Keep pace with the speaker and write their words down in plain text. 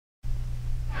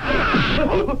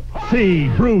See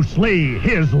Bruce Lee,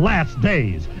 His Last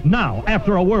Days. Now,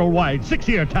 after a worldwide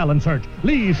 6-year talent search,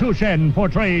 Li Shushen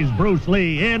portrays Bruce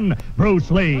Lee in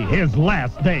Bruce Lee, His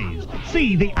Last Days.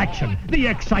 See the action, the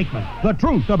excitement, the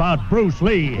truth about Bruce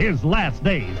Lee, His Last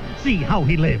Days. See how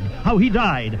he lived, how he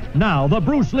died. Now, the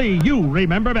Bruce Lee you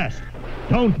remember best.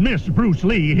 Don't miss Bruce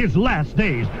Lee, His Last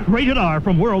Days. Rated R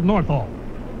from World Northall.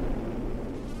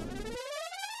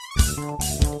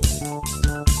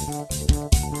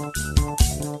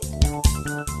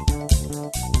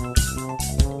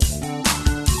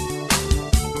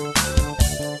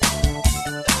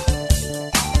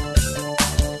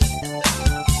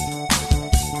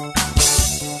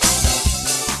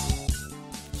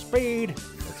 Speed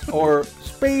or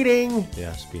speeding.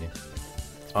 Yeah, speeding.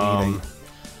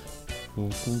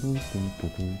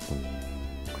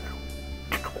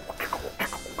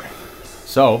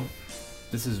 So,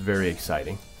 this is very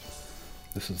exciting.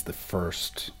 This is the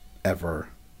first ever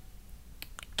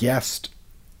guest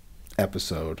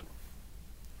episode.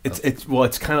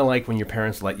 It's kind of like when your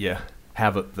parents let you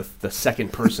have the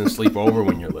second person sleep over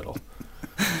when you're little.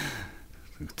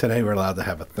 Today we're allowed to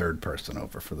have a third person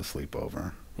over for the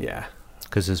sleepover. Yeah.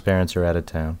 Because his parents are out of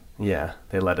town. Yeah,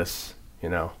 they let us,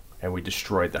 and we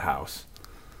destroyed the house.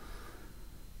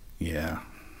 Yeah.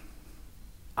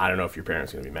 I don't know if your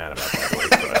parents are going to be mad about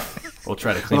that, but we'll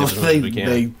try to clean it as much as we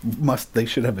can. They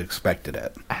should have expected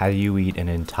it. How do you eat an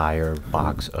entire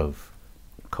box of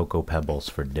Cocoa Pebbles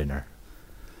for dinner?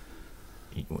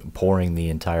 Pouring the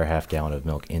entire half-gallon of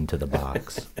milk into the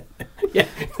box. Yeah,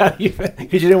 because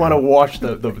you didn't want to wash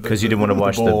the because you didn't want to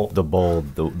wash the bowl,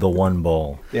 the one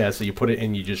bowl. Yeah, so you put it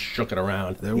in, you just shook it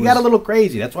around. You got a little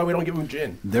crazy. That's why we don't give them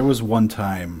gin. There was one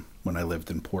time when I lived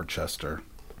in Port Chester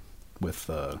with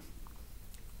the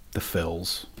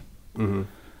Phils,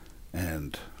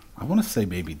 and I want to say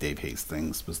maybe Dave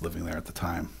Hastings was living there at the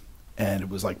time, and it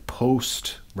was like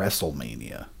post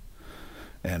WrestleMania.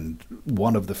 And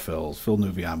one of the Phils, Phil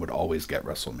Nuvian, would always get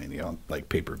WrestleMania on like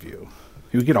pay-per-view.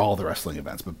 He would get all the wrestling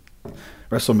events, but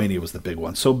WrestleMania was the big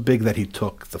one. So big that he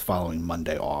took the following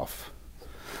Monday off.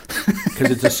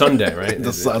 Because it's a Sunday, right? He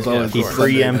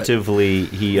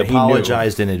preemptively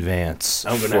apologized in advance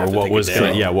for what was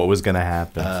going to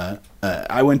happen.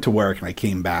 I went to work and I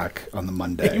came back on the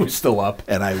Monday. He was still up,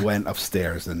 and I went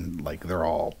upstairs and like they're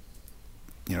all,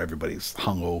 everybody's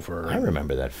hungover. I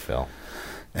remember that, Phil.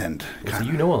 And so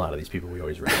a lot of these people we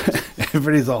always reference.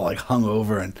 Everybody's all like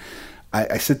hungover, and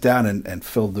I sit down and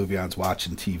Phil Nuvian's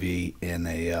watching TV in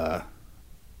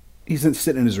he's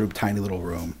sitting in his room, tiny little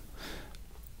room,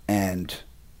 and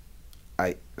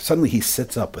suddenly he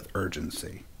sits up with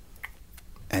urgency,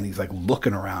 and he's like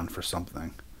looking around for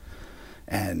something,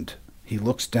 and he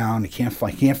looks down, he can't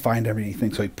find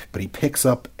anything, so he picks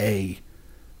up a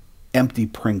empty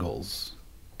Pringles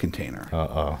container,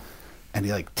 and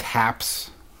he like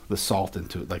taps the salt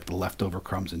into like the leftover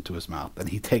crumbs into his mouth, and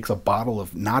he takes a bottle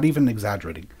of, not even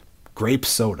exaggerating, grape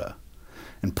soda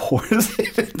and pours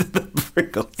it into the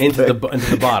Pringles into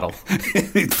the bottle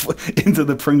into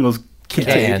the Pringles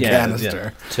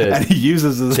canister, and he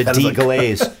uses his to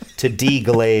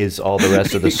deglaze all the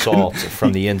rest of the salt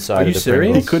from the inside of the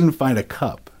Pringles. He couldn't find a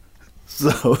cup,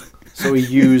 so he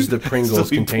used the Pringles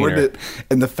container. Poured it,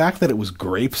 and the fact that it was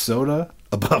grape soda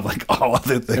above like all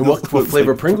other things. And what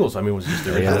flavor Pringles? I mean, was just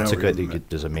there? Yeah, that's a good.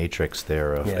 There's a matrix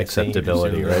there of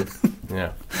acceptability, right?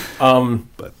 Yeah.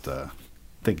 But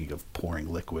thinking of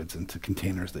pouring liquids into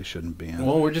containers they shouldn't be in.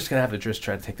 Well, we're just gonna have to just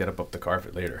try to take that up the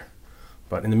carpet later.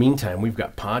 But in the meantime, we've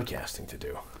got podcasting to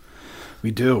do.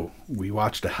 We do. We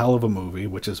watched a hell of a movie,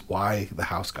 which is why the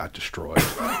house got destroyed.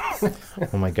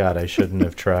 Oh my God, I shouldn't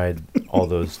have tried all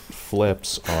those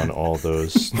flips on all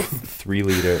those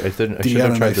 3-liter. I shouldn't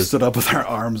have tried this. Stood up with our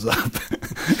arms up.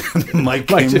 Mike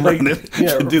came running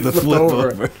to do the flip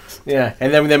over. Yeah,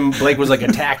 and then Blake was like,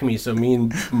 attack me, so me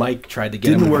and Mike tried to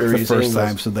get him. Didn't work the first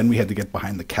time, so then we had to get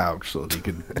behind the couch so that he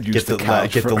could use the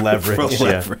couch get the leverage.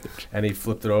 Yeah. And he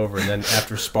flipped it over, and then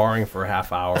after sparring for a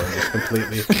half hour, and just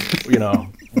completely,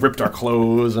 ripped our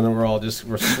clothes, and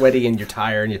we're sweaty, and you're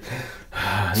tired,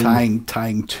 and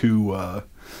tying two,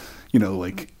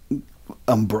 like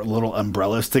little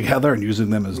umbrellas together and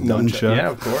using them as nunchucks. Yeah,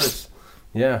 of course.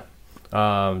 Yeah.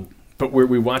 But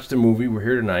we watched a movie. We're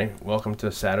here tonight. Welcome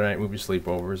to Saturday Night Movie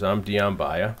Sleepovers. I'm Dion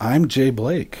Baya. I'm Jay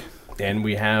Blake. And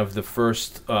we have the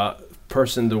first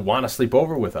person to want to sleep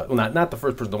over with us. Well, not the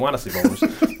first person to want to sleep over,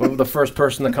 but the first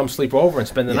person to come sleep over and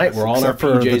spend the night. We're all in our PJs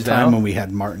now. For the time when we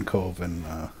had Martin Cove and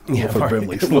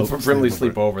Wilford Brimley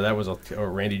sleep over. That was or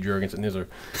Randy Jurgensen. These are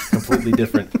completely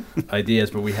different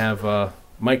ideas. But we have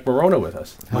Mike Morona with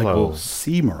us. Michael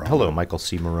C. Morona. Hello, Michael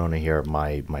C. Morona here.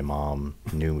 My mom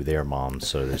knew their mom,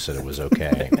 so they said it was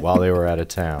okay while they were out of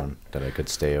town that I could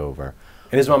stay over.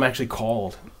 And his mom actually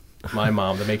called my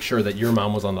mom to make sure that your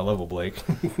mom was on the level, Blake.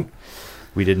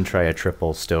 We didn't try a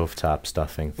triple stovetop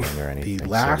stuffing thing or anything. The so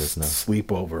last there's no...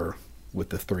 sleepover with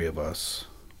the three of us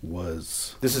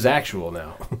was This is actual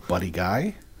now. Buddy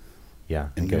Guy Yeah.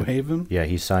 in good. New Haven. Yeah,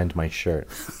 he signed my shirt.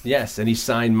 Yes, and he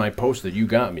signed my poster you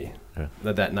got me Yeah.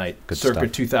 that night. Good Circa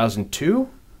stuff. 2002?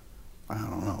 I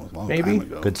don't know, a long Maybe. time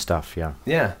ago. Good stuff, yeah.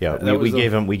 Yeah. Yeah, that we was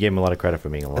gave him a lot of credit for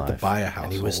being At alive. the Baya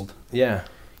And he was household. Yeah.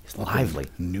 he's lively.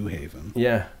 New Haven.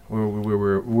 Yeah.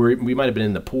 We might have been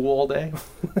in the pool all day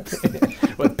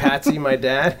with Patsy, my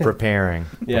dad. Preparing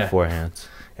Yeah. beforehand.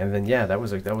 And then, yeah, that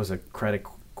was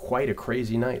quite a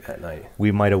crazy night that night.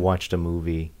 We might have watched a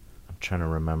movie. I'm trying to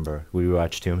remember. We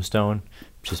watched Tombstone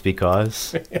just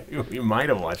because. We might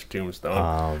have watched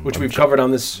Tombstone, which I'm we've covered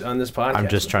on this podcast. I'm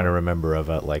just trying to remember of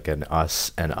like an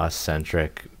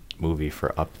us-centric movie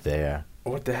for up there.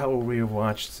 What the hell would we have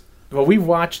watched? Well, we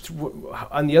watched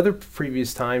on the other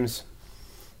previous times.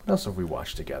 What else have we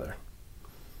watched together?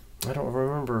 I don't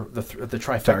remember the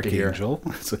trifecta Dark here. Angel.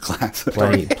 It's a classic.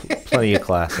 Plenty of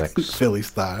classics. Philly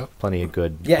style. Plenty of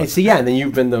good. Yeah, see, yeah, and then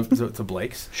you've been to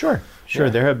Blake's. Sure. Yeah.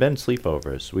 There have been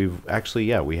sleepovers.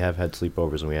 We have had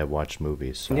sleepovers and we have watched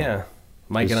movies. So. Yeah,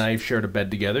 Mike and I have shared a bed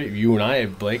together. You and I,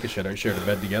 Blake, have shared a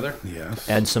bed together. Yes.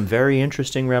 And some very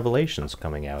interesting revelations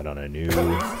coming out on a new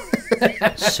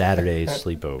Saturday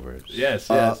sleepovers. Yes,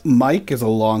 yes. Mike is a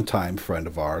longtime friend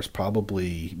of ours,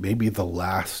 probably maybe the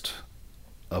last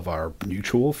of our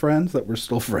mutual friends that we're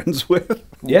still friends with.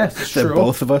 Yes, it's that true.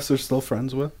 both of us are still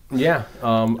friends with. Yeah,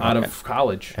 out of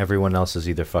college. Everyone else has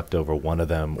either fucked over one of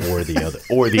them or the other,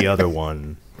 or the other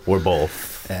one, or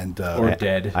both. And Or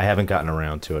dead. I haven't gotten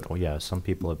around to it. Oh yeah, some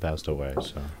people have passed away.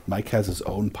 So Mike has his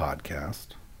own podcast,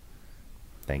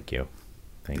 thank you.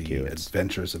 Thank The you. It's,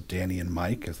 Adventures of Danny and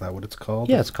Mike. Is that what it's called?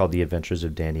 yeah, it's called The Adventures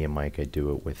of Danny and Mike. I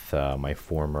do it with my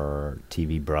former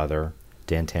TV brother,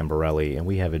 Dan Tamborelli, and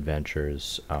we have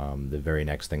adventures. The very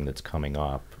next thing that's coming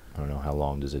up, I don't know how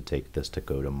long does it take this to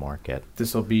go to market.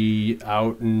 This will be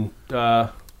out in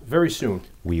very soon.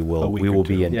 We A will week we or will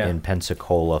two. be Yeah. in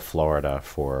Pensacola, Florida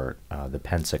for the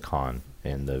Pensacon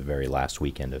in the very last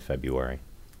weekend of February.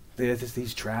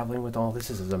 He's traveling with all this.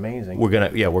 This is amazing. We're gonna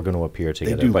appear They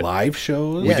together. do but live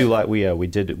shows. We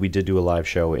do we did do a live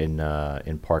show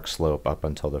in Park Slope up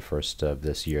until the first of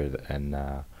this year, and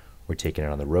we're taking it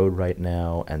on the road right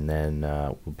now, and then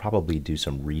we'll probably do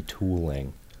some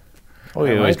retooling. Oh,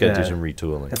 I we always like got to do that. some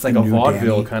retooling. It's like a New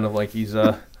vaudeville, Danny. kind of like he's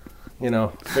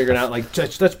figuring out like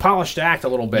let's polish the act a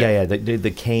little bit. Yeah.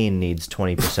 The cane needs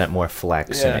 20% more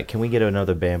flex in Yeah. it. Can we get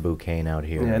another bamboo cane out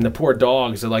here? Yeah, and the poor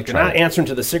dogs are like they're not answering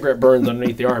to the cigarette burns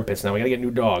underneath the armpits. Now we gotta get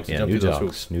new dogs to Yeah, jump new through those dogs.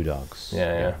 hoops. New dogs.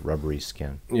 Yeah. Rubbery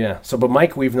skin. Yeah. So, but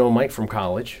Mike, we've known Mike from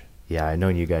college. Yeah, I've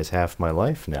known you guys half my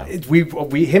life now.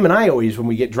 Him and I always, when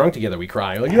we get drunk together, we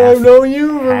cry. Like, I've known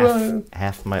you. Over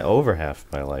half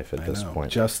my life at I this know.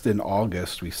 point. Just in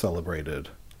August, we celebrated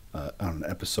on an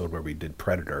episode where we did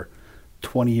Predator,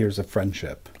 20 years of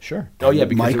friendship. Sure. Oh yeah,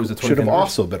 because Mike it was the 20th should have anniversary.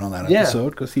 also been on that Yeah.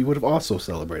 episode because he would have also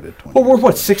celebrated 20 Well, we're years.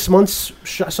 what 6 months?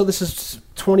 So this is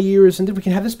 20 years, and we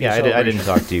can have this. Be a Yeah, I celebration. didn't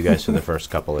talk to you guys for the first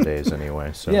couple of days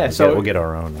anyway. So Yeah, we'll get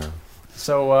our own now.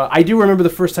 So I do remember the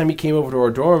first time he came over to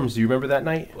our dorms. Do you remember that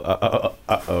night?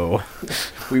 Uh-oh.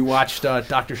 We watched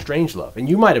Doctor Strangelove, and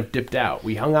you might have dipped out.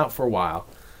 We hung out for a while,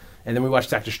 and then we watched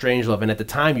Doctor Strangelove. And at the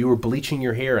time, you were bleaching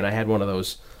your hair, and I had one of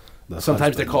those.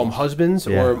 Sometimes they call them husbands,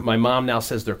 Yeah. or my mom now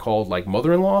says they're called like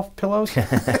mother-in-law pillows.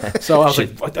 So I was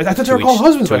like, I thought they were To called each-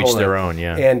 husbands. to my whole each their life. own,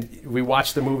 yeah. And we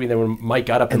watched the movie, and then when Mike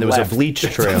got up And there was left, a bleach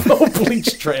trail. no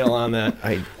bleach trail on that.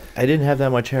 I didn't have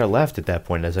that much hair left at that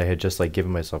point, as I had just like given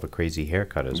myself a crazy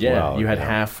haircut as Yeah, well. you had know.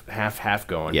 half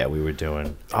going. Yeah, we were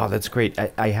doing. Oh, that's great.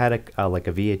 I had a like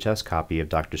a VHS copy of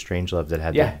Doctor Strangelove that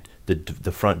had Yeah.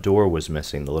 the front door was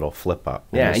missing, the little flip up.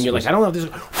 Yeah, and you're like, I don't know if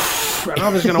this. I don't know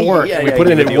if this is gonna work. And we put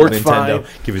it in, give it the old worked Nintendo,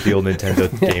 fine. Give it the old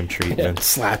Nintendo game treatment.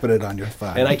 Slapping it on your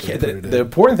thigh. And I Put kept, it the in.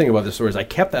 important thing about this story is I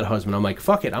kept that husband. I'm like,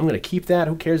 fuck it, I'm going to keep that.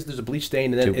 Who cares if there's a bleach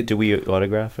stain? And then Do we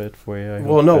autograph it for you? I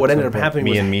well, hope, no, at what some ended up point? happening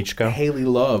Me was and Michko. Haley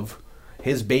Love,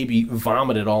 his baby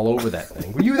vomited all over that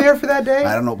thing. Were you there for that day?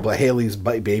 I don't know, but Haley's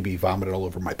baby vomited all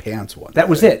over my pants one. That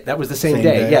was it. That was the same, Same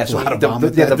day. day? Yeah, A so lot of the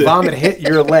vomit that the day. vomit hit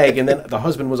your leg, and then the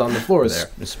husband was on the floor there.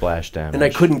 Splash damage. And I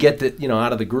couldn't get the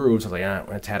out of the grooves. I was like,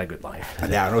 it's had a good life.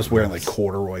 Yeah, I was wearing like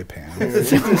corduroy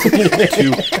pants.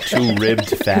 two ribbed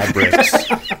fabrics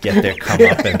get their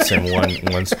comeuppance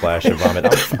in one splash of vomit.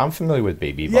 I'm familiar with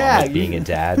baby vomit. Yeah, being a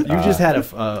dad. You just had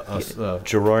a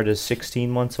Gerard is 16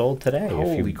 months old today.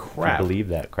 Holy if you crap. believe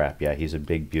that crap. Yeah, he's a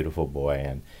big, beautiful boy,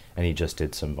 and he just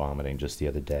did some vomiting just the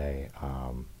other day.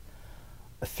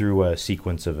 Through a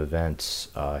sequence of events,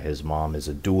 his mom is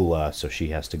a doula, so she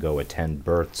has to go attend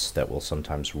births that will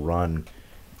sometimes run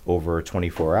over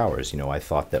 24 hours. You know, I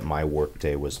thought that my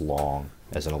workday was long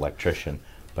as an electrician,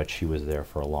 but she was there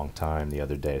for a long time the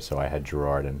other day, so I had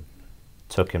Gerard and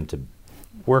took him to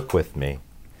work with me,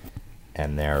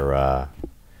 and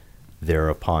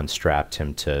thereupon strapped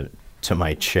him to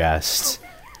my chest.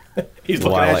 He's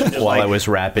looking at you just while like, I was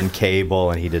wrapping cable,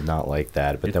 and he did not like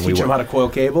that. But then teach him how to coil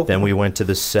cable? Then we went to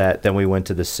the set.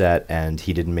 And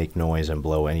he didn't make noise and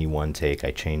blow any one take.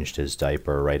 I changed his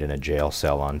diaper right in a jail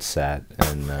cell on set,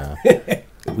 and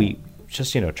we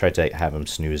just tried to have him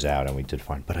snooze out, and we did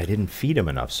fine. But I didn't feed him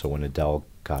enough, so when Adele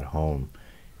got home,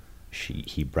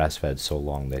 he breastfed so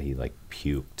long that he like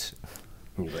puked.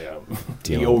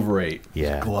 He overate.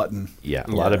 Yeah, glutton. Yeah,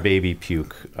 a lot of baby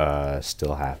puke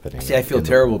still happening. See, I feel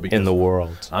terrible because in the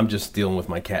world. I'm just dealing with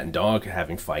my cat and dog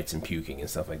having fights and puking and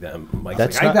stuff like that. Mike's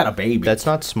That's like, not, I got a baby. That's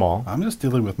not small. I'm just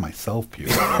dealing with myself, puke.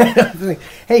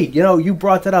 Hey, you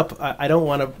brought that up. I don't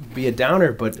want to be a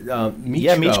downer, but Michiko.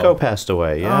 Yeah, Michiko passed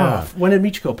away. Yeah. Oh, when did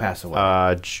Michiko pass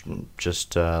away?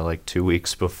 Just like 2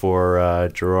 weeks before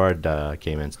Gerard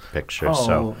came into the picture. Oh,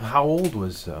 so how old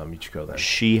was Michiko then?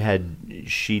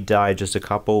 She died just a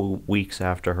couple weeks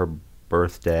after her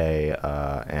birthday,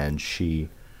 and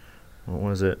what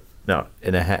was it? No,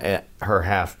 her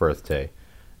half birthday,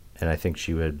 and I think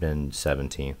she would have been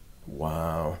 17.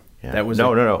 Wow. Yeah. That was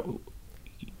no.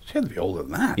 She had to be older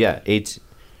than that. Yeah,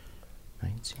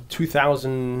 19.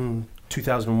 2000,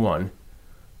 2001,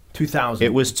 2000.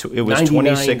 It was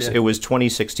 26. It was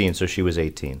 2016, so she was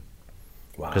 18.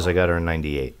 Wow. Because I got her in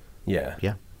 98. Yeah.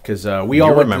 Yeah. Because we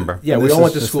all remember. We all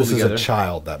went to school this together. This is a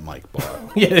child that Mike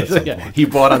bought. Yeah, he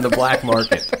bought on the black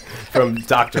market from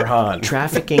Dr. Hahn.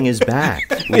 Trafficking is back.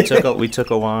 We took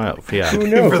a while. Yeah. Who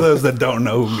knew? For those that don't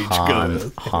know who Michiko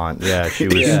is. Han. Yeah, she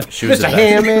was. She was Mr. the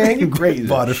Ham best. Man, you crazy.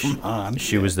 Bought it from Han.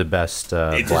 She was the best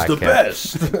It's black the cat.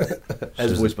 best.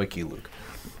 As voiced by Key Luke.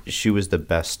 She was the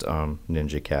best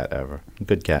ninja cat ever.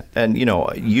 Good cat. And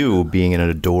you being an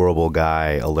adorable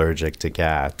guy allergic to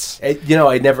cats. I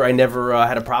never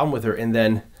had a problem with her, and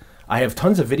then I have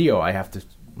tons of video I have to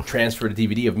transfer to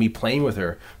DVD of me playing with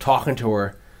her, talking to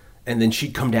her, and then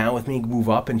she'd come down with me, move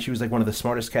up, and she was like one of the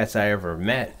smartest cats I ever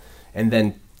met. And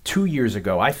then 2 years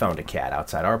ago, I found a cat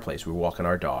outside our place. We were walking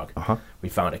our dog. We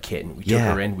found a kitten. We took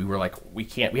her in. We were like, we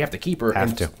have to keep her.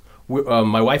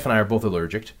 My wife and I are both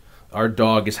allergic. Our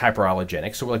dog is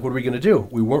hyperallergenic, so we're like, what are we going to do?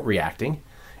 We weren't reacting.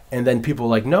 And then people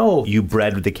were like, no. You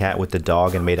bred the cat with the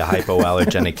dog and made a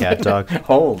hypoallergenic cat dog?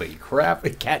 Holy crap, a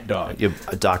cat dog.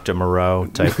 A Dr. Moreau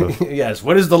type of... Yes,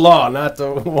 what is the law? Not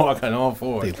to walk on all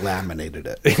fours. They laminated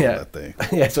it. Yeah. That thing.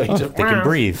 Yeah, so he just... They can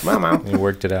breathe. Mama. They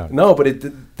worked it out. No, but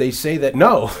they say that...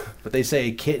 No, but they say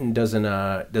a kitten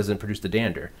doesn't produce the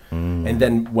dander. And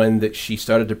then when she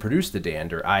started to produce the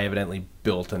dander, I evidently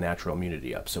built a natural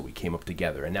immunity up, so we came up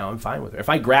together, and now I'm fine with her. If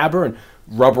I grab her and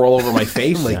rub her all over my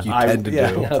face, Like you tend to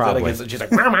do. Probably. She's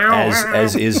like, meow.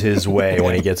 As is his way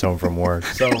when he gets home from work.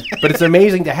 So, but it's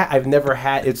amazing to have. I've never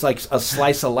had. It's like a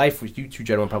slice of life, which you two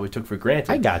gentlemen probably took for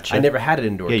granted. I gotcha. I never had an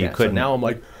indoor Yeah, cat. you couldn't. So now I'm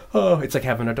like, oh, it's like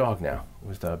having a dog now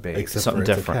with a baby. Except Something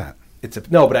for different. It's a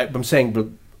cat. No, but I'm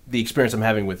saying the experience I'm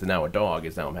having with now a dog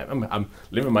is now I'm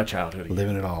living my childhood again.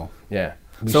 Living it all. Yeah.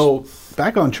 So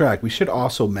back on track, we should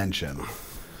also mention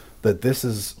that this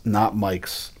is not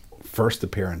Mike's first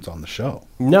appearance on the show.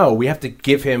 no, we have to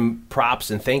give him props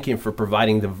and thank him for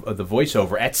providing the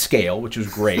voiceover at scale, which was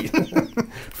great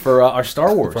for our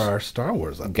Star Wars. For our Star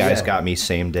Wars episode. Guys got me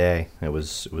same day. It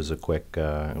was a quick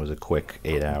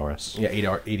 8 hours. Yeah, 80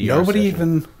 hour Nobody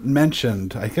session. even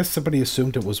mentioned. I guess everybody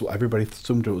assumed it was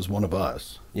one of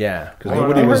us. Yeah. Because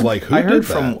nobody was like, "Who did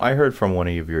that?" I heard from one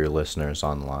of your listeners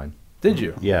online. Did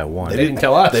you? Yeah, one. They didn't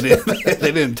tell us. They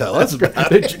didn't tell us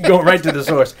about it. Go right to the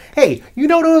source. Hey, you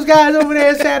know those guys over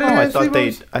there Saturday? Oh,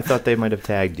 Night I thought they might have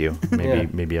tagged you. Yeah.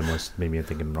 Maybe I'm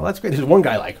thinking wrong. Well, that's great. There's one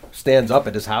guy like stands up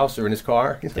at his house or in his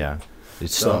car. Yeah,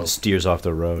 it So- steers off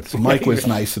the road. So Mike was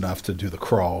nice enough to do the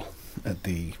crawl at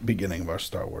the beginning of our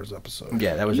Star Wars episode.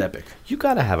 Yeah, that was epic. You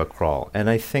got to have a crawl, and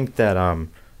I think that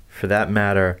for that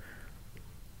matter,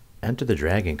 Enter the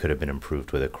Dragon could have been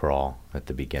improved with a crawl at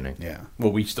the beginning. Yeah.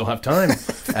 Well, we still have time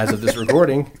as of this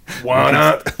recording. Why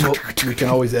not? Well, we can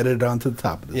always edit it onto the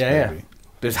top of this Yeah. baby.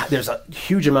 There's a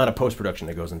huge amount of post production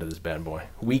that goes into this bad boy.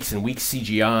 Weeks and weeks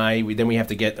CGI. Then we have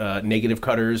to get negative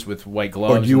cutters with white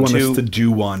gloves. Or do you want two- us to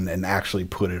do one and actually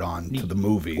put it on to the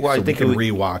movie Well, I so we think can it would-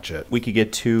 rewatch it? We could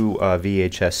get 2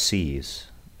 VHS-Cs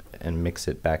and mix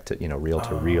it back to reel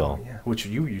to reel. Yeah, which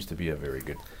you used to be a very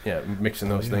good, mixing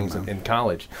those things in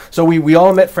college. So we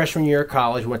all met freshman year of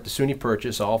college. Went to SUNY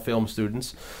Purchase, all film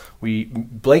students.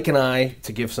 Blake and I,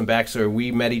 to give some backstory,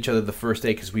 we met each other the first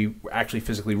day because we were actually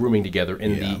physically rooming together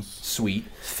in the suite.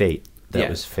 Fate. That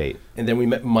was fate. And then we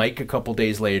met Mike a couple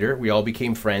days later. We all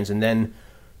became friends, and then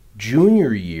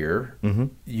junior year,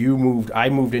 I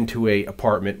moved into a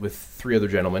apartment with 3 other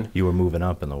gentlemen. You were moving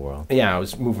up in the world. Yeah, I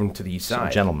was moving to the east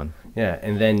side. Gentlemen. Yeah,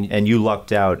 and you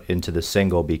lucked out into the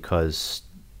single because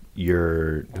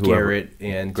Garrett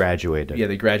and graduated. Yeah,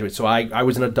 they graduated. So I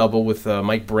was in a double with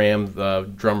Mike Bram, the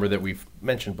drummer that we've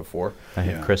mentioned before. I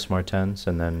had Chris Martens,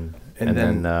 and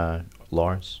then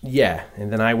Lars. Yeah,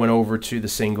 and then I went over to the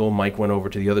single. Mike went over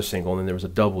to the other single, and then there was a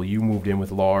double. You moved in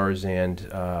with Lars and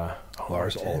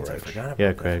Lars Ulrich. I forgot about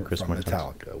that. Chris from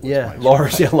Metallica. Yeah,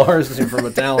 Lars. Yeah, Lars is from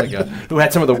Metallica, who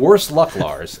had some of the worst luck.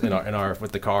 Lars in our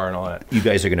with the car and all that. You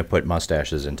guys are going to put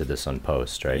mustaches into this on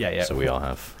post, right? Yeah. So we all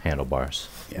have handlebars.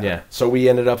 Yeah. So we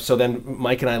ended up. So then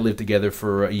Mike and I lived together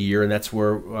for a year, and that's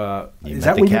where. Is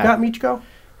that the when cat. You got Michiko?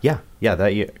 Yeah.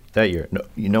 That year. No,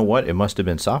 you know what? It must have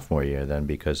been sophomore year then,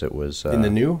 because it was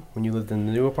when you lived in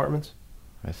the new apartments.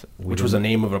 Which was the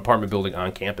name of an apartment building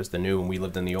on campus, the new, and we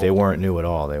lived in the old. They weren't new at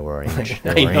all. They were ancient.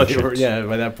 They were,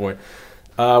 by that point.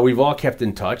 We've all kept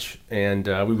in touch, and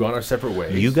we've gone our separate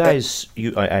ways. You guys,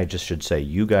 I just should say,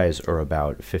 you guys are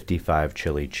about 55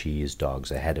 chili cheese dogs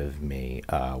ahead of me.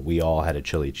 We all had a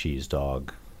chili cheese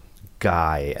dog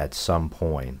guy at some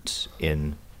point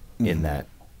in that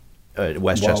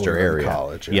Westchester area.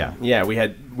 College, yeah. We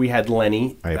had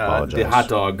Lenny, I apologize. the hot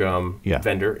dog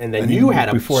vendor, and then you had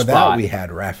a before spot. that we had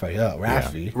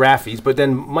Raffy. Raffy's, but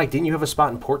then Mike, didn't you have a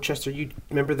spot in Portchester? You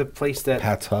remember the place that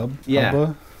Pat's Hub? Yeah.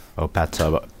 Hubba? Oh, Pat's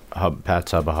Hubba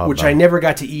Hubba. Which I never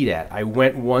got to eat at. I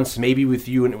went once, maybe with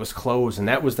you, and it was closed. And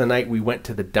that was the night we went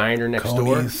to the diner next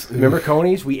Coney's. door. Remember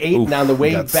Coney's? We ate, and on the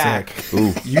way got back,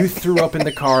 you threw up in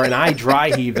the car, and I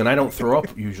dry heaved, and I don't throw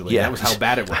up usually. Yeah. That was how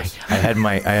bad it was. I had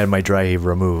my dry heave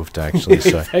removed, actually.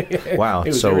 So wow, It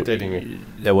was so irritating me.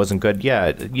 that wasn't good.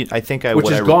 Yeah, I think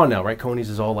Which is gone now, right? Coney's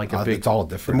is all like a big. It's all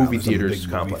different. Movie now. There's a theaters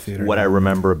big complex. movie theater What now. I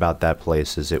remember about that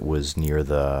place is it was near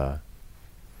the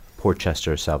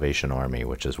Portchester Salvation Army,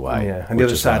 which is why. On the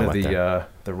other side of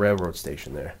the railroad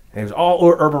station there. And it was all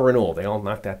urban renewal. They all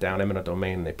knocked that down, eminent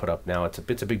domain, and they put up now. It's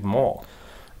a big mall.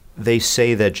 They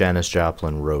say that Janis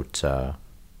Joplin wrote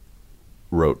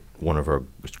one of her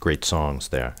great songs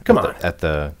there. Come at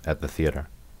the theater.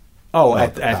 Oh, At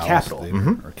at the Palace Capitol. Theater,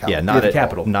 or Capitol. Yeah, not the at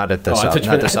Capitol. Not at the Oh, I thought you not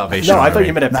meant the at- Salvation No, I Army. thought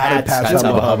you meant at Not at Pat's. Pat's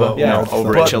Hubba Hubba. Yeah, No,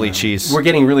 over But at Chili Cheese. We're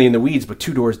getting really in the weeds, but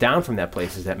 2 doors down from that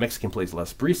place is that Mexican place,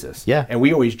 Las Brisas. Yeah. And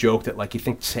we always joke that, like, you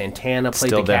think Santana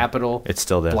played still the there. Capitol. It's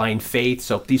still there. Blind Faith.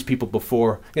 So these people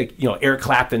before, like, Eric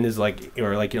Clapton is like,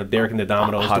 or like, Derek and the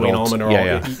Dominoes, Hot Dwayne old- Allman are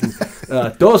yeah, all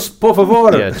eating. Dos, por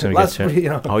favor. Yeah, to Las get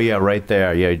to, Oh yeah, right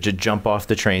there. Yeah, just jump off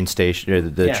the train station, or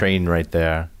the Yeah. train right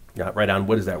there. Yeah, right on,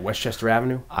 what is that, Westchester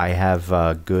Avenue? I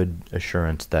have good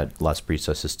assurance that Las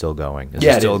Brisas is still going. It's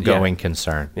Yeah, it still is, yeah. going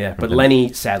concern. Yeah, but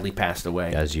Lenny sadly passed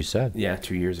away. As you said. Yeah,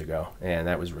 2 years ago, and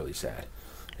that was really sad.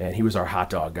 And he was our hot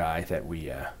dog guy that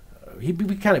we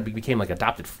kind of became like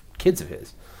adopted kids of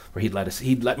his, where he'd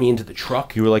let me into the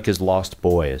truck. You were like his lost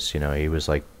boys, He was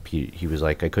like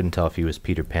I couldn't tell if he was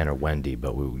Peter Pan or Wendy,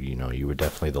 but you were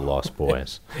definitely the lost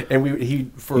boys. And he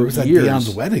He was at years. Dion's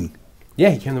wedding.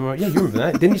 Yeah, he came to my, yeah, you remember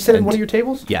that? Didn't he sit at one of your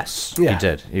tables? Yes, Yeah. he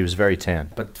did. He was very tan.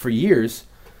 But for years,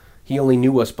 he only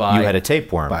knew us by. You had a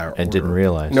tapeworm By our and didn't order.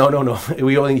 realize. No.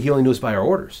 He only knew us by our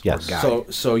orders. Yes.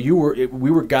 So we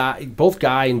were both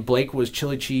Guy and Blake was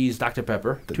chili cheese, Dr.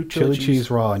 Pepper. Two Chili cheese,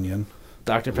 raw onion.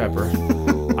 Dr. Pepper.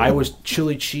 I was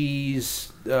chili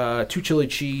cheese, 2 chili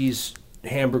cheese,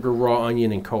 hamburger, raw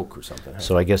onion, and Coke or something.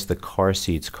 So I guess the car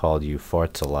seats called you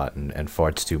farts a lot and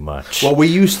farts too much. Well, we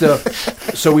used to,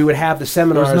 so we would have the There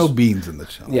seminars. was no beans in the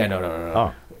chili. Yeah, no.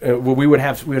 Oh. Well, we would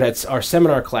have our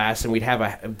seminar class, and we'd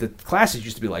have the classes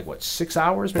used to be like what, 6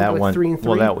 hours, maybe that like one, 3 and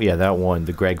 3. well, that one,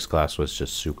 the Greg's class was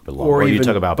just super long. Or you even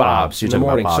talk about Bob's You in the talk about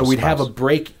morning. So Bob's we'd have a class.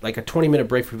 break, like a 20-minute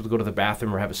break for people to go to the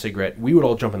bathroom or have a cigarette. We would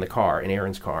all jump in the car, in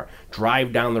Aaron's car,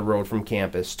 drive down the road from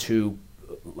campus to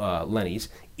Lenny's,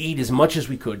 eat as much as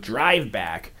we could, drive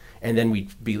back, and then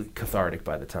we'd be cathartic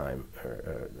by the time,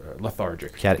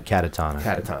 lethargic. catatonic.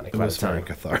 Catatonic It by was the time. very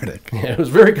cathartic. Yeah, it was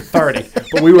very cathartic,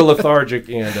 but we were lethargic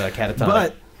and catatonic.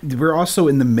 But we're also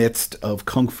in the midst of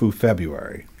Kung Fu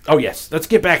February. Oh yes, let's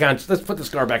get back on. Let's put the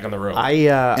scar back on the road.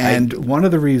 And one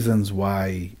of the reasons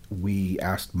why we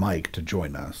asked Mike to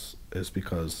join us is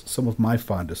because some of my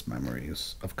fondest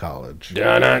memories of college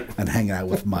Dun it. and hanging out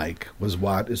with Mike is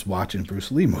watching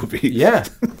Bruce Lee movies. Yeah.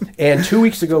 And 2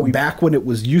 weeks ago, we Back when it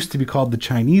was used to be called The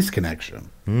Chinese Connection,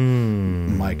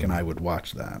 Mike and I would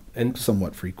watch that And-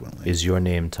 somewhat frequently. Is your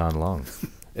name Tan Long?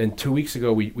 and 2 weeks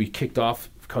ago we kicked off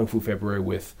Kung Fu February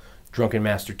with Drunken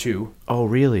Master 2. Oh,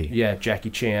 really? Yeah, Jackie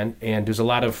Chan, and there's a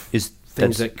lot of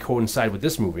things that coincide with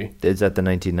this movie. Is that the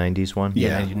 1990s one?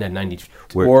 Yeah. 90,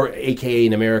 Where- or AKA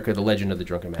in America, The Legend of the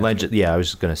Drunken Master. Legend. Yeah, I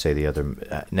was going to say the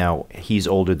other. Now he's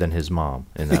older than his mom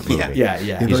in that movie. Yeah.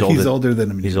 He's older than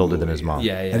him. in He's the older than movie. his mom.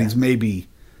 Yeah, yeah. And he's maybe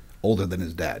older than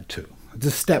his dad too. It's a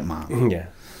stepmom, Yeah.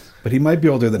 but he might be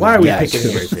older than. Why his are we dad, picking too.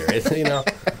 hairs here?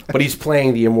 It's, but he's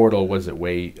playing the immortal. Was it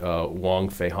Wong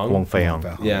Fei Hung? Wong Fei Hung.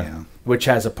 Yeah. Which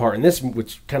has a part in this,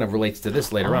 which kind of relates to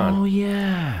this later on. Oh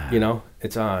yeah.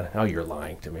 It's on. Oh, you're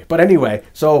lying to me. But anyway,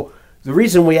 so the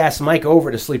reason we asked Mike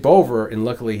over to sleep over, and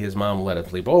luckily his mom let him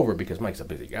sleep over because Mike's a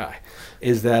busy guy,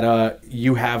 is that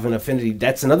you have an affinity.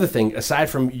 That's another thing. Aside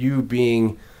from you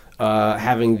being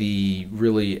having the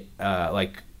really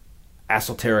like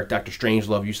esoteric Dr.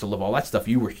 Strangelove, used to love all that stuff.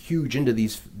 You were huge into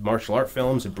these martial art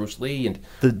films and Bruce Lee and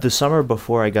The summer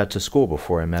before I got to school,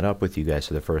 before I met up with you guys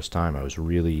for the first time, I was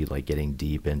really like getting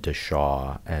deep into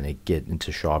Shaw and get into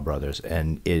Shaw Brothers,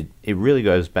 and it really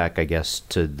goes back, I guess,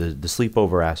 to the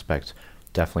sleepover aspect.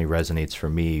 Definitely resonates for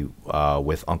me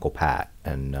with Uncle Pat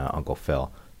and Uncle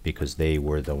Phil, because they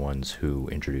were the ones who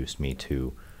introduced me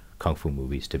to kung fu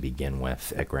movies to begin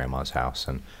with at Grandma's house,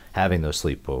 and having those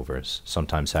sleepovers,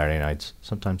 sometimes Saturday nights,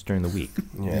 sometimes during the week.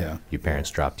 Yeah. Your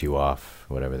parents dropped you off,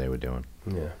 whatever they were doing.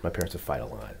 yeah. My parents would fight a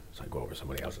lot, so I go over to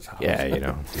somebody else's house. Yeah, you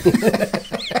know.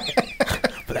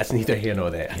 But that's neither here nor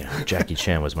there. You know, Jackie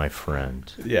Chan was my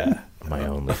friend, Yeah. my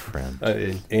only friend.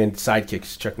 And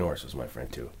sidekicks, Chuck Norris was my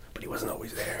friend too, but he wasn't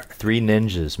always there. Three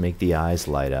ninjas make the eyes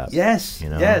light up. Yes, You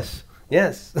know? yes,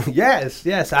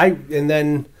 yes. And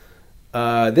then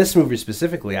this movie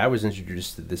specifically, I was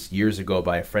introduced to this years ago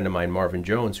by a friend of mine, Marvin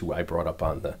Jones, who I brought up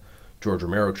on the George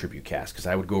Romero tribute cast, because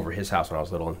I would go over his house when I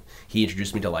was little, and he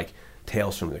introduced me to like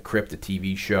Tales from the Crypt, the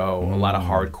TV show, a lot of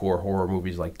hardcore horror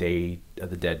movies like Day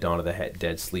of the Dead, Dawn of the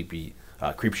Dead, Sleepy,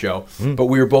 Creep Show. But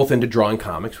we were both into drawing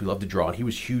comics. We loved to draw, and he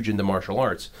was huge into martial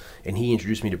arts, and he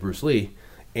introduced me to Bruce Lee.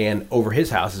 And over his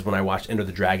house is when I watched Enter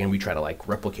the Dragon. We try to like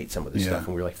replicate some of this stuff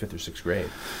when we were like 5th or 6th grade.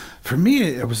 For me,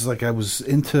 it was like I was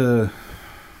into,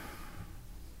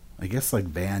 I guess, like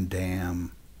Van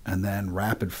Damme, and then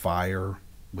Rapid Fire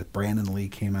with Brandon Lee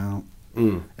came out,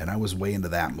 and I was way into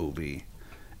that movie.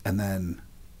 And then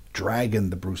Dragon,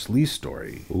 the Bruce Lee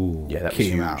story, Yeah, that was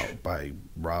came huge. out by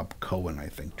Rob Cohen, I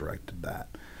think, directed that.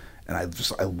 And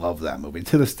I love that movie.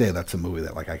 To this day, that's a movie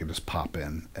that like I can just pop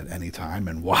in at any time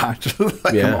and watch.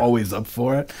 Like Yeah. I'm always up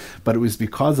for it. But it was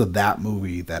because of that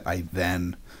movie that I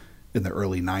then, in the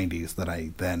early '90s, that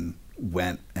I then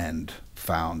went and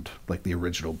found like the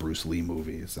original Bruce Lee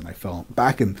movies, and I fell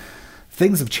back in.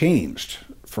 Things have changed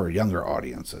for younger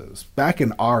audiences. Back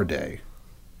in our day,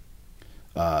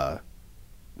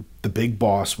 The Big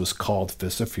Boss was called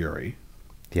Fist of Fury.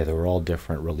 Yeah, they were all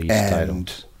different release And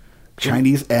titles.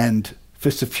 Chinese and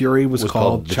Fist of Fury was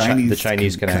called the Chinese,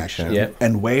 Chinese Connection. Yeah.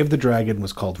 And Way of the Dragon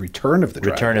was called Return of the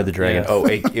Dragon. Return of the Dragon. Yeah. Oh,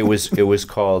 it was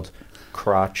called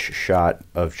Crotch Shot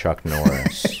of Chuck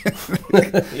Norris.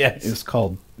 Yes. It's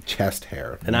called Chest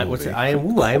Hair. And I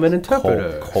am an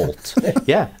interpreter. Colt.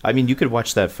 Yeah, I mean, you could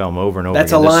watch that film over and over.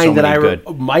 That's a again. There's line so that many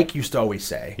good. Mike used to always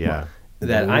say. Yeah.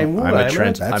 That I'm I'm a That's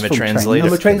from translator.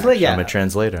 Chinese I'm a translator, yeah. I'm a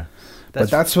translator. But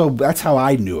that's how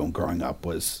I knew him growing up.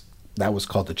 Was that was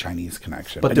called the Chinese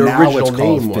Connection. But And their now original it's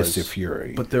called name was Fist of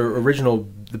Fury. But their original,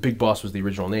 the Big Boss was the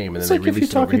original name, and It's then like they if you're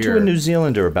released it over talking to here. a New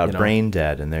Zealander about you know. brain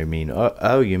dead, and they mean,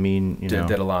 oh, you mean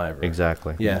Dead Alive. Or,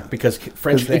 Exactly. Yeah, because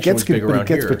French it Connection gets was big but around it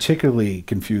gets here. particularly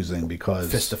confusing because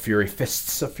Fists of Fury.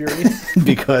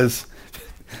 because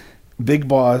Big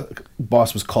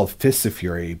Boss was called Fists of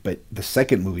Fury, but the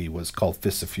second movie was called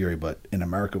Fists of Fury, but in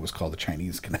America it was called The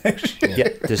Chinese Connection. Yeah,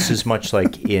 this is much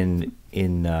like in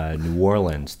New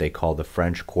Orleans, they call the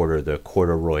French Quarter the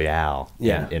Quarter Royale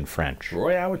in French.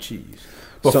 Royale with cheese.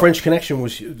 But So- French Connection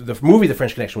was the movie. The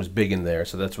French Connection was big in there,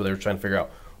 so that's where they were trying to figure out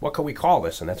what could we call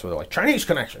this, and that's where they're like Chinese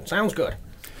Connection sounds good.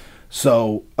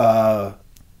 So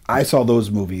I saw those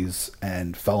movies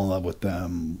and fell in love with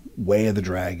them. Way of the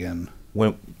Dragon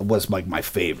When was like my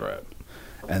favorite,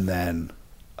 and then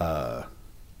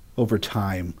over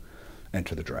time,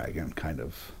 Enter the Dragon kind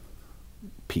of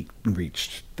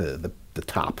reached the the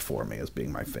top for me as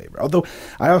being my favorite. Although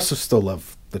I also still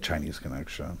love the Chinese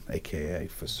Connection, aka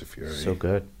Fist of Fury. So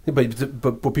good.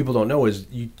 But what people don't know is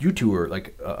you two are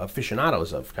like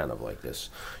aficionados of kind of like this.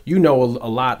 You know a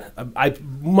lot,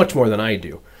 much more than I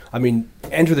do. I mean,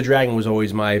 Enter the Dragon was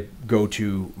always my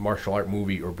go-to martial art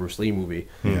movie or Bruce Lee movie.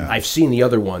 Yeah. I've seen the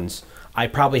other ones. I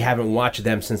probably haven't watched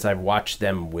them since I've watched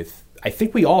them with. I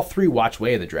think we all three watched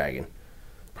Way of the Dragon.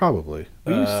 Probably.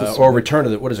 Or Return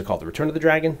of the, what is it called? The Return of the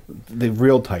Dragon? The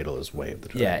real title is Way of the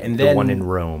Dragon. Yeah, and The then one in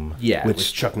Rome. Yeah, with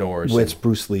Chuck Norris. Which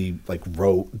Bruce Lee like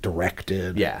wrote,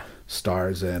 directed, Yeah.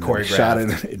 stars in, Choreographed. shot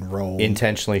in Rome.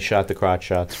 Intentionally shot the crotch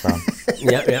shots from.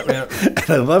 yeah. And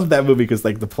I love that movie because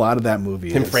like the plot of that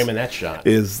movie Him is, framing that shot.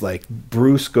 is like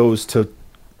Bruce goes to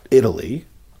Italy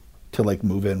to like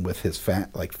move in with his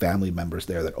family members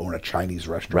there that own a Chinese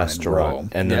restaurant in Rome.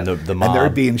 And then Yeah. the mob. And they're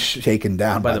being shaken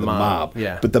down by the mob.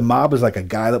 yeah. But the mob is like a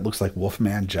guy that looks like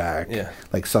Wolfman Jack. Yeah.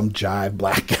 Like some jive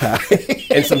black guy.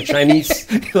 And some Chinese.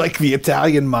 Like the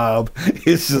Italian mob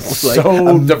is just like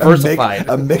So diversified.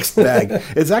 a mixed bag.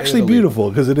 It's actually beautiful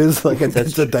because it is like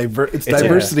it's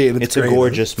diversity and it's great. a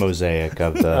gorgeous mosaic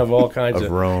of the Of all kinds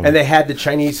of Rome. And they had the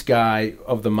Chinese guy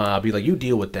of the mob be like, you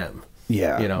deal with them.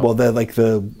 Yeah. You know. Well, the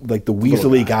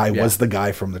Weasley guy yeah. was the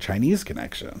guy from the Chinese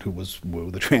Connection who was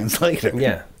Wu the translator.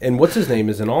 Yeah. And what's his name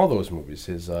is in all those movies.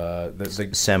 His the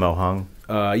Sammo Hung.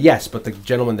 yes, but the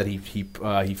gentleman that he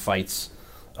fights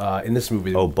in this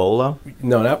movie. Oh, Bolo?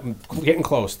 No, not getting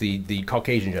close. The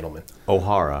Caucasian gentleman.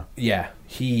 O'Hara. Yeah,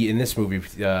 he in this movie.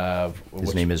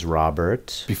 His name is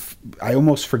Robert. I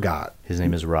almost forgot. His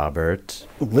name is Robert.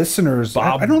 Listeners,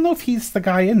 Bob- I don't know if he's the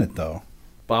guy in it though.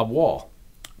 Bob Wall.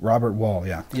 Robert Wall,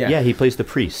 yeah. Yeah, he plays the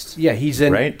priest. Yeah, he's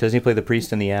in. Right? Doesn't he play the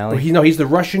priest in the alley? He's the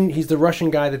Russian. He's the Russian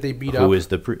guy that they beat up.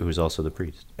 Who's also the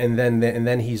priest? And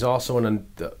then he's also in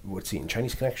what's he in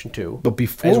Chinese Connection too. But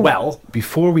before as well,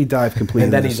 before we dive completely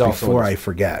And then into he's this, also before in- I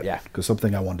forget, Yeah. because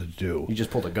something I wanted to do. you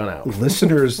just pulled a gun out.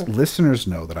 listeners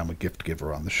know that I'm a gift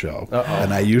giver on the show,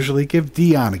 and I usually give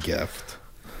Dion a gift.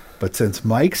 But since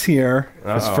Mike's here,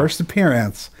 his first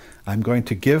appearance, I'm going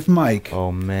to give Mike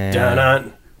Oh, man.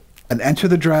 Dun-dun. an Enter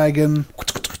the Dragon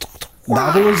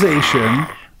novelization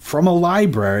from a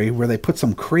library where they put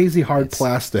some crazy hard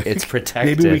plastic. it's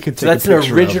protected. Maybe we could So take that's a an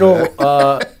picture original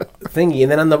of it. thingy.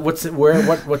 And then on the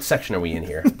what section are we in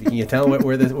here? Can you tell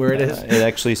where it is It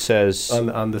actually says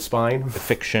on the spine?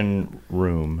 fiction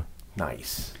room.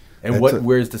 Nice. And That's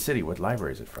where's the city? What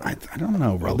library is it from? I don't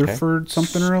know, Rutherford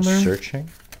something or other. Searching.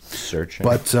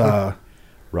 But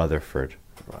Rutherford.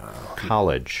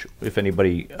 College. If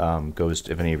anybody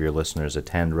if any of your listeners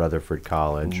attend Rutherford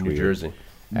College, New Jersey.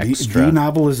 the Extra.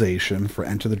 novelization for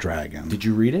Enter the Dragon. Did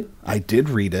you read it? I did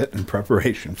read it in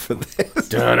preparation for this.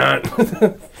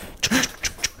 Dun-dun.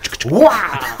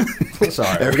 Wow!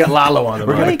 Sorry, we got Lalo on the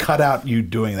We're mic. going to cut out you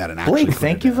doing that and actually. Blake,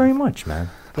 thank you very much, man.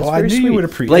 That's Oh, I very knew sweet. you would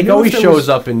appreciate. Blake always shows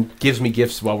up and gives me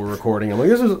gifts while we're recording. I'm like,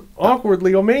 this is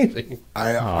awkwardly amazing.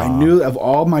 I knew of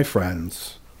all my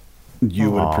friends,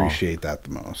 you would Aw. appreciate that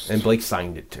the most. And Blake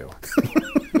signed it too.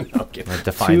 Okay. I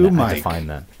define that. Mike. I define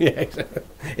that. Yeah, exactly.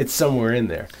 It's somewhere in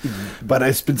there. But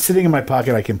it's been sitting in my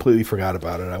pocket. I completely forgot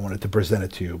about it. I wanted to present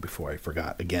it to you before I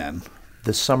forgot again.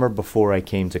 The summer before I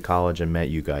came to college and met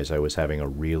you guys, I was having a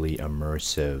really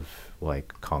immersive,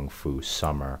 like, kung fu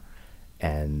summer.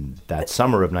 And that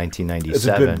summer of It's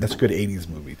 1997... that's a good 80s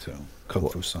movie, too. Kung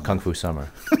Fu Summer. Kung Fu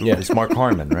Summer. Yeah. It's Mark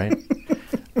Harmon, right?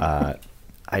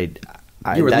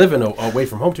 You were living away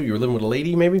from home too. You were living with a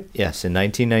lady, maybe. Yes, in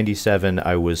 1997,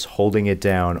 I was holding it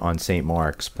down on St.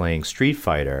 Mark's playing Street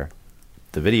Fighter,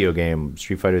 the video game,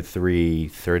 Street Fighter 3,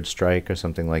 Third Strike or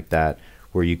something like that,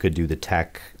 where you could do the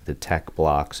tech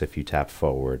blocks if you tap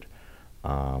forward,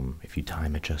 if you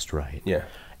time it just right. Yeah.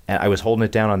 And I was holding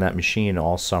it down on that machine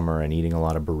all summer and eating a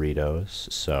lot of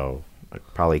burritos, so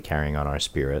probably carrying on our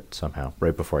spirit somehow,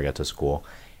 right before I got to school.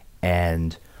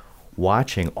 And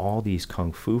watching all these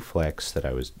kung fu flicks that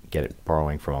I was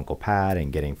borrowing from Uncle Pat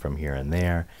and getting from here and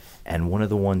there. And one of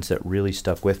the ones that really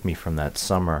stuck with me from that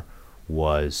summer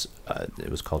was, it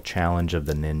was called Challenge of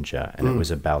the Ninja. And it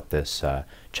was about this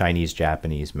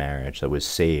Chinese-Japanese marriage that was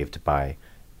saved by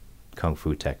kung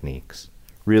fu techniques.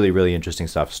 Really, really interesting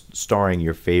stuff, starring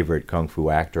your favorite kung fu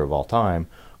actor of all time,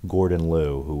 Gordon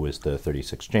Liu, who was the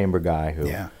 36 Chamber guy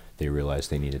who they realized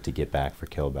they needed to get back for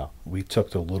Kill Bill. We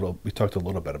talked a little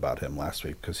bit about him last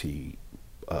week because he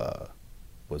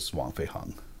was Wong Fei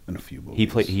Hung in a few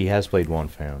movies. He has played Wong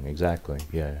Fei Hung, exactly.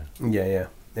 Yeah. Yeah.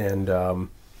 And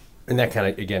that kind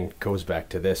of again goes back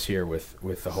to this here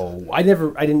with the whole. I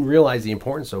didn't realize the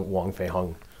importance of Wong Fei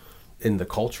Hung in the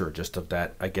culture, just of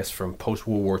that. I guess from post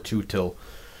World War II till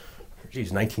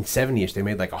 1970ish, they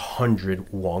made like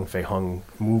 100 Wong Fei Hung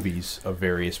movies of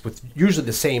various, with usually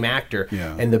the same actor.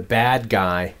 Yeah. And the bad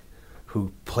guy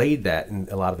who played that in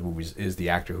a lot of the movies is the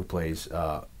actor who plays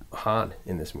Han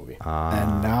in this movie.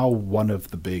 And now one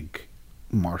of the big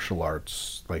martial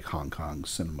arts, like Hong Kong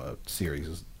cinema series,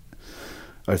 is,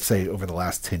 I'd say over the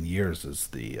last 10 years, is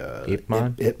the Ip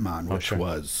Man? Ip Man, which sure.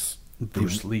 was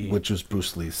Bruce Lee. which was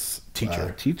Bruce Lee's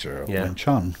teacher, Yeah. Wing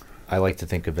Chun. I like to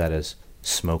think of that as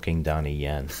smoking Donnie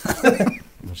Yen.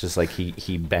 It's just like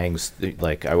he bangs,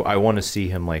 like, I want to see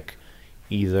him, like,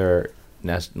 either,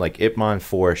 like, Ip Man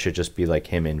 4 should just be, like,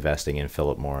 him investing in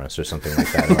Philip Morris or something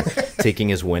like that, or taking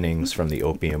his winnings from the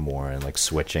Opium War and, like,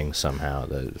 switching somehow,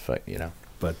 you know.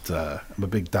 But I'm a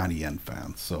big Donnie Yen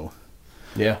fan, so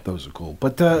Yeah. those are cool.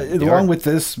 But along with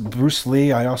this, Bruce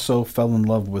Lee, I also fell in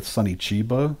love with Sonny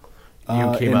Chiba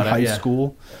came in out of- high yeah.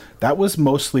 school. That was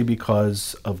mostly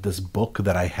because of this book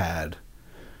that I had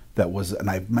that was, and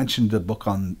I've mentioned the book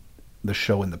on the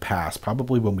show in the past,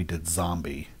 probably when we did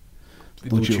Zombie.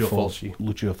 Lucio Fulci.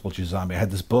 Lucio Fulci Zombie. I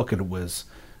had this book, and it was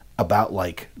about,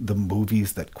 like, the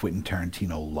movies that Quentin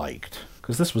Tarantino liked,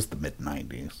 because this was the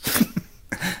mid-'90s.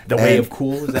 The Way And- of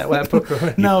Cool, is that what that book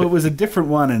was? No, it was a different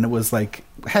one, and it was like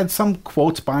had some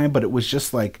quotes by him, but it was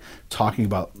just like talking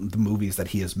about the movies that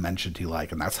he has mentioned he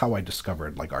liked, and that's how I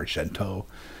discovered like Argento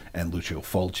and Lucio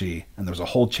Fulci. And there's a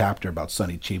whole chapter about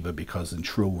Sonny Chiba, because in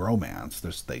True Romance,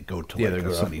 they go to Yeah, like they a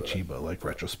go Sonny up, Chiba like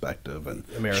retrospective and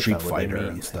America Street when they Fighter meet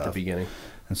and at stuff. the beginning.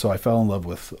 And so I fell in love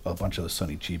with a bunch of the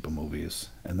Sonny Chiba movies.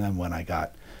 And then when I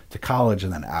got to college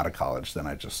and then out of college, then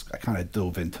I kind of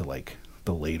dove into like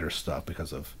the later stuff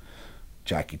because of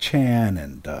Jackie Chan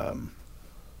and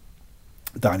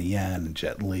Donnie Yen and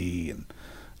Jet Li and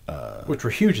Which were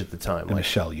huge at the time. Like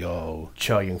Michelle Yeoh.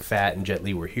 Chow Yun Fat and Jet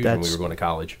Li were huge when we That's- were going to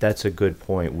college. That's a good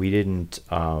point. We didn't,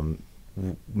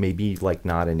 maybe like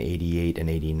not in 88 and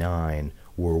 89,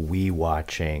 were we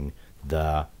watching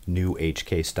the new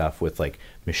HK stuff with like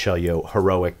Michelle Yeoh,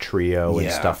 Heroic Trio and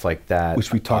Yeah. stuff like that.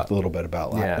 Which we talked a little bit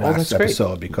about yeah. last Oh, that's great.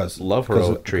 episode because Love because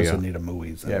Heroic of, Trio. because of Nita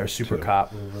Movies. Yeah, or Super too.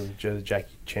 Cop,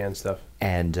 Jackie Chan stuff.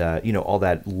 And you know, all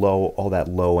that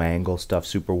low angle stuff,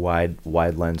 super wide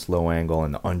lens, low angle,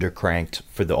 and undercranked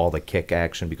for all the kick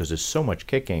action, because there's so much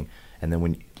kicking. And then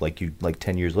when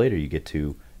 10 years later you get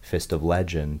to Fist of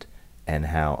Legend, and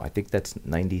how I think that's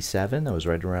 97. That was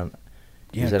right around.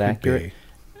 Yeah, is that could accurate? be.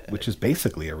 Which is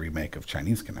basically a remake of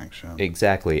Chinese Connection.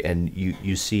 Exactly, and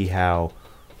you see how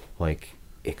like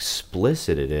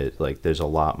explicit it is. Like there's a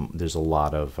lot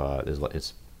of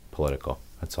it's political.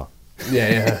 That's all.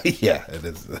 Yeah, yeah. Yeah, it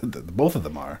is. Both of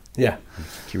them are. Yeah.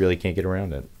 You really can't get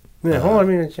around it. Yeah, well, I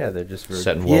mean, yeah, they're just very...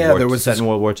 Set in World Yeah, War, there was set this- in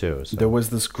World War II. So. There was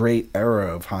this great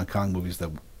era of Hong Kong movies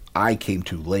that I came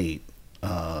to late,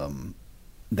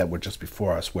 that were just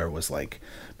before us, where it was like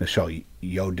Michelle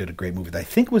Yeoh did a great movie that I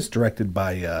think was directed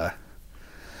by,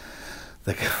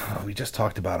 we just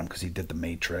talked about him because he did The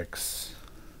Matrix.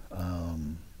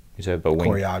 You talking about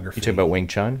choreography. You talking about Wing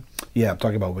Chun? Yeah, I'm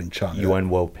talking about Wing Chun. Yuan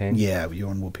Wo Ping? Yeah,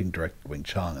 Yuan Wo Ping directed Wing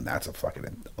Chun, and that's a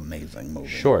fucking amazing movie.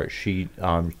 Sure. She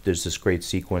there's this great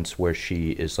sequence where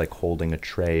she is like holding a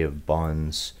tray of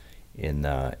buns in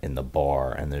the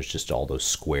bar, and there's just all those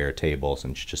square tables,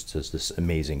 and she just does this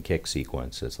amazing kick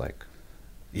sequence. It's like,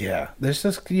 Yeah, there's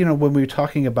this, when we were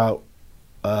talking about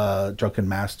Drunken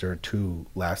Master 2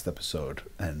 last episode,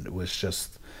 and it was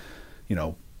just,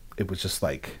 it was just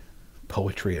like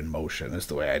poetry in motion is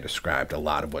the way I described a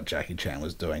lot of what Jackie Chan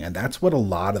was doing. And that's what a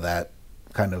lot of that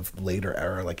kind of later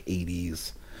era, like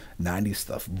 80s, 90s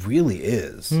stuff really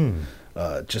is.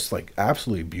 Just like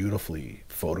absolutely beautifully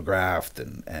photographed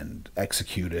and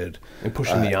executed. And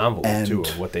pushing the envelope, and, too,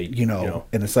 of what they, and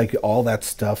it's like all that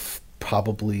stuff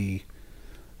probably,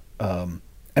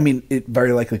 it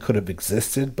very likely could have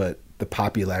existed, but the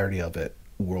popularity of it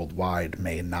worldwide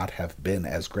may not have been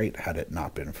as great had it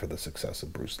not been for the success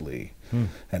of Bruce Lee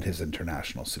and his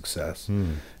international success.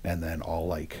 And then all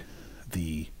like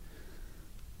the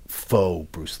faux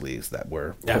Bruce Lees that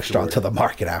were pushed Afterward. onto the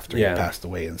market after Yeah. he passed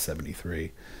away in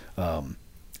 73.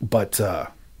 But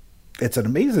it's an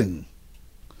amazing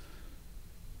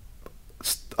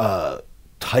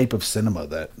type of cinema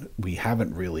that we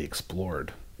haven't really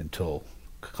explored until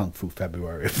Kung Fu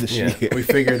February of this Yeah, year. we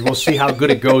figured we'll see how good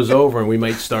it goes over, and we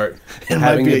might start It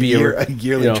having might to be a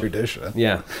yearly tradition.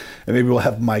 Yeah, And maybe we'll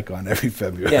have Mike on every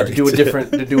February. yeah, to do a too.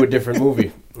 different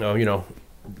movie.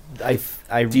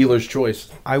 I Dealer's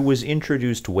choice. I was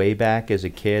introduced way back as a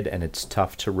kid, and it's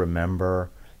tough to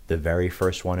remember the very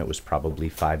first one. It was probably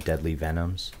Five Deadly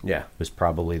Venoms. Yeah. It was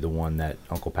probably the one that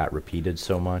Uncle Pat repeated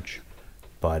so much.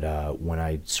 But when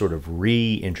I sort of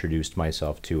reintroduced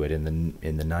myself to it in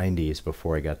the 90s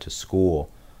before I got to school,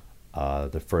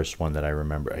 the first one that I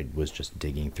remember, I was just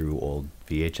digging through old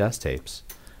VHS tapes,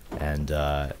 and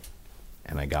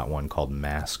I got one called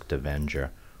Masked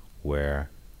Avenger, where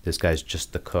this guy's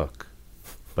just the cook,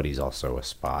 but he's also a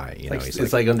spy. You know,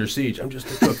 it's like Under Siege. I'm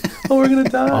just a cook. Oh, we're gonna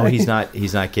die. Oh, he's not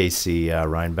Casey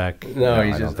Reinbeck. No, I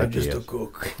he's don't just think I'm just he a is.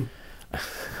 cook.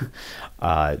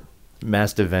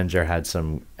 Masked Avenger had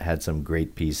some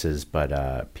great pieces,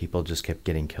 but people just kept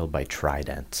getting killed by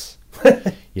tridents.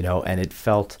 You know, and it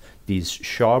felt these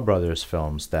Shaw Brothers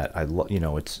films that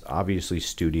it's obviously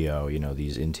studio, you know,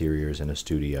 these interiors in a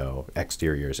studio,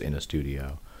 exteriors in a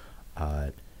studio,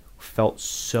 felt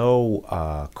so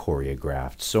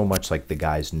choreographed, so much like the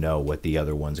guys know what the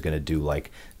other one's going to do,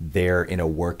 like they're in a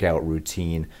workout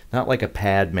routine, not like a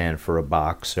pad man for a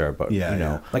boxer, but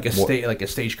like a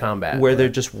stage combat where they're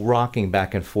just rocking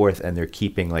back and forth and they're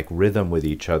keeping like rhythm with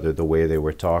each other the way they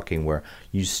were talking, where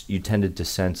you tended to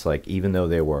sense like even though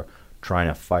they were trying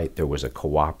to fight, there was a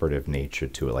cooperative nature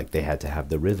to it, like they had to have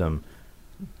the rhythm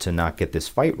to not get this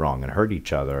fight wrong and hurt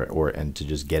each other, and to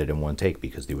just get it in one take,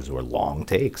 because these were long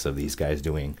takes of these guys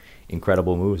doing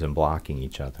incredible moves and blocking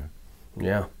each other.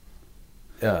 Yeah,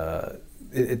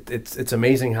 it's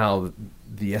amazing how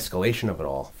the escalation of it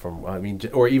all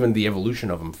or even the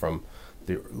evolution of them from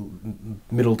the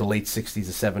middle to late '60s to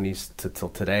 '70s till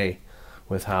today,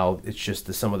 with how it's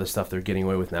just some of the stuff they're getting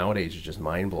away with nowadays is just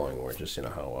mind blowing. Or just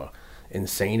how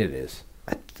insane it is.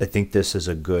 I think this is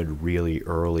a good, really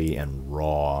early and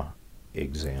raw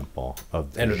example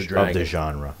of the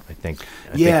genre. I think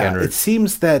it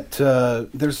seems that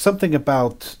there's something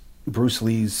about Bruce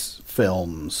Lee's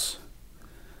films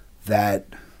that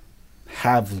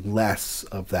have less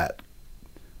of that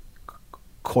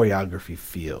choreography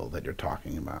feel that you're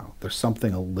talking about. There's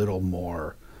something a little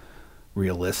more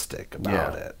realistic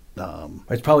about it.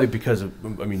 It's probably because of,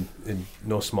 in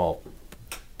no small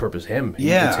purpose, him.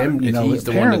 Yeah, it's him. He's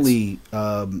apparently, the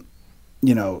one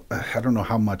I don't know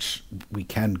how much we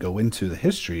can go into the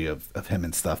history of him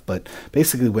and stuff, but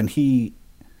basically when he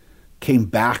came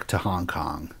back to Hong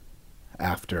Kong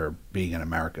after being in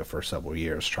America for several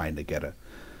years, trying to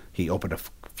he opened a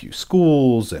few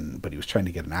schools, but he was trying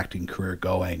to get an acting career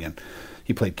going, and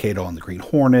he played Kato on the Green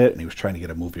Hornet, and he was trying to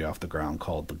get a movie off the ground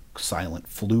called The Silent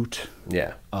Flute,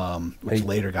 which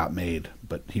later got made,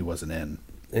 but he wasn't in.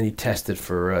 And he tested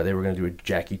for, they were going to do a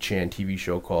Jackie Chan TV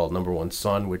show called Number One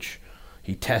Son, which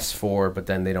he tests for, but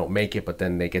then they don't make it, but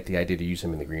then they get the idea to use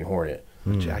him in the Green Hornet.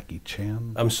 Jackie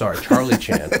Chan? I'm sorry, Charlie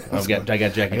Chan. I got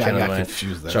Jackie Chan on my mind.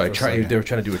 Confused there. Sorry, they were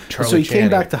trying to do a Charlie Chan. So he came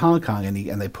back to Hong Kong,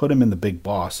 and they put him in The Big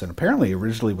Boss, and apparently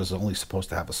originally was only supposed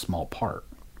to have a small part.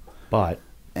 But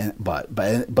it's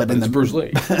Bruce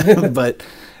Lee. But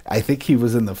I think he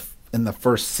was in the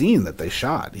first scene that they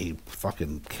shot. He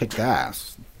fucking kicked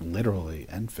ass, literally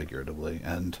and figuratively,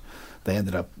 and they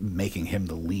ended up making him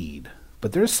the lead.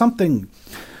 But there's something,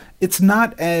 it's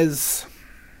not as,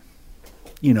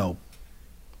 a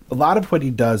lot of what he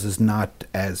does is not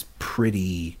as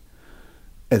pretty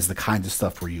as the kinds of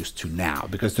stuff we're used to now,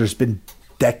 because there's been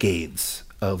decades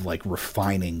of like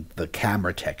refining the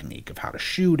camera technique of how to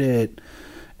shoot it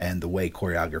and the way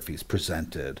choreography is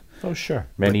presented. Oh, sure.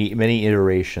 Many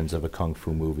iterations of a kung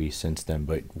fu movie since then,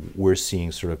 but we're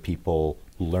seeing sort of people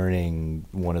learning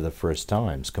one of the first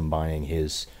times, combining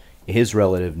his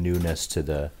relative newness to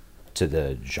the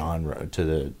genre,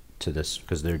 to this,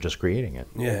 because they're just creating it.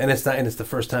 Yeah, and it's the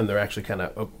first time they're actually kind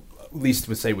of, at least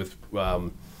would say with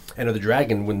Enter the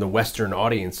Dragon, when the Western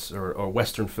audience or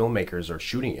Western filmmakers are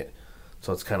shooting it.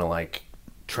 So it's kind of like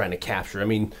trying to capture.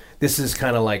 This is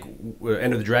kind of like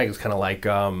Enter the Dragon is kind of like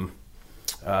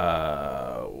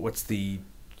what's the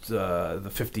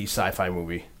 50s sci-fi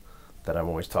movie that I'm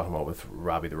always talking about with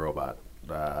Robbie the Robot?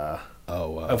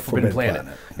 Forbidden Planet.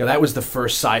 That was the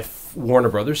first Warner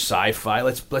Brothers sci-fi.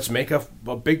 Let's make a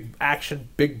big action,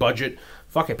 big budget.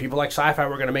 Fuck it, people like sci-fi.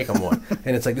 We're gonna make them one.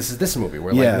 And it's like this movie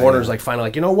where Warner's like finally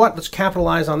like, you know what? Let's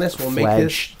capitalize on this. We'll make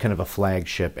this kind of a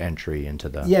flagship entry into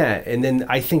the And then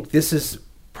I think this is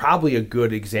probably a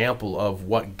good example of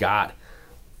what got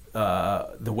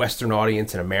the Western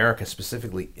audience in America,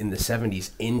 specifically in the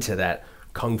 '70s, into that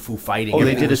kung fu fighting. Oh,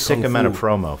 they did a sick amount of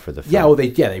promo for the film.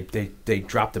 They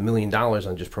dropped $1 million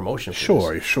on just promotion.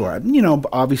 Sure.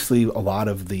 Obviously, a lot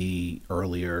of the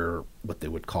earlier, what they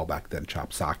would call back then,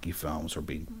 Chopsaki films were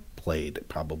being played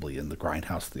probably in the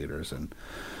grindhouse theaters and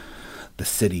the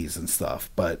cities and stuff.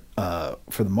 But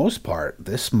for the most part,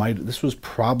 this was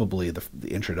probably the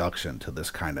introduction to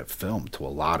this kind of film to a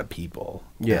lot of people.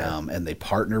 Yeah. And they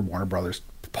partnered. Warner Brothers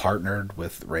partnered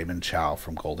with Raymond Chow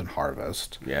from Golden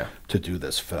Harvest Yeah. to do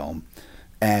this film.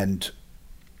 And,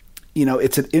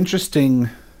 it's an interesting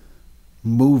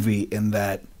movie in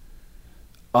that,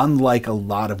 unlike a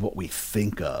lot of what we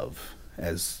think of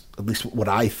as, at least what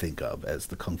I think of as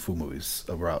the Kung Fu movies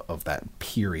of that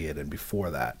period and before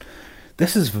that,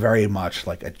 this is very much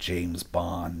like a James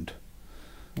Bond,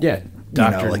 Yeah,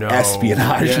 Doctor No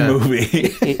espionage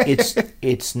movie.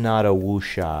 It's not a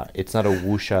wuxia. It's not a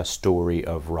wuxia story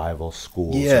of rival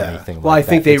schools or anything like that. Well, I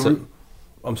think It's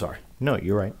I'm sorry. no,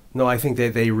 you're right. No, I think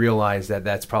they realize that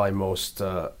that's probably most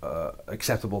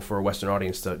acceptable for a Western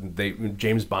audience.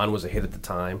 James Bond was a hit at the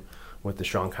time with the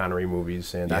Sean Connery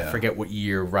movies, and I Yeah. forget what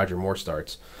year Roger Moore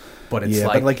starts. But it's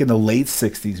But like in the late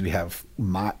 60s, we have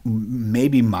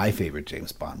maybe my favorite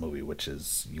James Bond movie, which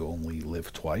is You Only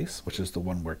Live Twice, which is the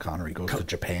one where Connery goes to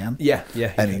Japan. yeah,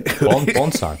 And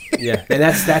Bon-san. yeah, and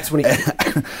that's when he.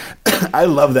 I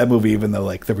love that movie, even though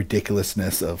like the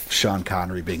ridiculousness of Sean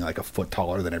Connery being like a foot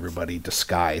taller than everybody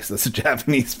disguised as a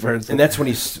Japanese person. And that's when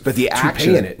he's but the toupee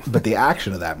action in it. But the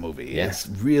action of that movie Yeah. is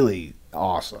really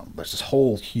awesome. There's this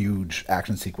whole huge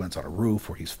action sequence on a roof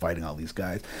where he's fighting all these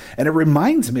guys, and it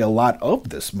reminds me a lot of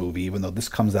this movie, even though this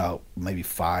comes out maybe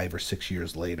 5 or 6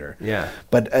 years later. Yeah.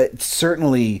 But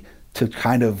certainly to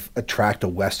kind of attract a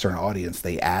Western audience,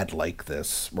 they add like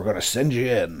this: we're going to send you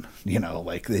in,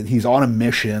 like he's on a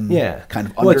mission. Yeah, kind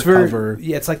of Well, it's undercover.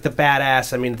 it's like the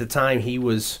badass. I mean, at the time he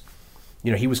was,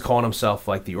 he was calling himself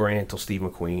like the Oriental Steve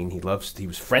McQueen. He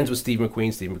was friends with Steve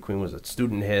McQueen. Steve McQueen was a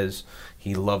student of his.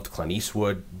 He loved Clint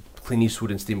Eastwood. Clint Eastwood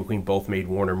and Steve McQueen both made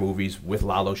Warner movies with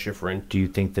Lalo Schifrin. Do you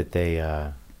think that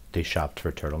they shopped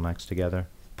for turtlenex together?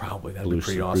 Probably that'd be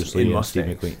pretty Bruce awesome. Lee In and Steve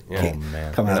Mustangs. McQueen. Yeah. Oh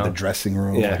man. Coming out of know? the dressing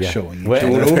room, Yeah. like, Yeah. showing Well,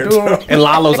 each other. and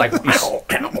Lalo's like,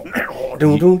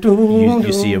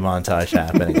 You see a montage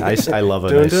happening. I love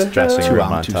a nice dressing room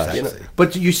I'm too montage. sexy.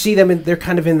 But you see them, they're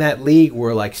kind of in that league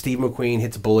where like Steve McQueen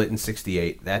hits Bullet in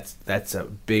 '68. That's a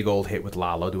big old hit with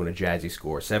Lalo doing a jazzy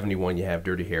score. '71 you have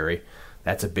Dirty Harry.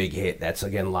 That's a big hit. That's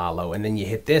again Lalo. And then you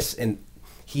hit this, and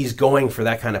he's going for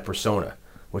that kind of persona,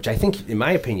 which I think, in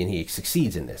my opinion, he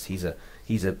succeeds in this. He's a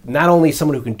not only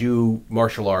someone who can do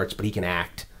martial arts, but he can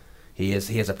act. He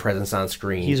has a presence on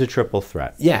screen. He's a triple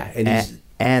threat. Yeah, and he's-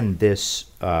 and this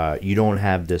you don't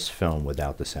have this film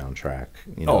without the soundtrack.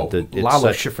 Lalo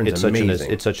Schifrin's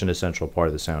amazing. It's such an essential part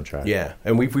of the soundtrack. Yeah,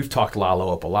 and we've talked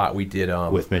Lalo up a lot. We did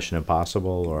With Mission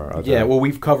Impossible or other. yeah. Well,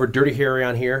 we've covered Dirty Harry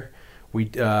on here. We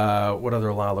what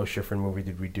other Lalo Schifrin movie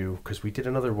did we do? Because we did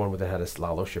another one that had a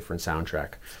Lalo Schifrin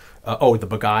soundtrack. The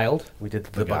Beguiled. We did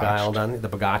the Beguiled on the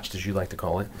Begotched, as you like to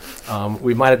call it.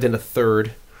 We might have done a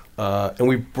third, and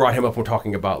we brought him up. We're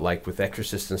talking about like with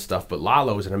Exorcist and stuff. But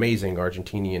Lalo is an amazing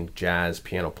Argentinian jazz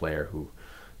piano player who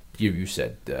you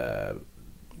said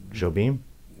Jobim,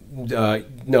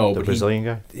 no, the but Brazilian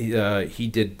guy. he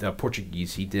did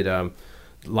Portuguese. He did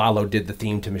Lalo did the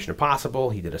theme to Mission Impossible.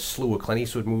 He did a slew of Clint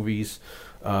Eastwood movies.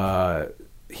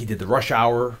 He did the Rush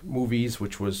Hour movies,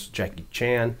 which was Jackie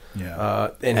Chan.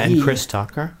 Yeah. And Chris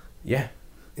Tucker. Yeah,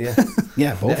 yeah,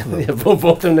 Yeah, both of them. yeah, both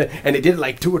of them, and they did it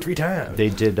like 2 or 3 times. They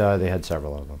did. They had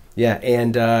several of them. Yeah,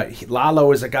 and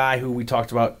Lalo is a guy who we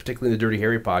talked about, particularly in the Dirty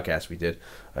Harry podcast. We did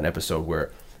an episode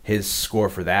where his score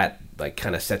for that like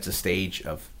kind of sets a stage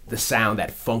of the sound,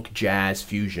 that funk jazz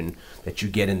fusion that you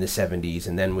get in the 70s.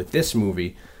 And then with this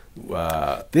movie,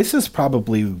 This is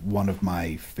probably one of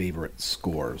my favorite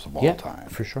scores of all time.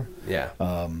 for sure. yeah,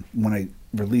 When I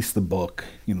released the book,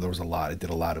 there was I did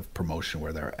a lot of promotion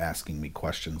where they were asking me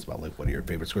questions about like, what are your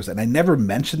favorite scores? And I never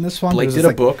mentioned this one. Blake because did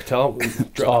it's a book. Tell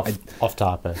Off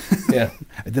topic. yeah.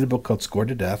 I did a book called Scored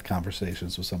to Death,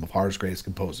 Conversations with Some of Horror's Greatest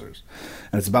Composers.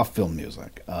 And it's about film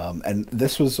music. And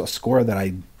this was a score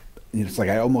that it's like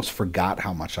I almost forgot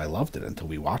how much I loved it until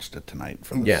we watched it tonight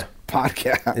for this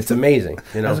podcast. It's amazing.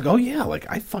 I was like, oh yeah, like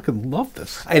I fucking love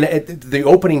this. And the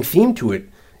opening theme to it,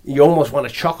 you almost want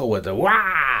to chuckle with the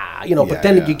wah, but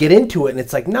then you get into it and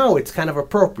it's like, no, it's kind of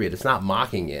appropriate. It's not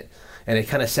mocking it. And it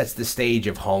kind of sets the stage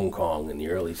of Hong Kong in the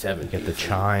early 70s. You get the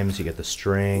chimes, you get the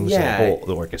strings, Yeah.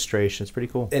 the orchestration. It's pretty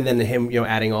cool. And then him,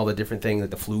 adding all the different things,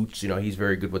 like the flutes, he's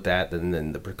very good with that. And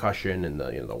then the percussion and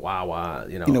the wah wah,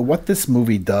 What this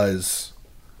movie does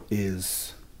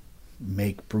is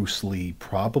make Bruce Lee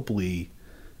probably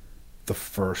the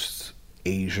first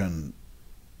Asian,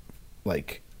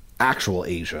 like actual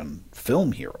Asian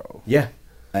film hero. Yeah.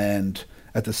 And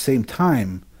at the same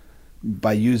time,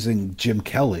 by using Jim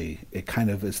Kelly, it kind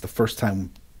of is the first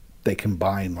time they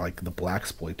combine like the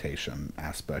blaxploitation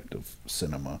aspect of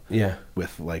cinema Yeah.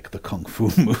 with like the kung fu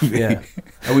movie. Yeah.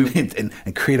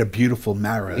 and create a beautiful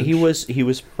marriage. He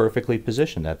was perfectly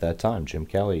positioned at that time. Jim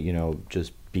Kelly,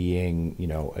 just being, you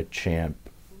know, a champ,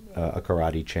 a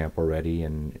karate champ already,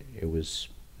 and it was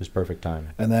perfect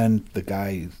timing. And then the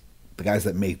guys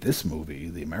that made this movie,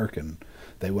 the American,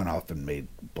 they went off and made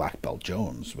Black Belt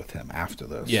Jones with him after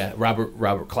this. Yeah,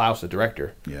 Robert Klaus, the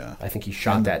director. Yeah. I think he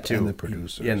shot that too. And the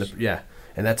producers.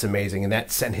 And that's amazing. And that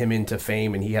sent him into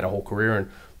fame, and he had a whole career in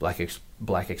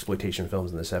black exploitation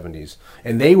films in the 70s.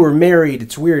 And they were married.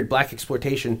 It's weird. Black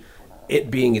exploitation, it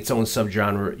being its own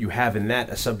subgenre, you have in that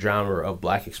a subgenre of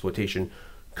black exploitation,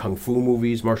 kung fu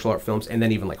movies, martial art films, and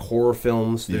then even like horror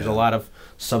films. There's a lot of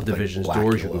subdivisions, Like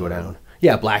doors you can go down.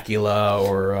 Yeah, Blackula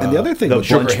or And the other thing The with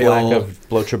Bunch Sugar Black Hill. of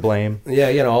Blocher Blame. Yeah,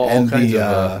 you know, all kinds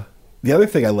of... the other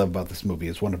thing I love about this movie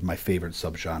is one of my favorite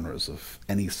subgenres of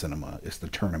any cinema is the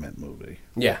tournament movie.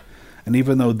 yeah. And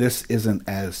even though this isn't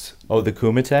as Oh, the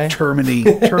Kumite?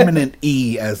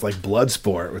 tournament-y as like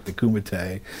Bloodsport with the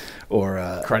Kumite or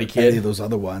Karate Kid. any of those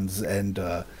other ones, and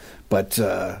but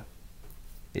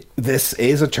this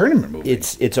is a tournament movie.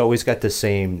 It's always got the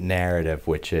same narrative,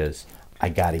 which is I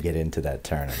got to get into that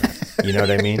tournament. You know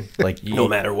what I mean? Like No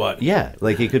matter what. Yeah,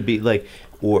 like it could be like,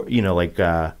 or you know, like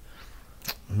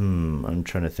I'm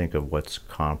trying to think of what's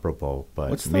comparable, but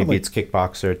What's the, maybe like- it's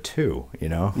Kickboxer 2. You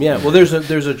know? Yeah, well, there's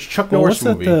a Chuck Well, Norris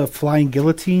what's movie. that? The Flying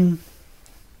Guillotine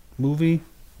movie?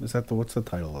 Is that what's the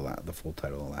title of that? The full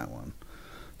title of that one?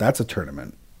 That's a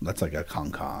tournament. That's like a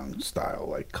Hong Kong style,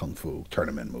 like kung fu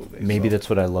tournament movie. Maybe So- that's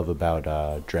what I love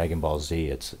about Dragon Ball Z.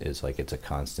 It's like it's a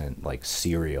constant like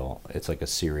serial. It's like a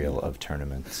serial of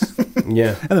tournaments.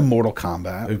 yeah. and then Mortal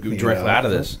Kombat. Directly out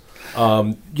of this.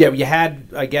 Yeah, you had,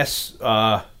 I guess,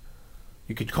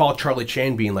 you could call Charlie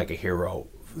Chan being like a hero.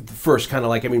 First, kind of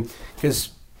like, I mean,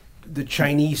 because the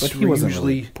Chinese But he were wasn't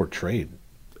usually... really portrayed,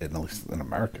 at least in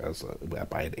America, as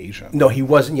by an Asian. No, he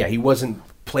wasn't. Yeah, he wasn't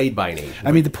played by an Asian.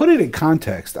 I mean, to put it in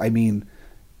context, I mean,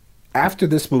 after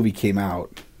this movie came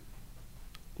out,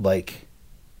 like,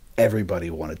 everybody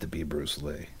wanted to be Bruce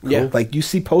Lee. Yeah. Like, you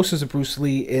see posters of Bruce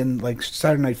Lee in, like,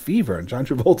 Saturday Night Fever in John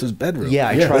Travolta's bedroom. Yeah,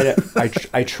 I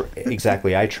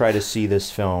try to see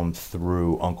this film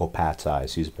through Uncle Pat's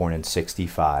eyes. He was born in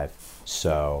 '65,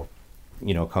 so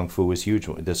you know, Kung Fu was huge.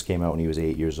 This came out when he was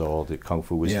 8 years old. Kung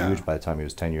Fu was Yeah. huge by the time he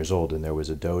was 10 years old, and there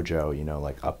was a dojo, you know,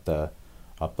 like up the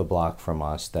block from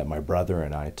us that my brother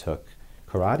and I took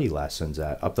karate lessons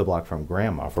at, up the block from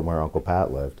Grandma, from where Uncle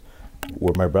Pat lived,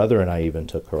 where my brother and I even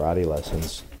took karate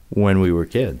lessons when we were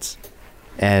kids,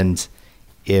 and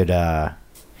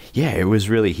it was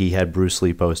really, he had Bruce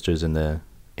Lee posters in the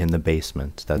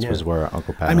basement. That was where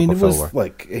Uncle Pat. I mean, and Uncle it Phil was were.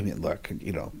 like, I mean, look,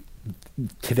 you know,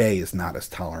 today is not as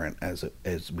tolerant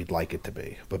as we'd like it to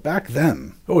be, but back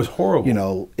then, it was horrible. you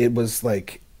know, it was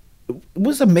like, it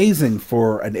was amazing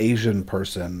for an Asian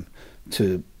person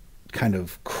to kind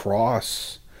of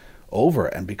cross over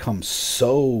and become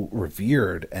so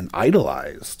revered and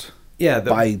idolized. Yeah,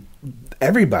 by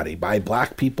everybody, by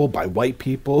black people, by white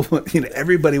people, you know,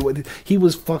 everybody. He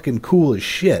was fucking cool as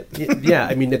shit. Yeah,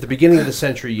 I mean, at the beginning of the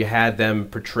century, you had them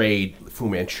portrayed Fu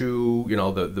Manchu, you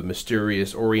know, the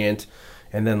mysterious Orient,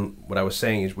 and then what I was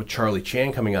saying is with Charlie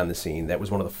Chan coming on the scene, that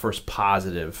was one of the first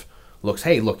positive looks.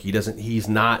 Hey, look, he's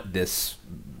not this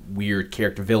weird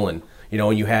character villain. You know,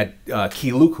 and you had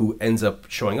Key Luke, who ends up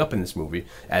showing up in this movie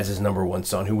as his number one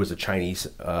son, who was a Chinese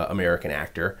American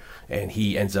actor, and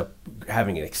he ends up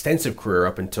having an extensive career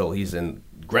up until he's in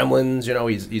Gremlins. You know,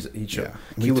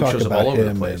 Key Luke shows up all over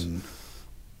the place.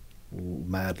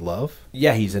 Mad Love.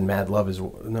 Yeah, he's in Mad Love as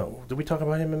well. No, did we talk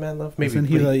about him in Mad Love? Maybe.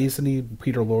 Isn't he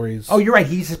Peter Lorre's? Oh, you're right.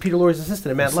 He's Peter Lorre's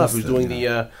assistant in Mad Love, who's doing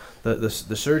the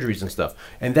surgeries and stuff.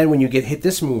 And then when you hit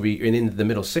this movie and in the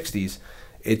middle '60s.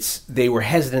 They were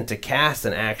hesitant to cast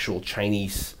an actual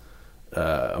Chinese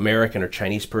American or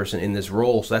Chinese person in this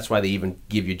role, so that's why they even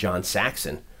give you John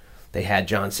Saxon. They had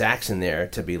John Saxon there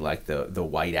to be like the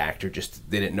white actor.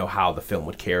 Just they didn't know how the film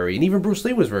would carry, and even Bruce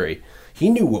Lee was he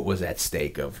knew what was at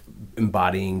stake of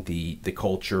embodying the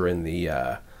culture and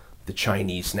the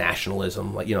Chinese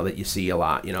nationalism, like, you know, that you see a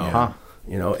lot, you know. Yeah.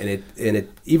 You know, and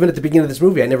it even at the beginning of this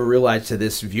movie, I never realized to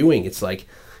this viewing, it's like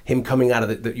him coming out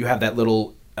of you have that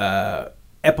little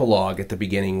epilogue at the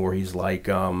beginning where he's like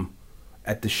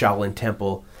at the Shaolin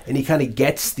Temple, and he kind of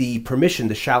gets the permission.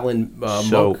 The Shaolin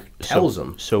monk tells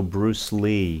him. So Bruce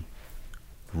Lee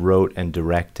wrote and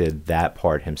directed that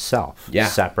part himself,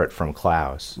 separate from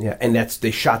Klaus. Yeah, and they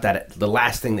shot that. The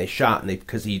last thing they shot, and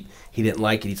because he didn't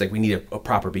like it, he's like, we need a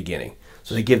proper beginning.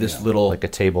 So they give this little like a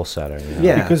table setter. You know?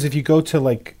 Yeah. Because if you go to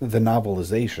like the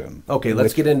novelization, Okay,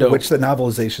 let's get into which the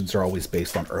novelizations are always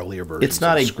based on earlier versions. It's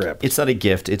not of a the script. It's not a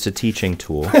gift. It's a teaching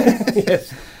tool.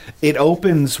 yes, It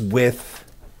opens with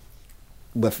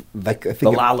like I think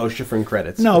the Lalo Schifrin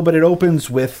credits. No, but it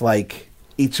opens with like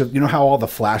each of, you know how all the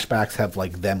flashbacks have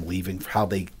like them leaving, how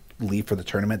they leave for the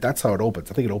tournament. That's how it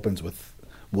opens. I think it opens with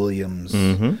Williams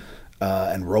and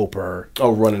Roper.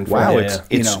 Oh, running! Wow, yeah,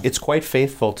 It's quite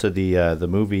faithful to the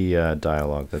movie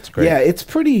dialogue. That's great. Yeah, it's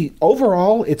pretty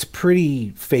overall. It's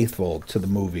pretty faithful to the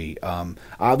movie.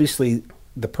 Obviously,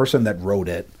 the person that wrote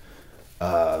it,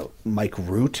 Mike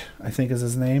Root, I think is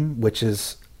his name, which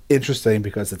is interesting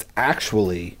because it's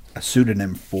actually a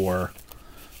pseudonym for.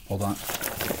 Hold on.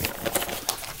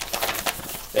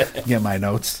 Get my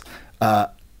notes.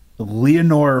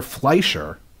 Leonore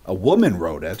Fleischer, a woman,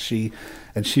 wrote it. She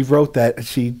wrote that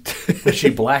she. Was she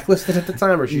blacklisted at the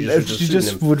time, or she just? She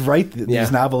just would write Yeah.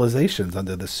 these novelizations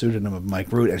under the pseudonym of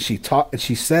Mike Root, and she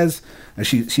says, and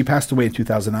she passed away in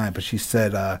 2009. But she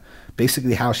said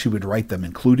basically how she would write them,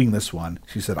 including this one.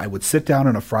 She said, "I would sit down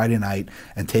on a Friday night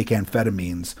and take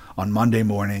amphetamines. On Monday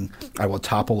morning, I will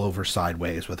topple over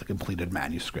sideways with a completed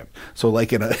manuscript." So,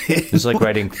 like in a, It's like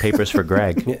writing papers for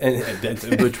Greg.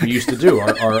 which we used to do.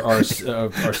 Our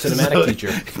cinematic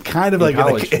teacher, kind of in like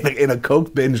college. in a coke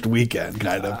binged weekend,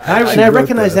 kind of. I wrote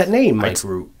recognize this. that name, Mike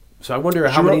Root. So I wonder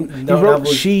how She many. wrote,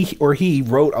 he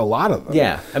wrote a lot of them.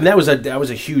 Yeah, I mean that was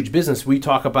a huge business. We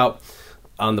talk about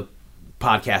on the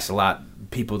podcast a lot.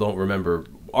 People don't remember,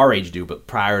 our age do, but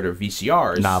prior to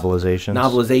VCRs,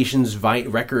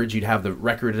 novelizations, records. You'd have the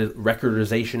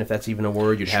recordization, if that's even a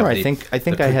word. You'd have. Sure, I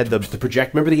think I had the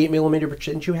project. Remember the 8mm?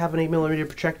 Didn't you have an 8mm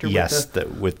projector? Yes,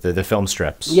 with the film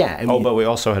strips. Yeah. I mean, but we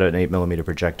also had an 8mm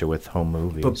projector with home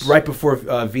movies. But right before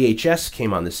VHS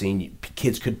came on the scene,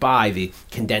 kids could buy the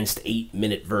condensed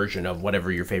 8-minute version of whatever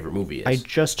your favorite movie is. I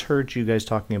just heard you guys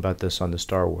talking about this on the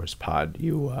Star Wars pod.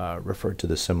 You referred to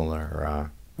the similar.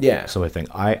 Yeah. So I think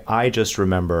I just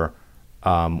remember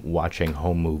watching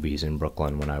home movies in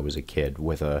Brooklyn when I was a kid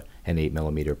with an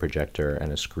 8mm projector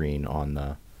and a screen on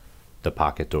the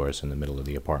pocket doors in the middle of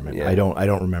the apartment. Yeah. I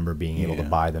don't remember being able to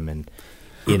buy them in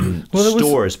Well,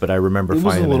 stores, but I remember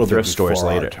finding them in thrift stores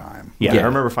later. Time. Yeah, Yeah. I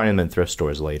remember finding them in thrift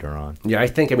stores later on. Yeah, I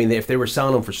think. I mean, if they were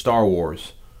selling them for Star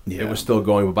Wars, Yeah. it was still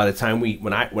going. But by the time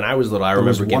when I was little, I There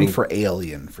was remember one getting for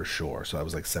Alien for sure. So I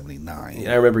was like 79.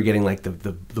 I remember getting like the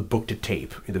book to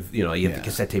tape. You have Yeah. the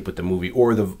cassette tape with the movie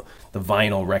or the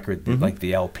vinyl record, like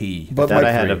the LP. But That my-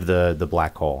 I had of the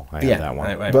Black Hole. I had that one.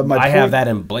 I, But my I have point- that,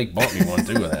 and Blake bought me one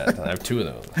too. Of that, I have two of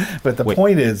those. But the Wait.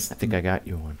 point is, I think I got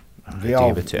you one. I have we to all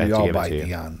give it to- I have we to all give it buy to you.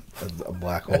 Dion a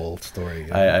black hole story.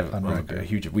 I'm on a record.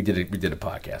 huge. We did a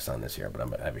podcast on this here, but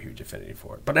I have a huge affinity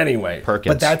for it. But anyway,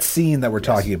 Perkins. But that scene that we're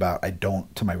talking about,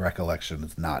 to my recollection,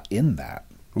 is not in that.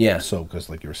 Yeah. So, because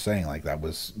like you were saying, like that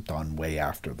was done way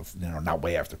after not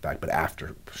way after the fact, but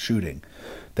after shooting,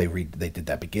 they did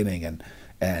that beginning,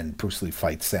 and Bruce Lee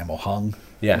fights Sammo Hung.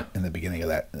 Yeah. In the beginning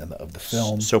of the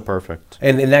film. so perfect.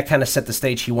 and that kind of set the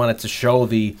stage. He wanted to show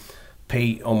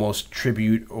pay almost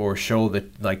tribute or show the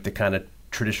kind of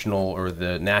traditional or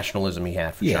the nationalism he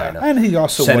had for China. And he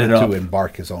also Set it wanted up. to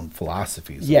embark his own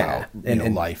philosophies Yeah, about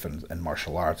and life and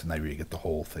martial arts, and then you get the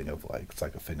whole thing of like it's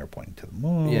like a finger pointing to the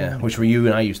moon. Yeah, which were you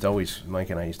and I used to always, Mike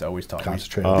and I used to always talk.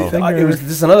 Concentrate Oh. on the finger. This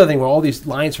is another thing where all these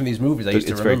lines from these movies I used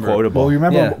It's to very remember. quotable. Well, you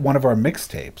remember Yeah. one of our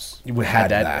mixtapes We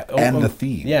had that, and the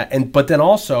theme. Yeah, but then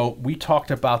also we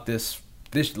talked about this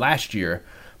last year,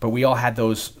 but we all had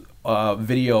those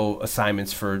video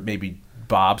assignments for maybe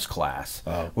Bob's class.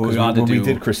 Oh, where 'cause got to when we do-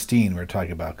 did Christine, we were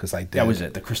talking about because I did. that was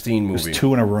it, the Christine It was movie.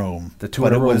 2 in a room. The two but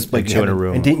in a it room. was like The 2 in a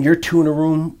room. And didn't your 2 in a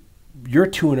room? Your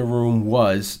 2 in a room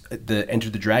was the Enter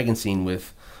the Dragon scene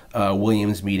with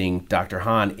Williams meeting Dr.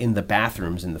 Han in the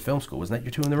bathrooms in the film school. Wasn't that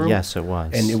your 2 in the room? Yes, it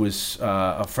was. And it was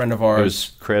a friend of It ours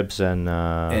was Cribs and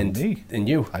me. and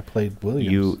you. I played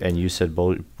Williams. you said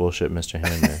bullshit, Mr.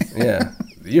 Henry. Yeah,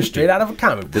 you're straight out of a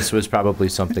comic book. This was probably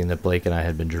something that Blake and I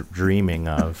had been dreaming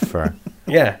of for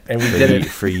Yeah, and we did it.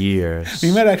 for years. We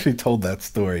might have actually told that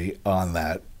story on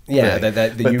that. Yeah, thing.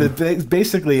 that But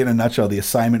basically, in a nutshell, the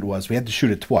assignment was we had to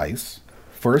shoot it twice.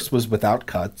 First was without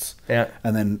cuts, Yeah.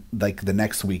 and then like the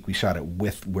next week we shot it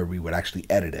with where we would actually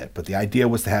edit it. But the idea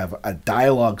was to have a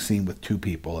dialogue scene with 2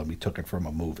 people, and we took it from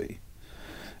a movie.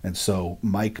 And so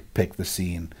Mike picked the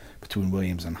scene between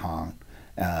Williams and Han,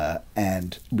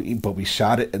 but we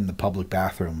shot it in the public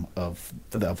bathroom of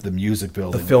the music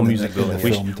building, film in music building. the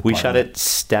we, film we shot department. it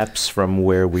steps from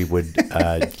where we would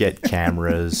get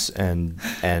cameras and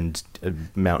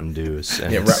Mountain Dews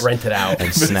and, Yeah, rent it out.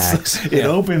 and snacks. It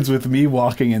opens with me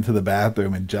walking into the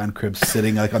bathroom and John Cribs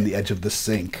sitting like on the edge of the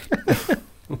sink.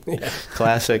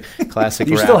 Classic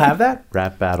You still have that?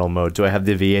 rap battle mode. Do I have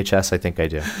the VHS? I think I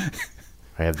do.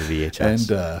 I have the VHS.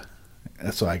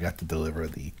 so I got to deliver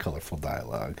the colorful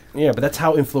dialogue. Yeah, but that's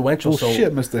how influential. Oh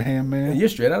shit, Mr. Handman! You're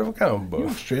straight out of a comic book. You're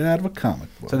straight out of a comic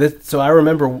book. So I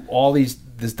remember all this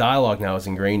dialogue now is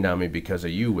ingrained on me because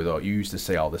of you. You used to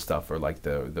say all this stuff, or like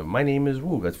the my name is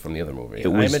Woo. That's from the other movie.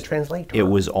 I'm a translator. It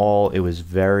was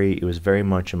very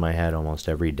much in my head almost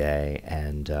every day.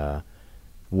 And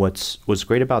what's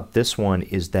great about this one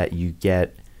is that you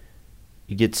get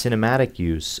cinematic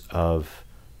use of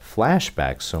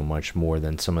flashbacks so much more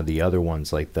than some of the other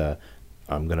ones. Like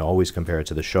I'm going to always compare it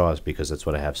to the Shaws because that's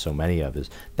what I have so many of. Is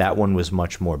that one was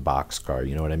much more boxcar.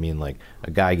 You know what I mean? Like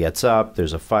a guy gets up,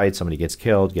 there's a fight, somebody gets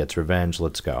killed, gets revenge,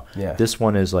 let's go. Yeah. This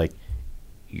one is like,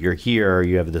 you're here,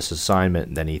 you have this assignment,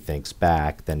 and then he thinks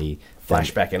back, then he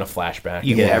flashback in a flashback.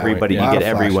 You get everybody. Yeah. You get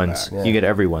everyone's. Flashback. You get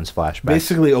everyone's flashback.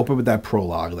 Basically, open with that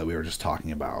prologue that we were just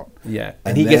talking about. Yeah,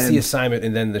 and he gets the assignment,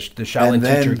 and then the Shaolin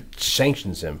teacher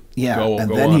sanctions him. Yeah, go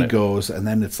then he it. goes, and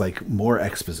then it's like more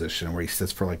exposition where he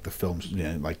sits for like the films,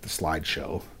 like the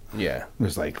slideshow. Yeah,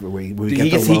 there's like we he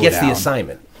gets the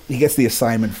assignment. He gets the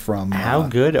assignment from. How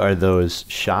good are those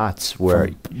shots where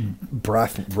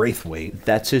Braithwaite?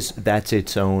 That's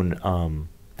its own.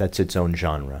 That's its own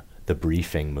genre. The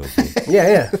briefing movie.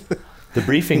 Yeah. The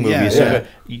briefing movie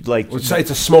is like it's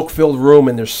a smoke-filled room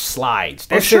and there's slides.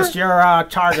 This is your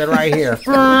target right here.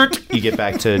 You get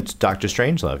back to Dr.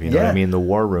 Strangelove. You know what I mean? The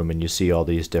war room, and you see all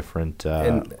these different,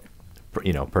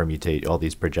 permutate all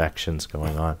these projections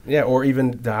going on. Yeah, or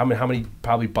even how many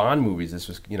probably Bond movies this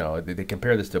was. They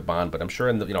compare this to Bond, but I'm sure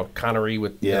in the Connery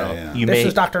with this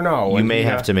is Dr. No. You may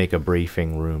have to make a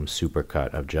briefing room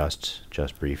supercut of just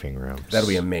briefing rooms. That'd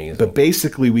be amazing. But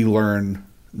basically, we learn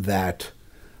that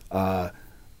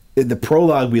in the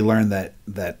prologue, we learn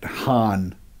that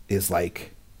Han is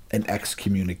like an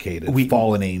excommunicated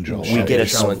fallen angel. We get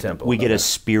Shaolin Temple. We get a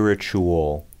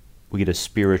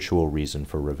spiritual reason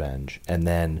for revenge, and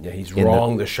then he's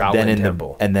wronged the Shaolin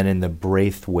Temple. And then in the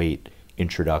Braithwaite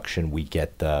introduction, we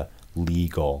get the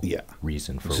legal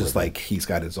reason for revenge. It's just like he's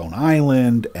got his own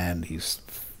island, and he's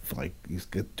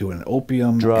doing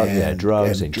opium,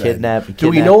 drugs and kidnapping. Do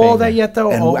we know all that yet, though?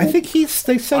 And I think they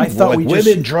said I thought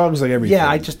women, drugs, like everything. Yeah,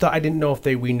 I didn't know if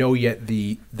we know yet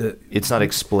the. It's not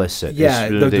explicit. Yeah,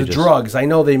 the drugs. I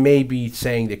know they may be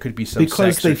saying there could be some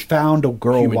because sex they found a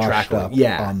girl washed up on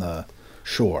on the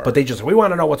shore. But we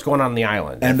want to know what's going on the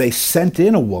island, and they sent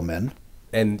in a woman.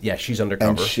 And she's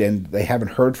undercover, and they haven't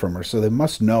heard from her, so they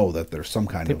must know that there's some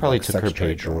kind of. They probably took sex her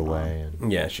trade pager going away.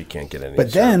 Yeah, she can't get any.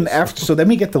 But then then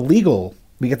we get the legal,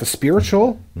 we get the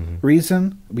spiritual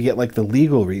reason, we get like the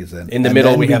legal reason. In the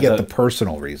middle, we get the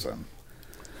personal reason,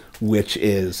 which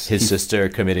is his sister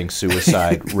committing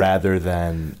suicide rather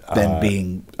than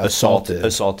being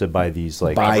assaulted by these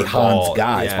by Han's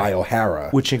guys, by O'Hara,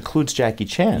 which includes Jackie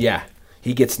Chan. Yeah,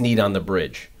 he gets kneed on the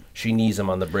bridge. She knees him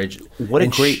on the bridge. What a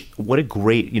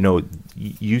great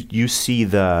you see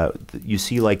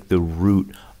like the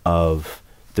root of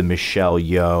the Michelle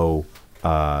Yeoh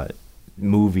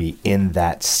movie in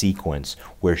that sequence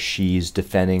where she's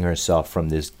defending herself from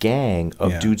this gang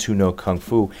of dudes who know kung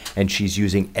fu, and she's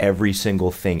using every single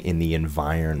thing in the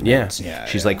environment.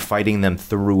 She's like fighting them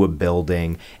through a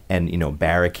building and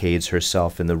barricades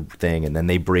herself in the thing, and then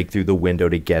they break through the window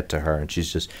to get to her, and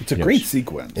she's just it's a great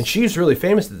sequence. And she was really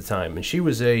famous at the time, and she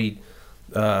was a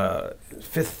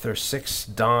 5th or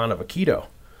 6th dan of Aikido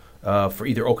for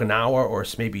either Okinawa or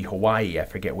maybe Hawaii, I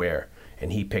forget where.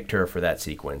 And he picked her for that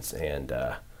sequence, and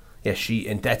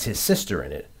and that's his sister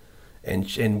in it, and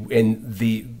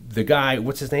the guy,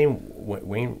 what's his name,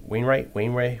 Wainwright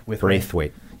with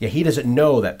Braithwaite. Yeah, he doesn't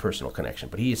know that personal connection,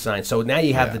 but he is signed. So now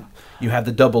you have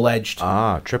the double-edged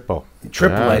triple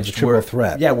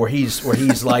threat. Yeah, where he's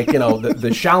like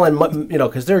the Shaolin,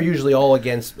 because they're usually all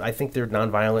against. I think they're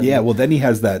nonviolent. Yeah, well then he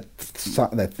has that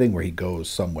thing where he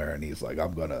goes somewhere and he's like,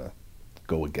 I'm gonna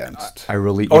go against. He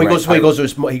goes to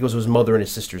his mother and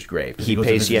his sister's grave. He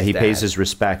pays his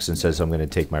respects and says, I'm going to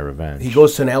take my revenge. He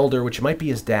goes to an elder, which might be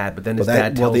his dad, but then his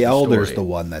dad tells the elder's story. the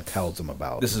one that tells him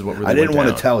about. This is what really I didn't went want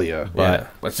down. to tell you,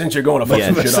 but since you're going to fuck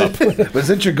some shit up, but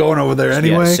since you're going over there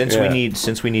anyway, since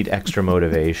we need extra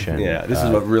motivation. This is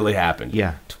what really happened.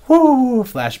 Yeah. Woo,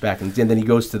 flashback, and then he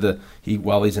goes to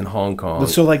while he's in Hong Kong.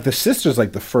 So like the sister's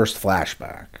like the first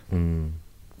flashback, and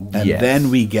then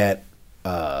we get.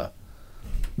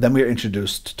 Then we're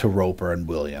introduced to Roper and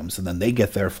Williams, and then they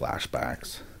get their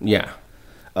flashbacks. Yeah.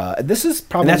 This is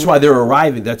probably... And that's why they're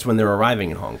arriving. That's when they're arriving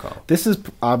in Hong Kong. This is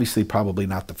obviously probably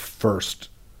not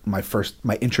my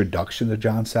introduction to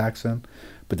John Saxon,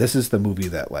 But this is the movie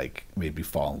that like made me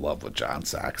fall in love with John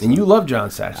Saxon. And you love John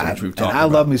Saxon, which we've talked I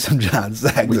about. love me some John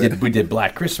Saxon. We did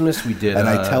Black Christmas. We did. And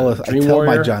I tell Dream my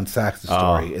Warrior. John Saxon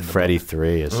story in the Freddy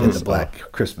 3 is in the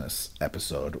Black Christmas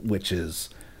episode, which is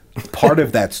part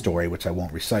of that story, which I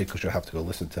won't recite because you'll have to go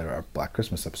listen to our Black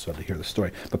Christmas episode to hear the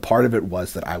story. But part of it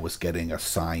was that I was getting a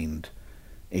signed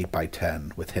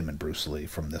 8x10 with him and Bruce Lee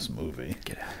from this movie,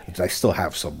 which I still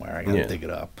have somewhere. I gotta dig it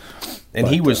up. And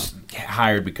But, he was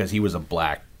hired because he was a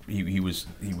black. He was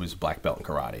black belt in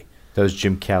karate. That was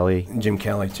Jim Kelly. Jim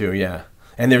Kelly too, yeah.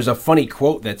 And there's a funny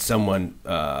quote that someone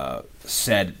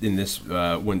said in this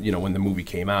when the movie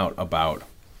came out about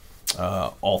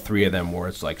all three of them, where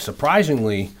it's like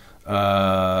surprisingly, if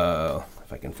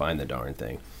I can find the darn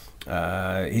thing,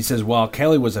 he says, while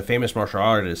Kelly was a famous martial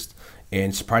artist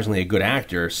and surprisingly a good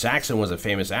actor, Saxon was a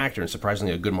famous actor and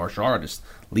surprisingly a good martial artist.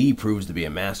 Lee proves to be a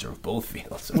master of both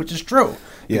fields, which is true.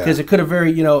 Because it could have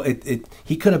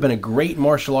he could have been a great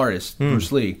martial artist,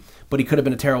 Bruce Lee, but he could have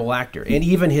been a terrible actor. And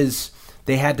even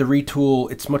they had to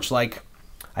retool. It's much like,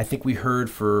 I think we heard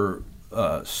for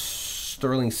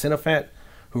Sterling Sinofat,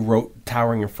 who wrote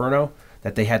Towering Inferno,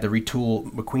 that they had to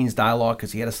retool McQueen's dialogue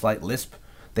because he had a slight lisp.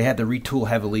 They had to retool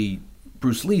heavily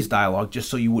Bruce Lee's dialogue just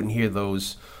so you wouldn't hear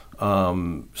those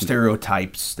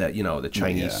stereotypes that the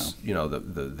Chinese,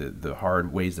 the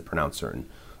hard ways to pronounce certain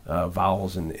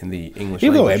vowels in the English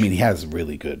Even though, language. I mean, he has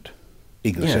really good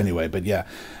English anyway, but yeah,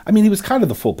 I mean, he was kind of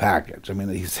the full package. I mean,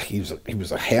 he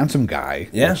was a handsome guy,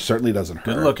 which certainly doesn't hurt.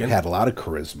 Good looking. Had a lot of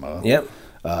charisma. Yep.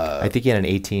 I think he had an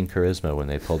 18 charisma when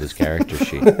they pulled his character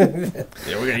sheet.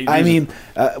 I mean,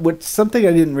 what's something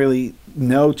I didn't really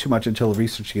know too much until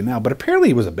researching it now, but apparently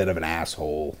he was a bit of an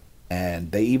asshole.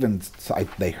 And they even,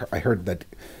 I heard that,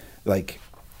 like,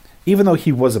 even though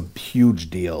he was a huge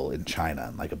deal in China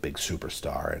and like a big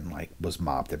superstar and like was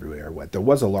mobbed everywhere he went, there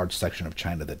was a large section of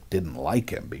China that didn't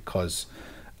like him because,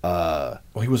 well,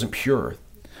 he wasn't pure.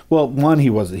 well, one,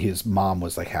 his mom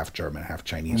was like half German, half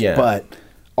Chinese, Yeah. but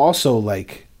also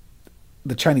like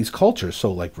the Chinese culture is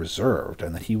so like reserved,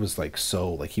 and that he was like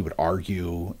so like he would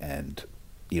argue, and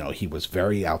he was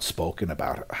very outspoken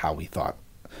about how he thought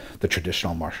the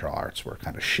traditional martial arts were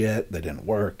kind of shit, they didn't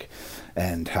work,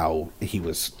 and how he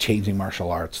was changing martial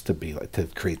arts to be like to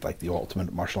create like the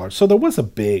ultimate martial arts. So there was a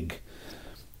big,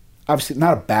 obviously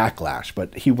not a backlash,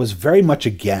 but he was very much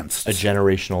against A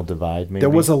generational divide, maybe? there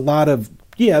was a lot of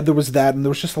there was that, and there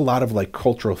was just a lot of like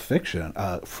cultural friction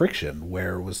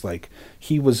where it was like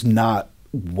he was not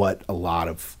what a lot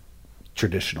of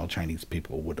traditional Chinese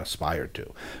people would aspire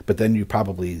to. But then you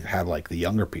probably had like the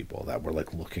younger people that were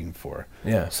like looking for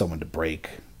someone to break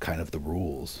kind of the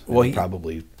rules. Well, he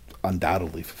probably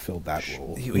undoubtedly fulfilled that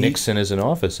role. Nixon is in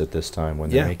office at this time when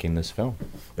they're making this film.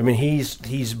 I mean,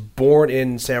 he's born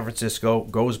in San Francisco,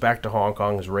 goes back to Hong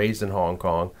Kong, is raised in Hong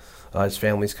Kong. His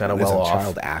family's kind of As well a off.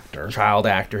 Child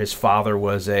actor. His father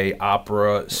was a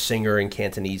opera singer in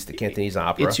Cantonese, the Cantonese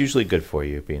opera. It's usually good for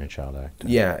you being a child actor.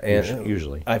 Yeah, and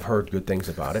usually. I've heard good things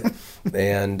about it.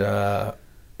 and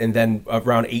then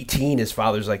around 18, his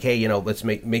father's like, hey, let's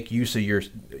make use of your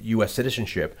U.S.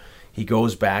 citizenship. He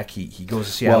goes back. He goes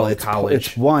to Seattle It's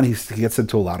college. one, he gets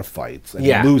into a lot of fights, and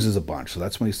he loses a bunch, so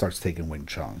that's when he starts taking Wing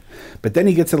Chun. But then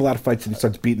he gets in a lot of fights, and he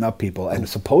starts beating up people, and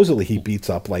supposedly he beats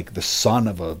up like the son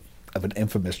of an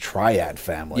infamous triad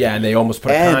family. Yeah, and they almost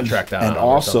put a contract out on and him or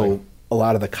also something. a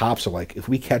lot of the cops are like, if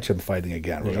we catch him fighting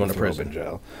again, we're going to throw him in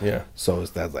jail. Yeah. So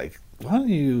is that like, why don't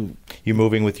you? You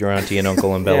moving with your auntie and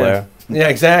uncle in Bel Air? Yeah,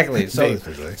 exactly.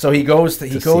 Basically. So he goes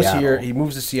Seattle. here. He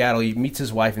moves to Seattle. He meets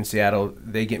his wife in Seattle.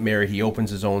 They get married. He opens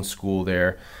his own school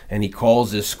there, and he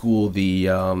calls his school the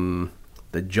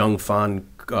Zhongfan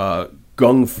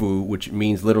Gung Fu, which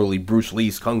means literally Bruce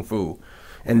Lee's Kung Fu.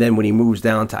 And then when he moves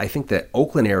down to, I think, the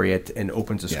Oakland area and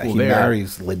opens a school he there.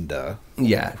 marries Linda.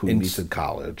 Yeah, who and meets in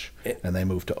college, and they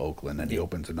move to Oakland, and he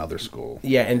opens another school.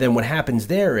 Yeah, and then what happens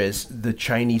there is the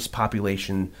Chinese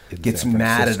population gets San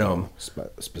mad at Francisco, him.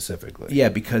 specifically. Yeah,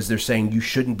 because they're saying you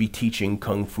shouldn't be teaching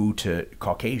Kung Fu to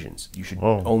Caucasians. You should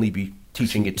only be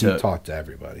teaching it He to taught to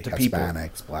everybody, people.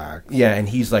 Hispanics, blacks. Yeah, and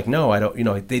he's like, no, I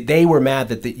don't. They were mad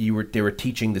that they were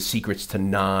teaching the secrets to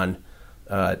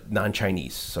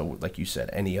non-Chinese. So, like you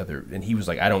said, any other, and he was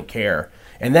like, I don't care.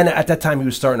 And then at that time, he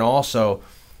was starting to also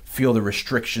feel the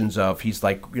restrictions of. He's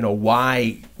like,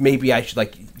 why? Maybe I should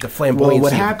like the flamboyancy. Well,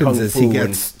 what of happens Kung is Fu he and-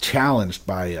 gets challenged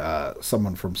by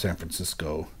someone from San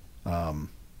Francisco.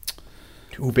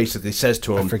 who basically says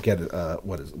to I him, forget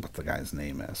what the guy's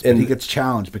name is, but he gets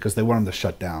challenged because they want him to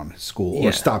shut down his school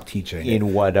or stop teaching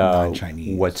In what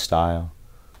non-Chinese. what style?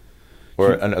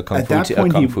 Or a kung at fu that a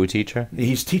point, kung he- fu teacher?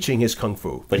 He's teaching his kung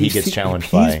fu. But he He's gets te- challenged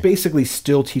He's by... basically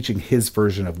still teaching his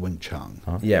version of Wing Chun.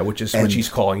 Yeah, which And- he's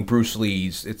calling Bruce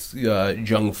Lee's. It's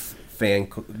Jung Fan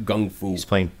Gung Fu. He's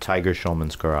playing Tiger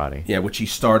Schulman's karate. Yeah, which he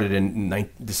started in.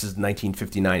 This is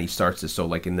 1959. He starts this, so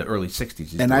like in the early 60s.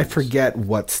 he's And doing I this. forget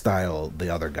what style the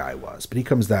other guy was, but he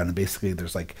comes down and basically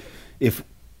there's like,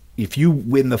 if you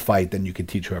win the fight, then you can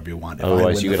teach whoever you want. If I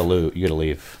Otherwise, win you the gotta lose. You gotta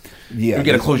leave. Yeah, You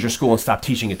got to close your school and stop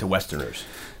teaching it to Westerners.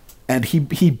 and he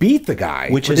beat the guy,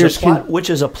 Which But is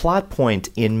there's a plot point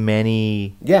in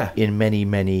many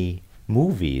many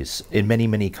movies, in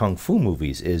many kung fu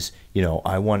movies. Is, you know,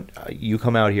 I want you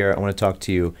come out here. I want to talk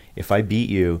to you. If I beat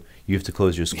you, you have to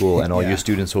close your school, and all Yeah. your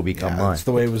students will become mine. That's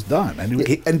the way it was done,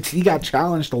 and he got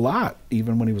challenged a lot,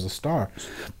 even when he was a star.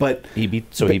 But He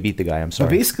beat the guy. I'm so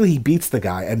sorry. basically, he beats the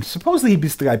guy, and supposedly he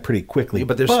beats the guy pretty quickly.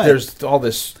 But there's all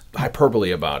this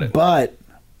hyperbole about it. But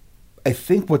I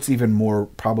think what's even more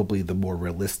probably the more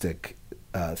realistic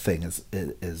thing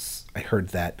is I heard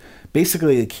that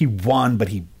basically like, he won, but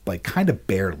he like kind of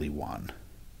barely won,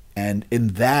 and in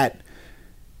that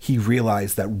he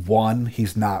realized that one,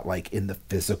 he's not like in the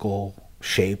physical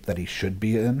shape that he should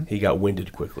be in, He got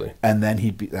winded quickly. and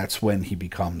then that's when he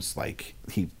becomes like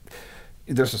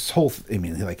there's this whole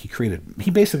he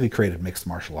basically created mixed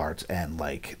martial arts and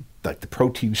like the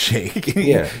protein shake.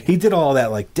 Yeah. He did all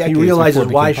that like He decades realizes,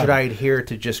 before it why became should I popular. adhere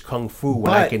to just kung fu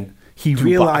when I But can he do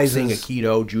realizes- boxing,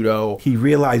 aikido, judo? He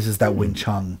realizes that Wing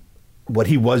Chun, what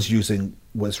he was using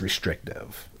was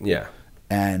restrictive, Yeah.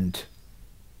 and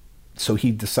so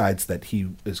he decides that he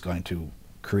is going to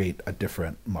create a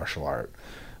different martial art,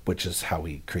 which is how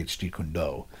he creates Jeet Kune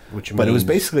Do. Which But it was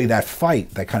means- basically that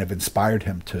fight that kind of inspired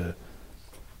him to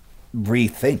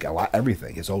rethink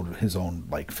everything, his own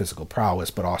like physical prowess,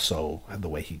 but also the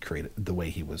way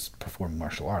he was performing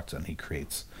martial arts, and he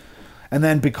creates. And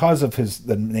then because of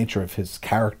the nature of his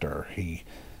character, he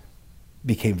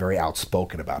became very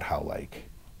outspoken about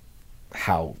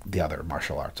how the other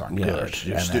martial arts aren't Yeah, good,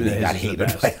 your and student then he got is the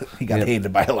hated. best. He got Yeah.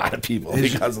 hated by a lot of people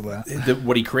because of that.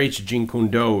 What he creates, Jeet Kune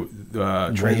Do.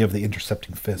 Way of the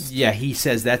intercepting fist. Yeah, he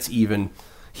says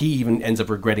he even ends up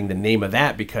regretting the name of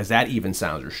that because that even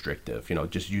sounds restrictive. You know,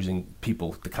 just using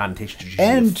the connotation of just using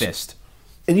And- the fist.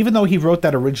 And even though he wrote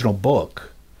that original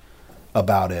book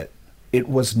about it, it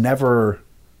was never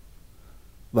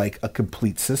like a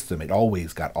complete system. It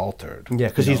always got altered. Yeah,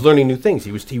 because you he's know? learning new things.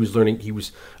 He was learning. He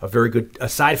was a very good.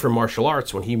 Aside from martial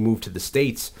arts, when he moved to the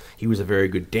States, he was a very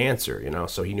good dancer. You know,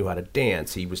 so he knew how to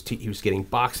dance. He was getting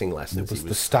boxing lessons. It was He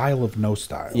the style of no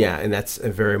style. Yeah, and that's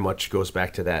very much goes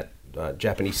back to that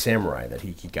Japanese samurai that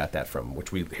he got that from,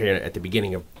 which we hear at the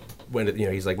beginning of when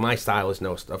he's like, my style is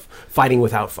no stuff, fighting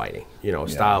without fighting.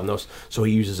 Style of no. So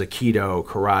he uses aikido,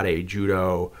 karate,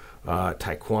 judo,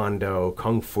 taekwondo,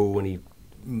 kung fu, and he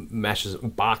meshes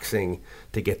boxing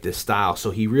to get this style.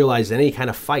 So he realized any kind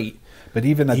of fight, But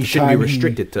even at he the shouldn't time, be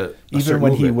restricted to a even certain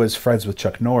when he movement. was friends with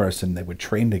Chuck Norris and they would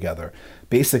train together,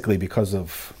 basically because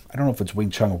of, I don't know if it's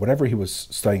Wing Chun or whatever he was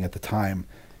studying at the time,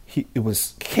 it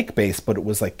was kick based, but it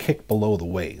was like kick below the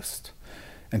waist.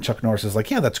 And Chuck Norris is like,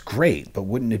 yeah, that's great, but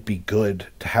wouldn't it be good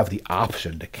to have the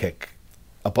option to kick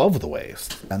above the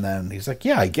waist? And then he's like,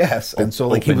 yeah, I guess. And so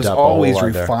like he Opened was up a always whole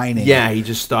other- Oh, refining. Yeah, he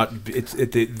just thought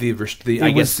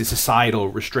I guess the societal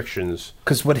restrictions.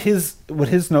 Because what his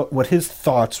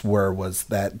thoughts was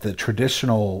that the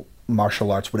traditional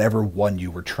martial arts, whatever one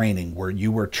you were training, where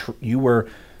you were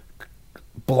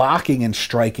blocking and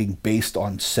striking based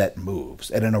on set moves,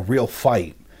 and in a real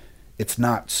fight, it's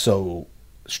not so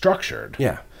structured.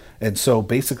 Yeah. And so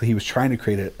basically, he was trying to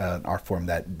create an art form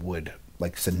that would,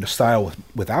 like I said, style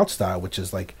without style, which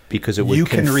is like Because it would you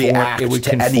can conform, react it would to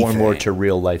conform more anything. to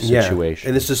real life situation.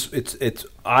 And this is it's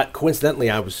odd. Coincidentally,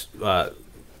 I was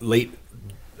late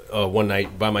one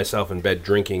night by myself in bed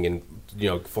drinking and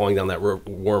falling down that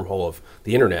wormhole of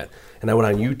the internet. And I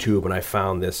went on YouTube and I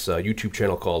found this YouTube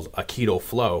channel called Aikido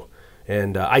Flow.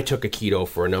 And I took Aikido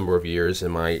for a number of years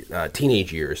in my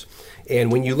teenage years.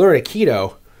 And when you learn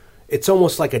Aikido, it's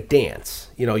almost like a dance.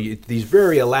 These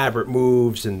very elaborate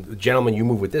moves, and gentlemen, you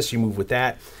move with this, you move with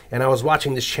that. And I was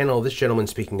watching this channel, this gentleman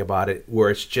speaking about it, where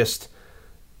it's just,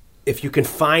 if you can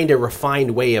find a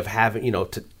refined way of having,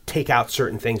 to take out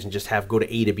certain things and just go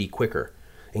to A to B quicker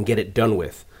and get it done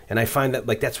with. And I find that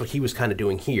that's what he was kind of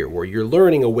doing here, where you're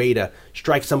learning a way to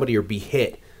strike somebody or be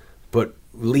hit. But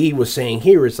Lee was saying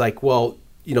here is like, well,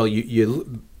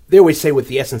 they always say with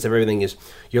the essence of everything is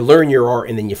you learn your art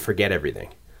and then you forget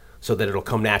everything so that it'll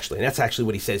come naturally. And that's actually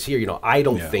what he says here. I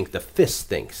don't think the fist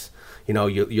thinks.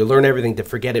 You learn everything to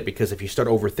forget it, because if you start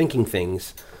overthinking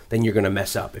things, then you're going to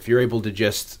mess up. If you're able to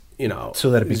just so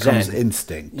that it becomes zen.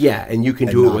 instinct. Yeah, and you can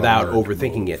And do it not a without learned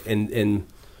overthinking move.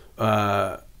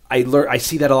 it. I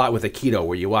see that a lot with Aikido,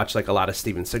 where you watch like a lot of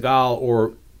Steven Seagal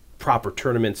or proper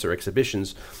tournaments or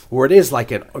exhibitions where it is like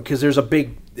because there's a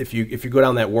big, if you go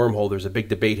down that wormhole, there's a big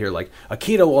debate here. Like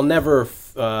Aikido will never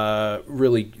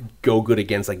really go good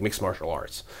against like mixed martial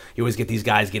arts. You always get these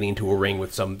guys getting into a ring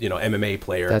with some MMA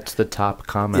player. That's the top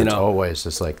comment always.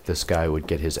 Is like this guy would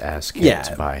get his ass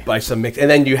kicked by some mix, and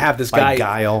then you have this guy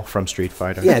Guile from Street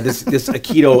Fighter. Yeah, this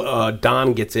Aikido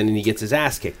Don gets in and he gets his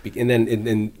ass kicked. And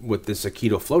then what this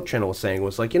Aikido Float Channel was saying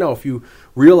was like, if you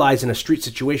realize in a street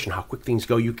situation how quick things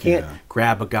go, you can't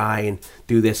grab a guy and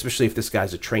do this, especially if this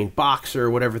guy's a trained boxer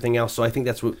or whatever thing else. So I think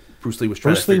that's what Bruce Lee was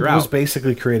trying to figure out. Bruce Lee was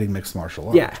basically creating mixed martial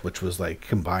arts, Yeah. which was like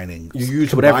combining. You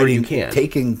use whatever you can.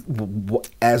 Taking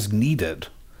as needed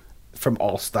from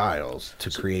all styles to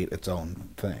create its own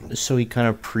thing. So he kind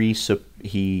of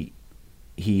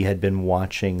he had been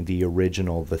watching the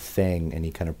original The Thing, and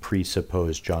he kind of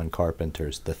presupposed John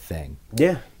Carpenter's The Thing.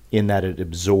 Yeah. In that it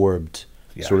absorbed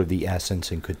Yeah. sort of the essence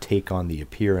and could take on the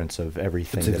appearance of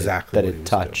everything That's exactly that what he it was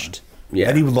touched. Yeah.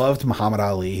 And he loved Muhammad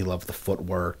Ali. He loved the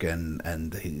footwork,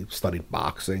 and he studied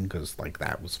boxing because like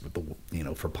that was with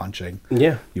the for punching.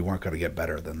 Yeah. You weren't going to get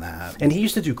better than that. And he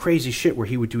used to do crazy shit where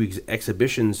he would do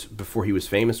exhibitions before he was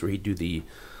famous, where he'd do the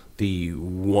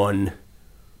 1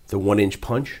 inch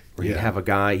punch, where he'd Yeah. have a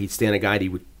guy, he'd stand a guy, and he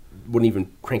wouldn't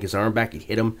even crank his arm back, he'd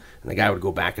hit him, and the guy would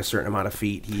go back a certain amount of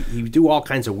feet. He would do all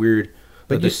kinds of weird,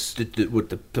 But with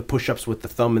the push-ups with the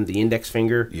thumb and the index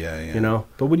finger. Yeah.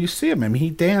 But when you see him, he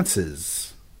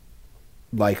dances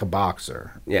like a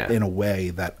boxer. Yeah. In a way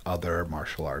that other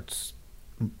martial arts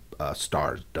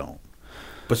stars don't.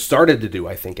 But started to do,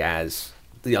 I think, as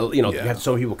you Yeah. had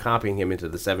so many people copying him into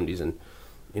the 70s, and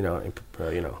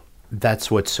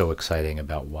That's what's so exciting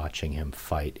about watching him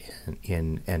fight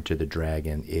in Enter the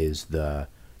Dragon is the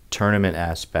tournament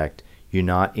aspect. You're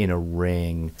not in a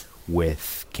ring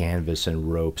with canvas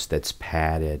and ropes that's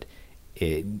padded.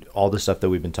 All the stuff that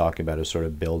we've been talking about is sort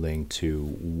of building to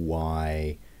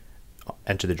why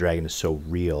Enter the Dragon is so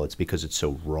real. It's because it's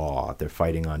so raw. They're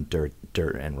fighting on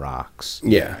dirt and rocks.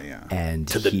 yeah, And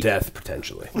to the death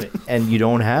potentially. and you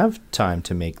don't have time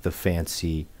to make the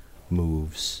fancy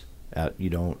moves. You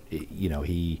don't,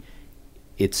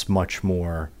 it's much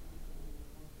more,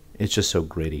 it's just so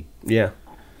gritty. Yeah,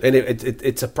 and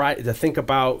it's a pride to think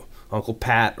about Uncle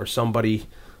Pat or somebody,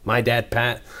 my dad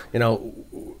Pat.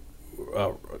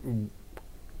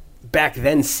 Back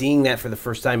then, seeing that for the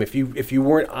first time, if you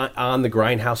weren't on the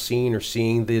Grindhouse scene or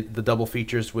seeing the double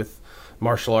features with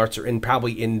martial arts, or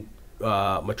probably in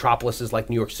metropolises like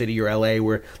New York City or L.A.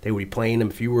 where they would be playing them,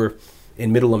 if you were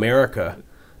in Middle America,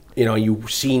 you've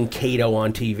seen Kato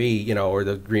on TV, or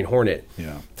the Green Hornet.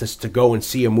 Yeah. Just to go and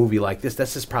see a movie like this,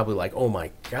 that's just probably like, oh my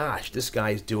gosh, this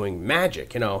guy's doing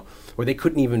magic, where they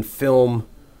couldn't even film.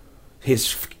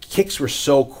 His kicks were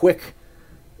so quick,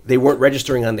 they weren't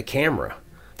registering on the camera,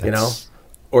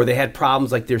 or they had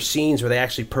problems like there's scenes where they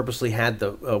actually purposely had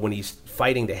when he's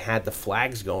fighting, they had the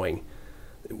flags going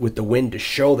with the wind to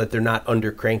show that they're not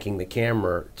under cranking the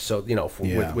camera. So,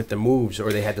 with the moves,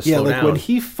 or they had to slow down. when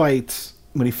he fights.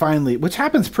 When he finally, which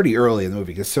happens pretty early in the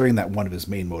movie, considering that one of his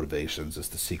main motivations is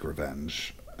to seek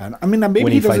revenge, and I mean, maybe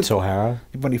When he he fights doesn't- O'Hara?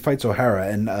 When he fights O'Hara,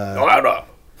 and O'Hara!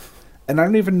 and I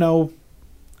don't even know.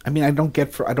 I mean, I don't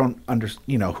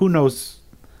understand. Who knows?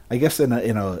 I guess in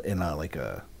a like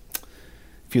a,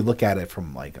 if you look at it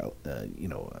from like a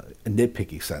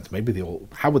nitpicky sense, maybe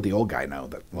how would the old guy know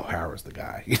that O'Hara's the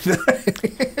guy?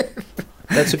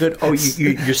 That's a good. Oh,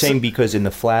 you're saying because in the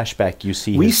flashback you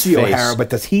see We his see face. O'Hara, but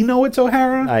does he know it's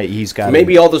O'Hara? He's got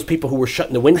Maybe all those people who were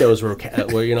shutting the windows were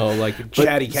like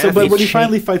chatty Cathy. But when he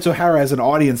finally fights O'Hara as an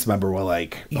audience member, we're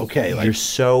like, okay, like you're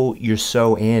so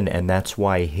in, and that's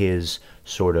why his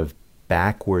sort of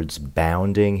backwards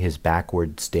bounding, his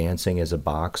backwards dancing as a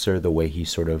boxer, the way he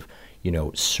sort of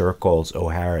circles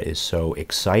O'Hara is so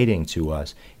exciting to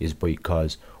us, is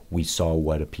because we saw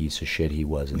what a piece of shit he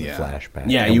was in the flashback.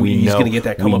 Yeah, And he's going to get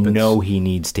that comeuppance. We know he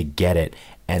needs to get it.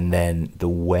 And then the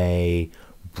way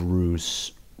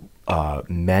Bruce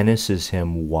menaces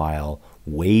him while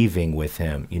waving with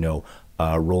him,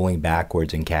 rolling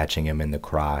backwards and catching him in the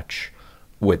crotch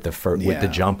with the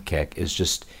jump kick is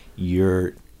just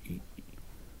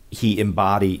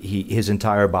his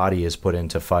entire body is put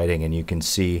into fighting, and you can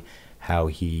see how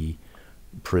he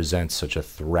presents such a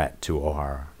threat to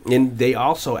O'Hara. And they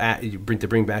also to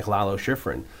bring back Lalo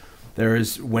Schifrin. There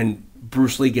is, when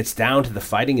Bruce Lee gets down to the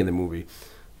fighting in the movie,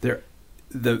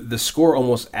 the score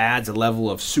almost adds a level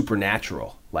of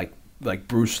supernatural, like like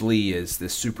Bruce Lee is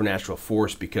this supernatural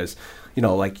force because, you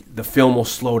know, like the film will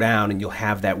slow down and you'll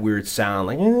have that weird sound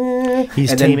like.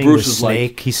 He's and then taming Bruce the is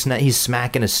snake. like, He's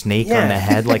smacking a snake Yeah. on the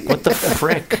head. Like, what the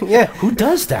frick? Yeah. Who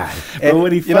does that? And,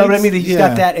 when he you know what I fights- mean? He's yeah.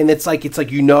 got that, and it's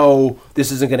like you know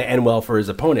this isn't going to end well for his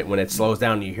opponent when it slows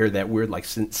down. And you hear that weird like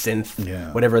synth,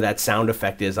 Yeah. whatever that sound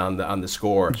effect is on the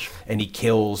score, and he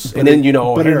kills, and then you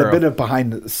know. But in a O'Hara- bit of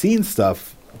behind the scenes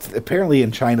stuff, apparently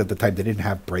in China at the time they didn't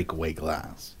have breakaway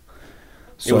glass.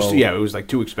 it was like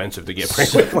too expensive to get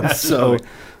breakaway glasses. So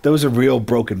those are real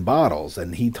broken bottles,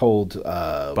 and he told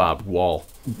Bob Wall.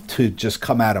 to just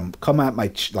come at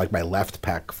my my left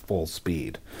pack full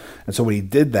speed, and so when he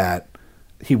did that,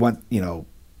 he went,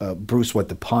 Bruce went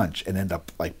to punch and ended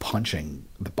up like punching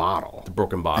the bottle, The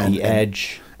broken bottle. and, The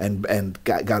edge. and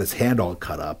got his hand all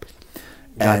cut up.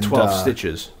 Got and, 12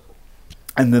 stitches.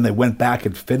 And then they went back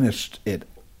and finished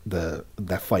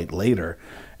that fight later,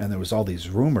 and there was all these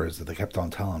rumors that they kept on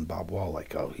telling Bob Wall,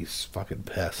 like, oh, he's fucking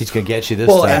pissed. He's gonna get you this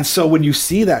Well, time. and so when you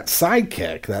see that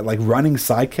sidekick, that like running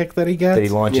sidekick that he gets, That he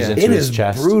launches Yeah. into it his is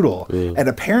chest. brutal. Yeah. And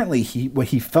apparently when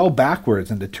he fell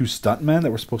backwards into two stuntmen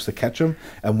that were supposed to catch him,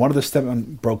 and one of the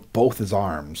stuntmen broke both his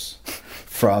arms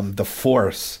from the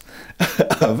force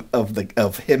of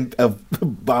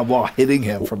Bob Wall hitting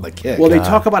him from the kick. Well, they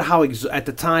talk about how at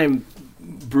the time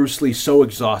Bruce Lee's so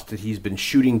exhausted he's been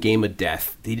shooting Game of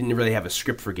Death. He didn't really have a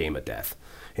script for Game of Death,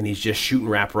 and he's just shooting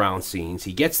wraparound scenes.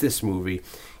 He gets this movie.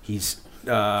 He's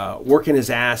working his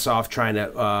ass off trying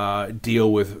to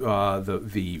deal with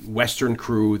the Western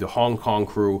crew, the Hong Kong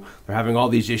crew. They're having all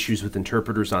these issues with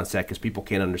interpreters on set because people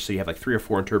can't understand. You have like 3 or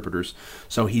 4 interpreters.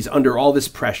 So he's under all this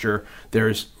pressure.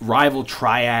 There's rival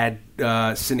triad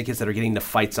syndicates that are getting the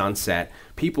fights on set.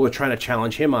 People are trying to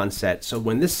challenge him on set. So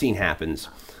when this scene happens,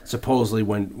 supposedly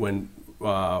when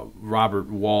Robert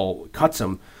Wall cuts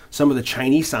him, some of the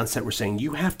Chinese on set were saying,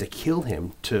 you have to kill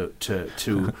him to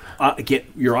get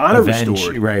your honor Avenge.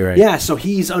 restored. Right. Yeah, so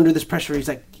he's under this pressure. He's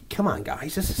like, come on,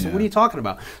 guys. What are you talking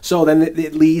about? So then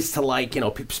it leads to like,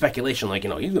 speculation, like,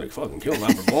 he's going to fucking kill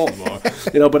Robert Wall.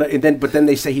 But then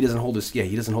they say he doesn't hold his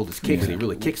kicks, and he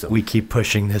really kicks him. We keep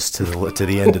pushing this to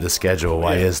the end of the schedule.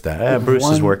 Why is that? Bruce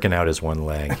is working out his one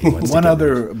leg. He wants One to get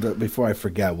other, before I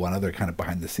forget, one other kind of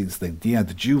behind the scenes thing. Deanne,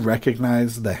 did you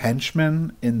recognize the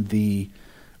henchman in the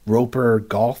Roper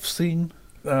golf scene?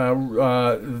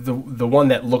 The one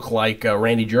that looked like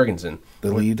Randy Jurgensen.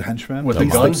 The lead henchman? With the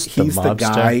He's guns? He's The the mobster?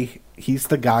 guy. He's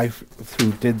the guy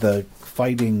who did the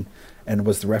fighting and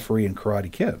was the referee in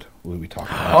Karate Kid. Who we talked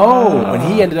about? Oh,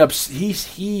 and he ended up he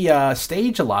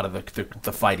staged a lot of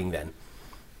the fighting then.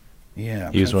 Yeah,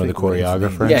 I'm He was trying one to of the think what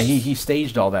his choreographers? name Yeah, is. he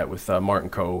staged all that with Martin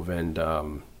Cove and.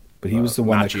 But he was the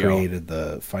one that Macchio. created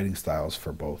the fighting styles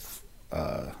for both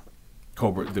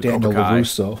Cobra Daniel Kai.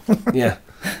 LaRusso. Yeah,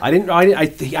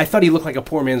 I thought he looked like a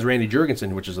poor man's Randy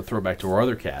Jurgensen, which is a throwback to our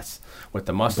other casts with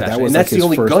the mustache. that was And like that's the his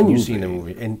only first gun you see in the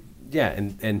movie. movie. And yeah,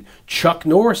 and Chuck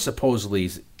Norris supposedly,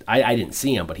 I didn't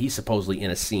see him, but he's supposedly in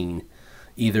a scene,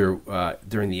 either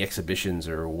during the exhibitions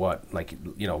or what. Like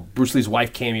Bruce Lee's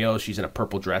wife cameo. She's in a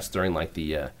purple dress during like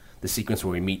the sequence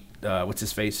where we meet what's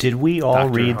his face. Did we all Dr.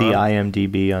 read the Han.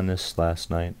 IMDb on this last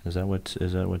night? Is that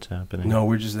what's happening? No,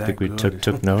 we're just that I think we good.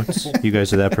 took notes. You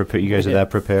guys are that prepared. You guys are that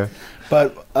prepared.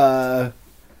 But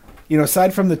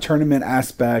aside from the tournament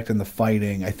aspect and the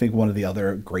fighting, I think one of the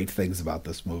other great things about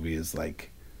this movie is like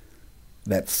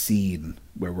that scene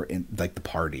where we're in like the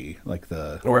party, like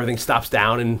the Where everything stops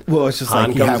down and it's just Han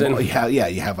like you comes have, in.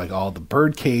 you have like all the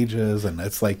bird cages, and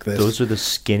it's like this. Those are the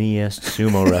skinniest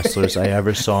sumo wrestlers I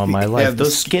ever saw in my life. the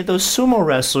Those sumo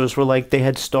wrestlers were like they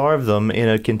had starved them in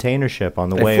a container ship on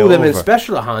the They way flew over. them in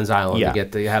special to Hans Island Yeah. to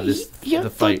get to have this Yeah,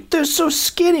 the fight. They're so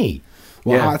skinny.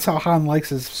 Well, Yeah. that's how Han likes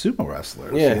his sumo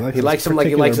wrestlers. Yeah, he his likes them like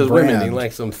he likes his particular women. He brand.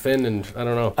 likes them thin and I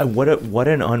don't know. What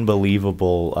an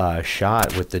unbelievable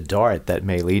shot with the dart that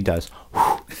Mei Lee does,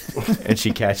 and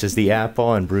she catches the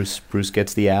apple, and Bruce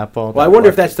gets the apple. Well, I wonder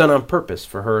if that's done on purpose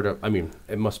for her to. I mean,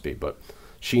 it must be, but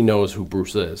she knows who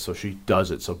Bruce is, so she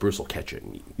does it. So Bruce will catch it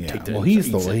and Yeah, take the. well,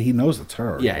 he's eats it. he knows it's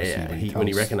her. Yeah, You see yeah. when When he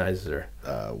tells, recognizes her.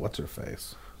 what's her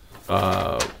face?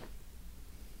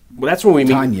 Well, that's when we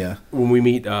meet Tanya. When we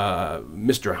meet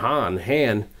Mr. Han,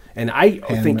 and I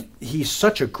think he's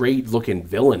such a great looking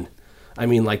villain. I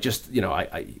mean, like just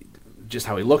I just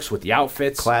how he looks with the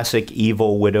outfits. classic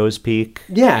evil widow's peak.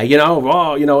 Yeah,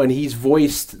 and he's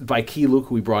voiced by Key Luke,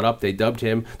 who we brought up. They dubbed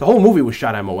him. The whole movie was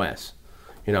shot MOS.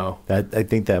 That I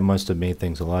think that must have made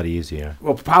things a lot easier.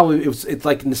 Well, probably it's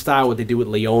like in the style what they do with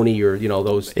Leone or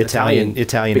those Italian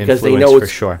because they influence know for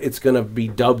sure. it's going to be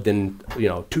dubbed in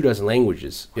 24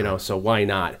 languages. So why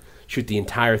not shoot the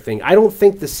entire thing? I don't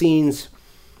think the scenes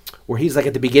where he's like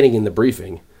at the beginning in the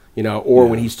briefing, you know, or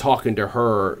when he's talking to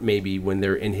her, maybe when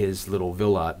they're in his little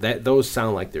villa. Those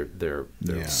sound like they're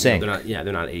Sync. they're not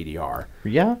ADR.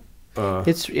 Yeah,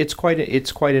 it's quite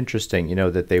interesting, you know,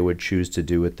 that they would choose to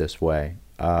do it this way.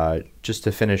 Just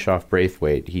to finish off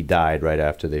Braithwaite, he died right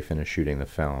after they finished shooting the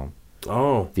film.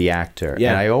 Oh, The actor, Yeah.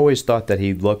 and I always thought that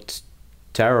he looked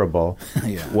terrible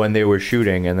when they were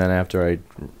shooting, and then after I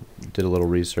did a little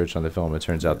research on the film, it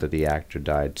turns out that the actor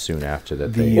died soon after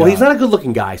that. well, he's not a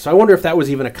good-looking guy, so I wonder if that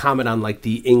was even a comment on like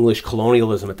the English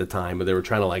colonialism at the time, where they were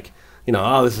trying to like, you know,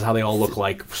 oh, this is how they all look,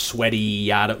 like sweaty,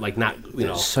 yada, like not, you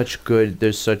know. There's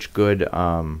such good,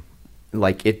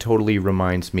 like it totally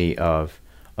reminds me of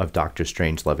Doctor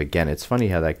Strangelove again. It's funny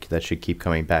how that should keep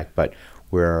coming back, but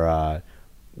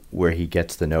where he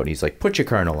gets the note and he's like, "Put your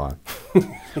colonel on."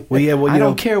 I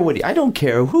don't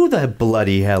care who the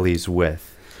bloody hell he's with.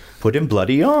 Put him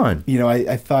bloody on. You know,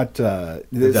 I thought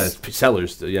this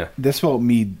Sellers, yeah. this won't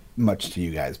mean much to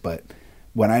you guys, but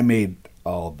when I made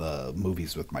all the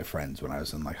movies with my friends when I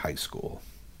was in like high school,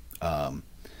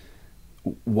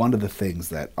 one of the things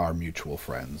that our mutual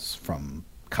friends from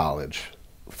college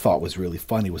thought was really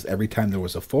funny was every time there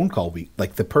was a phone call,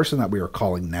 like the person that we were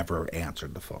calling never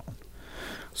answered the phone.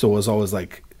 So it was always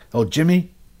like, "Oh,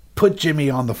 Jimmy, put Jimmy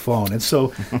on the phone." And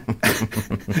so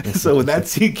so when that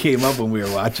scene came up when we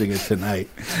were watching it tonight,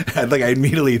 I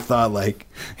immediately thought like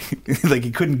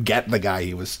he couldn't get the guy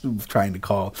he was trying to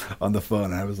call on the phone.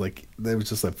 And I was like, that was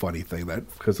just a funny thing, that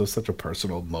because it was such a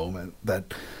personal moment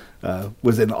that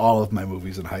was in all of my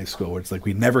movies in high school, where it's like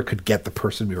we never could get the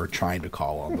person we were trying to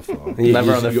call on the phone.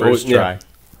 Never on the first try.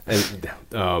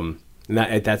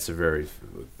 And that's a very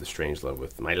the Strangelove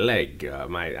with my leg,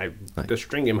 the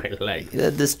string in my leg.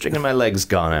 The string in my leg's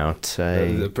gone out.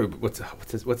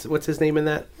 What's his name in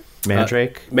that?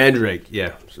 Mandrake. Mandrake,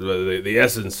 yeah. So the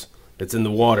essence that's in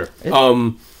the water.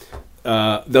 The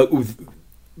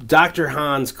Dr.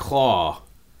 Han's claw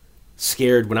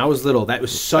scared when I was little. That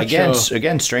was such again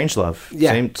Strangelove.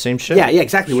 Yeah. Same shit. Yeah,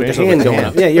 exactly. With the Strangelove hand with the going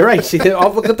hand. up. Yeah, you're right. See,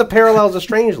 look at the parallels of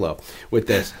Strangelove with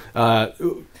this.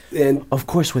 And Of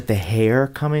course, with the hair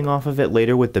coming off of it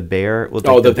later with the bear. With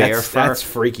the bear that's, fur. that's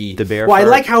freaky. The bear Well, I fur.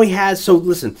 like how he has. So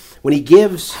listen, when he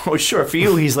gives. Oh, sure. For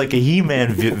you, he's like a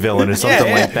He-Man villain or something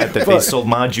like that. That they sold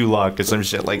Modulok or some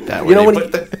shit like that. You know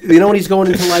when he's going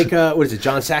into like what is it?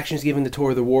 John Saxon's giving the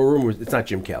tour of the war room. Or it's not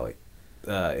Jim Kelly.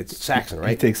 It's Saxon, right?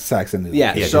 He takes Saxon.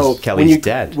 Yeah. Yeah, So 'cause Kelly's when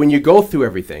dead. When you go through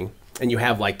everything and you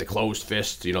have like the closed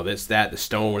fist, you know, this, that, the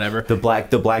stone, whatever. The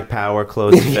Black Power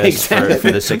closed fist Exactly.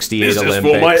 for the '68 This is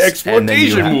Olympics. for my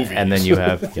exploitation movies. And then you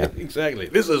have yeah. Exactly.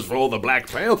 This is for all the Black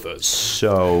Panthers.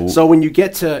 So when you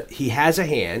get to, he has a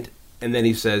hand, and then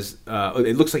he says,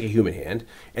 it looks like a human hand,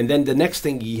 and then the next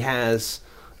thing he has,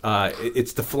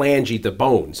 it's the phalange, the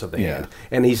bones of the hand,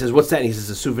 and he says, "What's that?" And he says,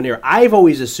 "A souvenir." I've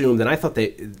always assumed, and I thought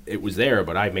that it was there,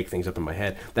 but I make things up in my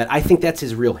head, that I think that's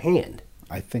his real hand.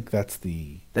 I think that's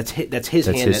the. That's his That's hand.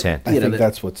 his hand. I think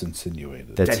that's what's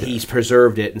insinuated. That's that it. he's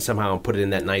preserved it and somehow put it in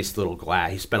that nice little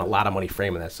glass. He spent a lot of money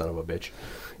framing that son of a bitch,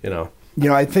 you know. You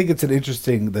know, I think it's an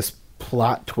interesting this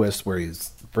plot twist where he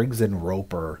brings in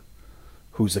Roper,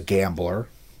 who's a gambler,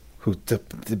 who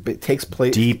takes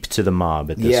place deep to the mob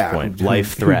at this point.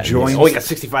 Life who threat. joins- Oh, he got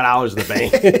 $65 in the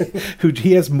bank. who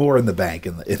he has more in the bank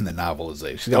in the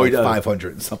novelization. He's got Oh, he like does.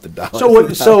 $500 and something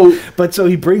dollars. So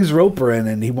he brings Roper in,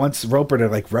 and he wants Roper to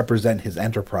like represent his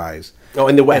enterprise. Oh,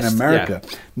 in the West, in America.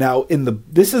 yeah. Now,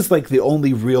 this is like the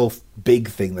only real big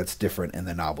thing that's different in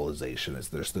the novelization. Is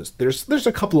there's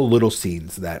a couple of little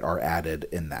scenes that are added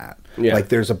in that. Yeah. Like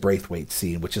there's a Braithwaite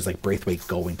scene, which is like Braithwaite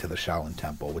going to the Shaolin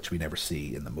Temple, which we never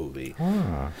see in the movie.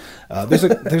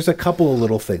 There's a couple of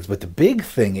little things, but the big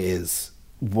thing is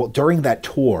during that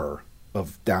tour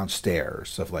of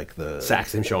downstairs of like the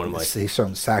Saxon showing him like, he's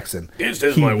showing Saxon. This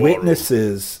is He my war room.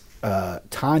 witnesses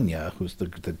Tanya, who's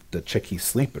the chick he's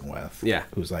sleeping with. Yeah.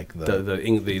 Who's like the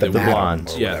madam blonde,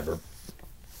 or yeah. whatever.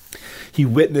 He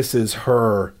witnesses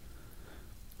her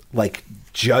like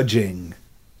judging,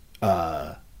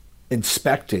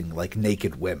 inspecting like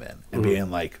naked women and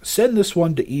being like, send this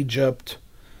one to Egypt,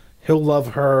 he'll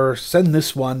love her, send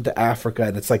this one to Africa,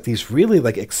 and it's like these really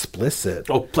like explicit.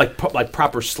 Oh, like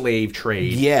proper slave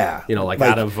trade. Yeah. You know, like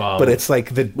out of. But it's like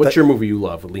what's your movie you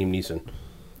love with Liam Neeson?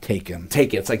 Taken.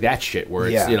 It's like that shit where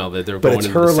it's you know that they're But going it's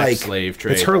into her the like sex slave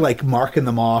trade. it's her like marking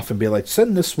them off and be like,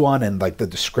 send this one, and like the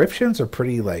descriptions are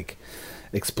pretty like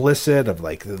explicit of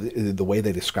like the way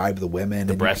they describe the women,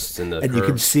 the breasts and the and you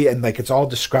can curves. see, and like it's all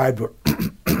described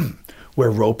where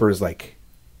Roper is like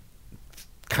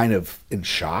kind of in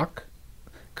shock,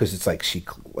 because it's like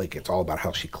it's all about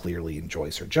how she clearly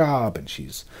enjoys her job, and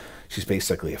she's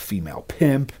basically a female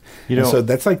pimp. And so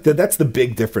that's like that's the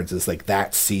big difference, is like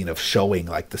that scene of showing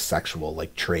like the sexual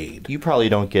like trade. You probably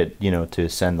don't get, to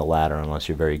ascend the ladder unless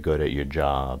you're very good at your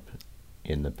job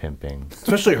in the pimping.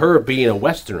 Especially her being a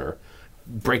Westerner,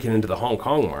 breaking into the Hong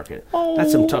Kong market.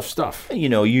 That's some tough stuff.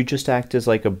 You just act as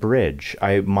like a bridge.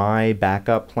 My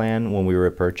backup plan when we were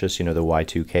at Purchase, the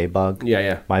Y2K bug.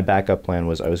 Yeah. My backup plan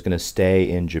was I was going to stay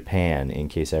in Japan in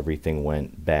case everything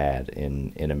went bad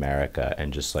in America,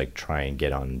 and just like try and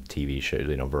get on TV shows,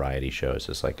 variety shows,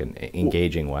 as like an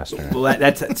engaging Western. Well,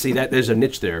 there's a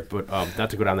niche there, but not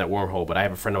to go down that wormhole. But I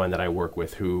have a friend of mine that I work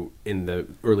with who, in the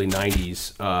early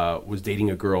 '90s, was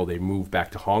dating a girl. They moved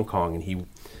back to Hong Kong, and he,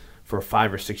 for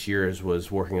 5 or 6 years,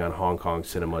 was working on Hong Kong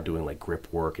cinema, doing like grip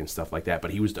work and stuff like that.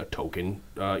 But he was a token,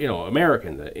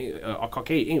 American, a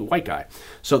Caucasian white guy.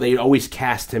 So they always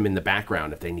cast him in the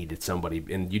background if they needed somebody,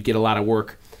 and you'd get a lot of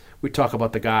work. We talk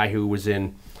about the guy who was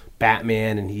in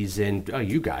Batman, and he's in. Oh,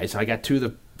 you guys! I got two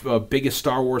of the biggest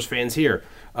Star Wars fans here.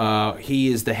 He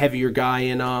is the heavier guy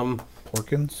in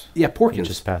Porkins. Yeah, Porkins. He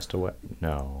just passed away.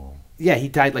 No. Yeah, he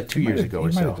died like 2 years ago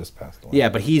or so. He might have just passed away. Yeah,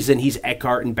 but he's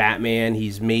Eckhart in Batman.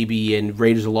 He's maybe in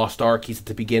Raiders of the Lost Ark. He's at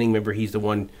the beginning. Remember, he's the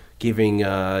one giving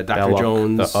Dr. Belloc,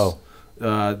 Jones.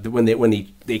 When they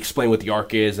explain what the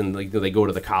Ark is, and like they go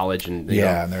to the college, and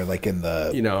and they're like in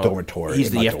the dormitory.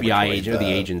 He's the FBI agent, or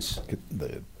the agents.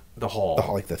 The hall,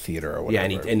 like the theater or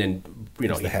whatever. Yeah, and then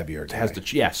he's he the heavier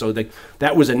guy. So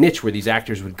that was a niche where these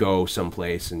actors would go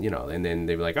someplace, and and then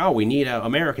they were like, oh, we need an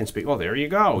American speak. Oh, there you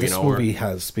go. This movie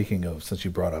has, speaking of, since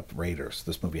you brought up Raiders,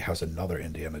 this movie has another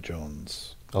Indiana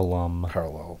Jones alum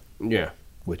parallel. Yeah,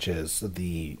 which is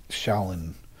the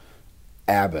Shaolin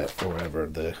Abbott or whatever,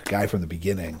 the guy from the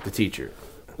beginning. The teacher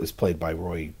is played by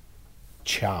Roy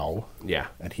Chow. Yeah,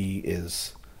 and he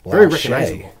is very Lao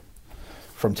recognizable. She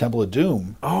from Temple of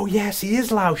Doom. Oh yes, he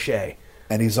is Lao She.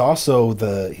 And he's also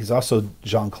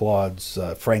Jean-Claude's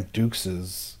Frank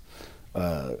Dukes'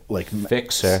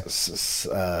 fixer,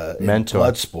 mentor,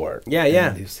 Bloodsport.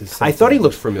 Yeah. I thought he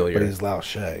looked familiar, but he's Lao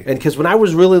She. And because when I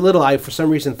was really little, I for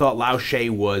some reason thought Lao She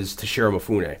was Toshiro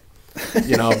Mifune.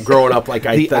 Growing up, like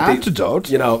the antidote.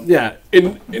 In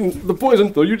the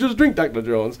poison pill, you just drink, Dr.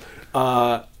 Jones.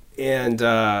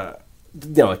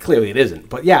 Clearly it isn't.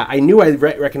 But yeah, I knew I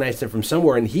recognized him from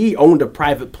somewhere, and he owned a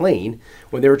private plane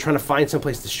when they were trying to find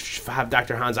someplace to have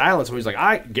Dr. Hans Island. So he's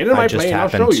like, get in my plane, I'll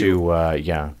show you. I just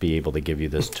happened to, be able to give you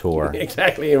this tour.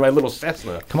 Exactly, in my little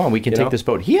Cessna. Come on, we can take this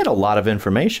boat. He had a lot of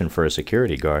information for a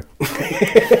security guard.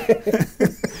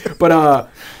 But,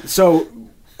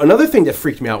 another thing that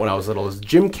freaked me out when I was little is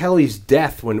Jim Kelly's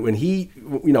death when he,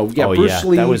 Bruce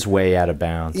Lee. That was way out of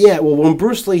bounds. Yeah, well, when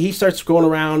Bruce Lee, he starts going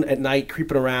around at night,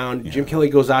 creeping around. Yeah. Jim Kelly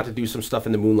goes out to do some stuff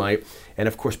in the moonlight, and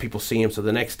of course people see him, so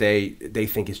the next day they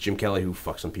think it's Jim Kelly who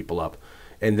fucks some people up.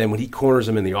 And then when he corners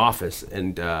him in the office,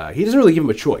 and he doesn't really give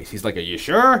him a choice. He's like, "Are you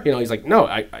sure?" He's like, "No,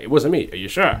 it wasn't me. Are you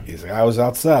sure?" He's like, "I was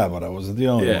outside, but I wasn't the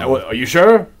only one." Are you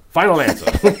sure? Final answer.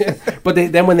 But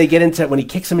then when he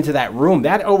kicks him into that room,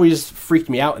 that always freaked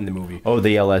me out in the movie. Oh,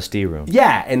 the LSD room.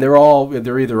 Yeah, and they're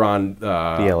either on the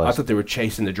LSD. I thought they were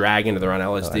chasing the dragon, or they're on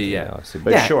LSD. Yeah, LSD.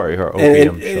 But sure, or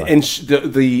opium. And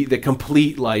the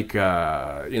complete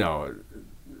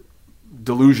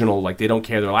delusional, like they don't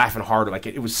care, they're laughing hard, like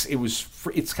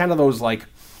it's kind of those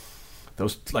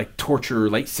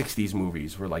torture late 60s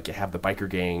movies where like you have the biker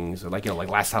gangs, or like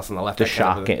Last House on the Left. The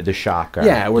shock.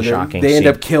 Yeah, where they end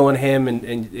up killing him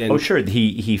and oh sure,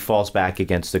 he falls back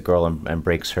against the girl and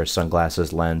breaks her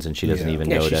sunglasses lens, and she doesn't even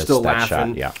notice she's still that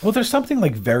laughing. shot. Yeah. Well, there's something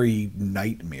like very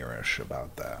nightmarish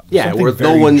about that. Yeah, something where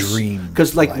no one's dream,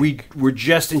 because we were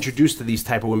just introduced to these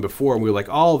type of women before, and we were like,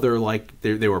 oh,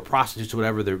 they were prostitutes or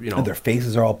whatever. They're and their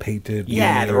faces are all painted.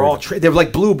 Yeah, they're all they're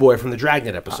like Blue Boy from the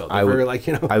Dragnet episode. I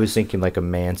was thinking like a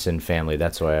Manson family.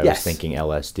 That's why I was thinking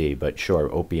LSD. But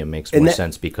sure, opium makes more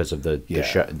sense because of the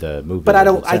movie. But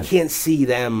I can't see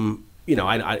them.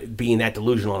 Being that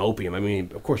delusional on opium. I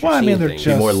mean, of course, you're seeing things.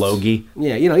 Be more Logie.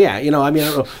 Yeah, I mean, I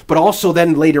don't know. But also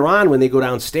then later on when they go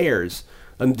downstairs,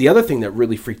 the other thing that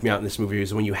really freaked me out in this movie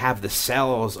is when you have the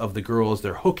cells of the girls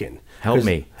they're hooking. Help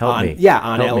me.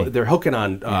 Yeah, they're hooking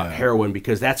on heroin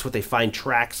because that's what they find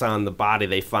tracks on the body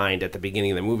they find at the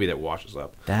beginning of the movie that washes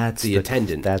up. That's the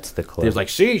attendant. That's the clue. There's like,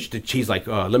 see, she's like,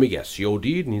 let me guess, she OD'd?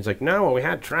 And he's like, no, we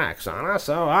had tracks on her,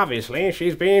 so obviously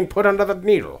she's being put under the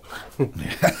needle.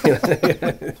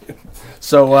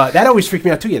 So that always freaked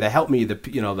me out too. Yeah, that helped me.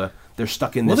 The they're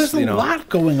stuck in Well, this. there's a lot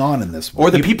going on in this movie.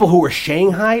 Or the people who were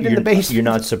shanghaied in the base. You're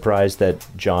not surprised that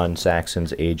John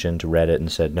Saxon's agent read it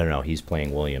and said, no, he's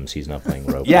playing Williams. He's not playing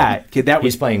Roper. Yeah, that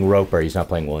was he's playing Roper. He's not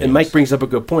playing Williams. And Mike brings up a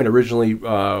good point. Originally,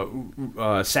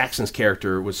 Saxon's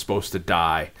character was supposed to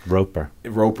die. Roper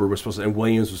was supposed to, and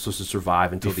Williams was supposed to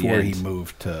survive until the before end. he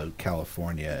moved to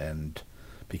California and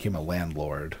became a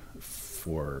landlord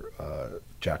for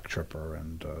Jack Tripper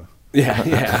and.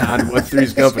 Yeah, on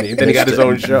Three's Company. Then he got his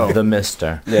own show. The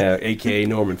Mister. Yeah, a.k.a.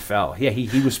 Norman Fell. Yeah,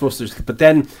 he was supposed to... But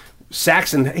then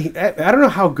Saxon... I don't know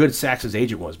how good Saxon's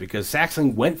agent was, because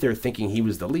Saxon went there thinking he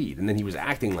was the lead, and then he was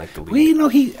acting like the lead. Well, you know,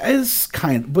 he is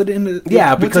kind... But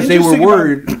because they were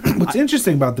worried... What's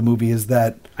interesting about the movie is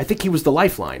that... I think he was the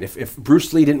lifeline. If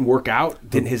Bruce Lee didn't work out,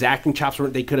 then his acting chops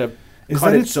weren't... They could have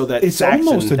cut it so that it's Saxon...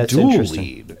 almost a That's dual interesting.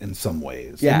 lead in some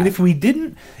ways. Yeah. I mean, if we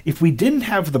didn't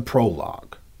have the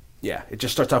prologue... Yeah, it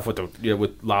just starts off with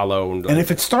with Lalo And if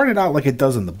it started out like it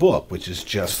does in the book, which is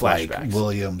just like Flashbacks.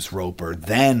 Williams, Roper,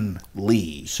 then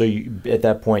Lee. So at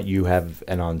that point, you have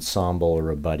an ensemble or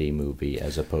a buddy movie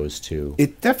as opposed to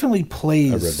It definitely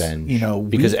plays a revenge. You know,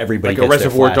 because everybody like a gets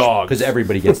Reservoir their Dogs. because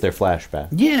everybody gets their flashback.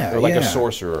 yeah, or like yeah. a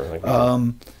sorcerer.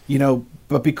 Like You know,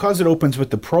 but because it opens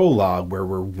with the prologue where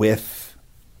we're with,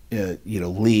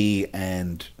 Lee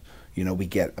and, we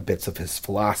get bits of his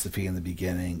philosophy in the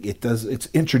beginning. It's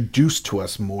introduced to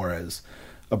us more as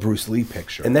a Bruce Lee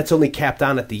picture. And that's only capped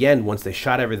on at the end. Once they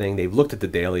shot everything, they've looked at the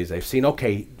dailies. They've seen,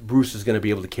 okay, Bruce is going to be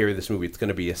able to carry this movie. It's going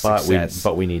to be a success.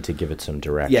 But we need to give it some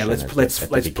direction. Yeah, let's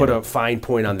put a fine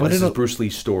point on this. This is Bruce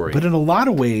Lee's story. But in a lot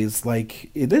of ways, like,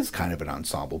 it is kind of an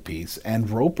ensemble piece, and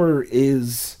Roper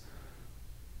is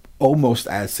almost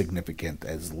as significant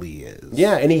as Lee is.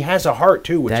 Yeah, and he has a heart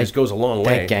too, which just goes a long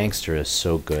way. That gangster is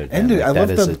so good. And man. I love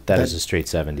that is a straight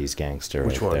 '70s gangster.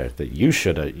 Which right one? there. That you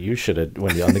should have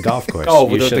when you're on the golf course. Oh,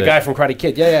 you the guy from Karate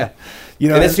Kid. Yeah.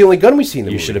 And that's and the only gun we see in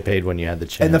the You movie. should have paid when you had the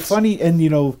chance. And the funny, and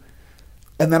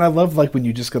and then I love like when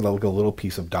you just get like a little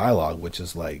piece of dialogue, which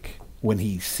is like when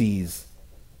he sees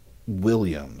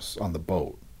Williams on the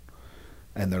boat,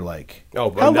 and they're like, Oh,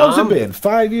 how long's it Nam? been?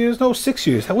 5 years? No, 6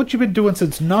 years. What you been doing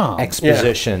since Nam?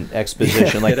 exposition.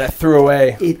 Like that threw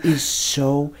away. it is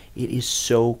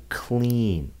so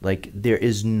clean. Like there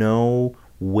is no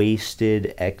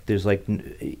wasted. There's like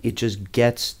it just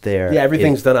gets there. Yeah,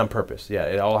 everything's done on purpose. Yeah,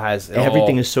 it all has.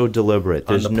 Everything is so deliberate.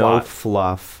 on There's the no plot.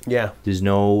 fluff. Yeah. There's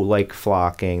no like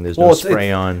flocking. There's no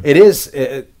spray on.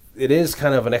 It is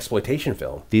kind of an exploitation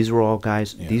film. These were all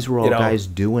guys. These were all guys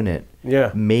doing it.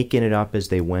 Yeah. Making it up as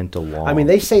they went along. I mean,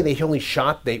 they say they only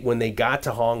shot when they got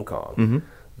to Hong Kong. Mm-hmm.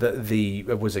 The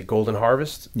was it Golden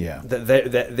Harvest? Yeah.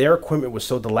 Their equipment was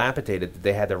so dilapidated that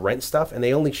they had to rent stuff, and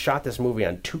they only shot this movie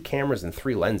on 2 cameras and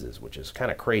 3 lenses, which is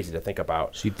kind of crazy to think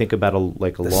about. So you think about a long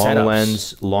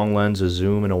setups. lens, a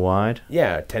zoom, and a wide.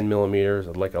 Yeah, 10 millimeters,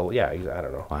 I don't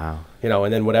know. Wow.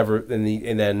 And then whatever,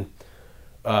 and then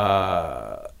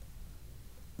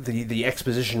the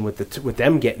exposition with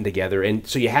them getting together, and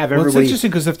so you have Well, it's everybody.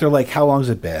 interesting because if they're like, how long's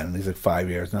it been? And he's like, 5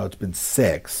 years. No, it's been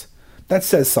 6. That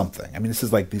says something. I mean, this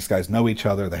is like these guys know each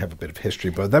other. They have a bit of history,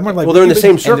 but then we're like, Well, they're in the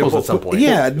same and circles they're- at some point.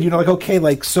 Yeah, like okay,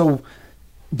 like so.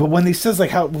 But when he says like,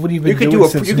 how what have you been You could doing do a-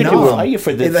 since you could do Nam? a-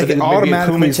 It, like, it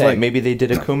automatically is like, Maybe they did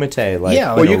a kumite. Like,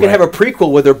 Yeah, Or like you a can right- have a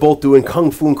prequel where they're both doing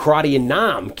kung fu and karate and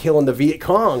Nam, killing the Viet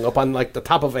Cong up on like the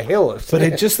top of a hill. but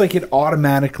it just like it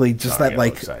automatically just Sorry, that I'm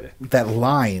like excited. that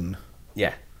line.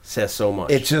 yeah says so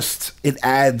much. It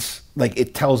adds like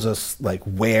it tells us like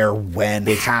where, when,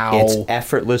 how. it's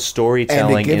effortless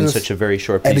storytelling in such a very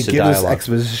short piece and of it gives us dialogue.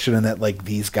 exposition in that like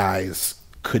these guys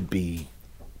could be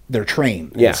they're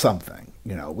trained Yeah. in something.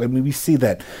 When we see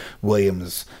that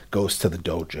Williams goes to the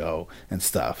dojo and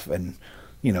stuff, and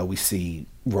we see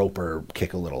Roper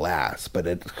kick a little ass, but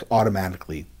it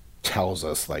automatically tells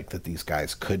us like that these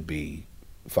guys could be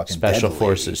fucking Special deadly.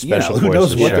 forces, You know, special who knows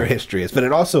forces, what sure. their history is, but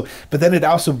then it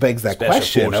also begs that Special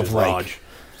question Forces, of like. Raj.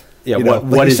 Yeah, Like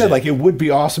what you is said, it? like it would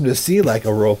be awesome to see like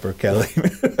a Roper Kelly,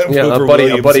 Yeah, Roper a buddy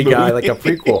Williams guy, movie. like a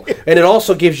prequel. And it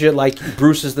also gives you, like,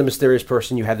 Bruce is the mysterious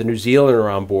person. You have the New Zealander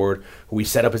on board, who we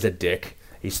set up as a dick.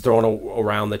 He's thrown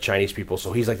around the Chinese people,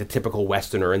 so he's like the typical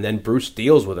Westerner. And then Bruce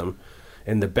deals with him.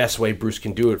 And the best way Bruce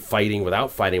can do it, fighting without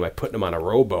fighting, by putting him on a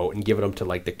rowboat and giving him to,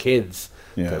 like, the kids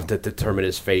to determine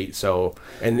his fate. So,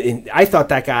 and I thought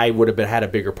that guy would have had a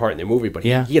bigger part in the movie, but he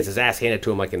gets his ass handed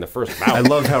to him, like, in the first bout. I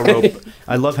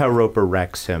love how Roper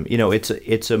wrecks him.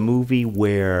 It's a movie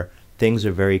where things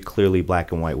are very clearly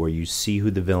black and white, where you see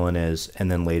who the villain is, and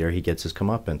then later he gets his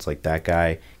comeuppance. Like that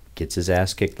guy gets his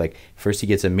ass kicked. Like first he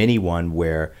gets a mini one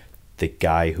where the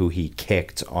guy who he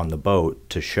kicked on the boat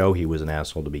to show he was an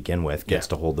asshole to begin with gets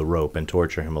to hold the rope and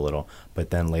torture him a little.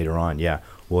 But then later on,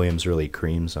 Williams really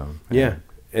creams him. Yeah.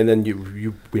 And then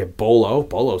we have Bolo.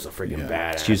 Bolo's a freaking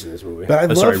badass in this movie. But I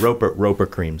love, Roper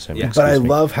creams him. Yeah. But I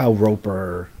love how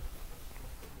Roper.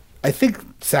 I think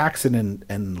Saxon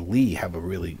and Lee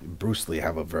Bruce Lee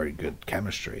have a very good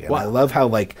chemistry, and I love how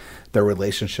like their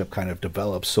relationship kind of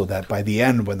develops so that by the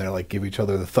end, when they're like give each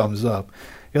other the thumbs up,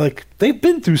 you're like they've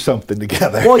been through something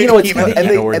together. Well, you know, it's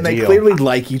and they clearly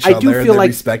like each other and they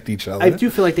respect each other. I do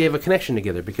feel like they have a connection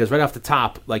together because right off the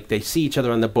top, like they see each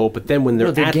other on the boat, but then when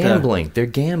they're gambling,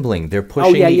 they're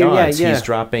pushing the odds. Yeah. He's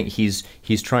dropping. He's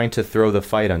trying to throw the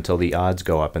fight until the odds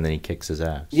go up, and then he kicks his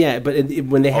ass. Yeah, but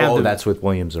when they have that's with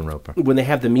Williams and Roper. When they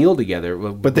have the meal together,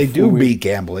 but they do beat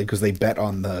gambling because they bet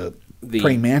on the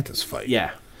Praying Mantis fight.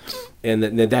 Yeah. And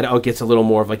that gets a little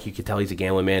more of like you could tell he's a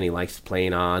gambling man. He likes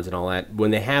playing odds and all that.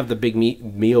 When they have the big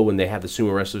meal, when they have the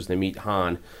sumo wrestlers, they meet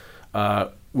Han.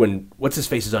 When what's his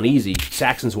face is uneasy,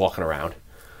 Saxon's walking around.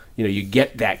 You know, you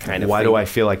get that kind of. Why thing. do I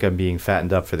feel like I'm being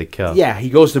fattened up for the kill? Yeah, he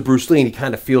goes to Bruce Lee and he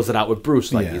kind of feels it out with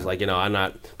Bruce. Like he's like, you know, I'm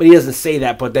not. But he doesn't say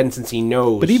that. But then since he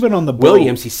knows, but even on the boat,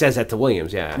 Williams, he says that to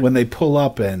Williams. Yeah, when they pull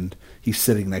up and he's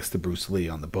sitting next to Bruce Lee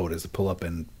on the boat as they pull up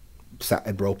and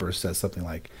Roper says something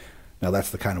like, "Now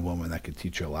that's the kind of woman that could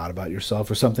teach you a lot about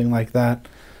yourself," or something like that.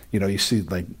 You know, you see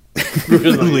like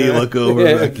Lee look over,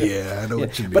 like, I know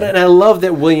what you mean. But and I love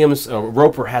that Williams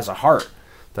Roper has a heart.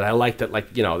 That I like that,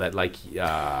 like, you know, that, like,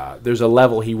 there's a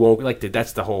level he won't, like,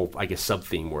 that's the whole, I guess,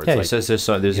 sub-theme where it's like... he says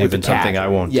there's even something I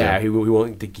won't do. Yeah, he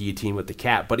won't the guillotine with the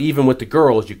cat. But even with the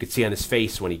girls, you could see on his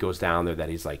face when he goes down there that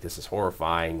he's like, this is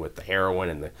horrifying with the heroin,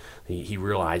 and he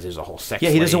realizes a whole sex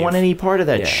he doesn't want any part of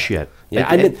that shit. Yeah,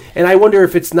 and I wonder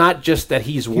if it's not just that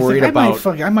he's worried about...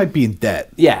 I might be in debt.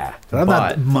 Yeah. But I'm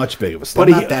not much big of a slut.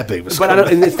 I'm not that big of a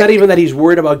slut. And it's not even that he's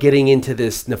worried about getting into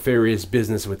this nefarious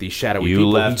business with these shadowy people. You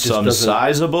left some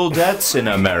sizable debts in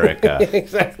America.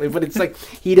 Exactly, but it's like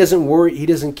he doesn't worry. He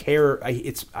doesn't care.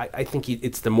 I think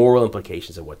it's the moral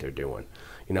implications of what they're doing.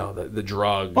 You know, the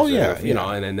drugs. Oh yeah, you know,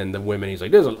 and then the women. He's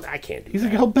like, I can't do. He's that.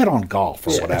 like, he'll bet on golf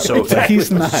or whatever. So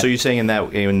he's not. So you're saying in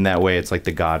that way, it's like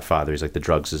The Godfather. He's like, the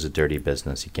drugs is a dirty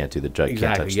business. You can't do the drugs.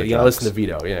 Exactly. Can't touch the you gotta drugs. listen to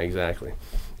Vito. Yeah, exactly.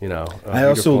 You know. I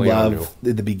also love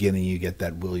at the beginning you get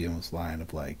that Williams line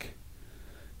of like,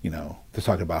 you know, they're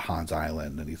talking about Hans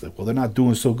Island, and he's like, well, they're not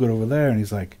doing so good over there, and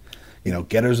he's like, you know,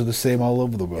 getters are the same all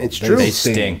over the world. It's true. They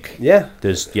stink. Yeah.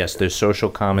 There's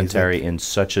social commentary in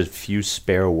such a few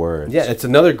spare words. Yeah, it's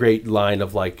another great line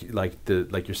of like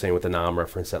you're saying with the Nam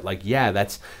reference that like, yeah,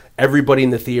 that's everybody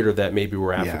in the theater that maybe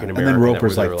were African American. And then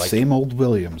Roper's like, same old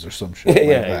Williams or some shit.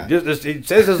 Yeah, it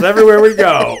says this everywhere we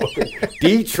go.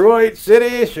 Detroit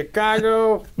City,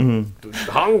 Chicago,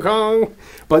 Hong Kong.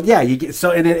 But yeah, you get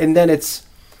and then it's.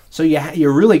 So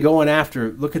you're really going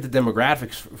after. Look at the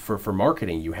demographics for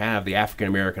marketing. You have the African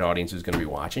American audience who's going to be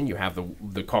watching. You have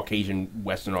the Caucasian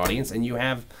Western audience, and you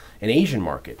have an Asian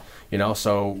market. You know,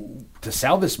 so to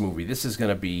sell this movie, this is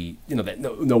going to be. You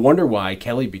know, no wonder why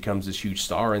Kelly becomes this huge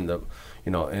star in the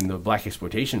black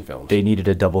exploitation films. They needed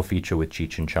a double feature with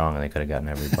Cheech and Chong, and they could have gotten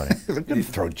everybody. They're going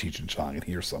to throw Cheech and Chong in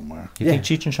here somewhere. You think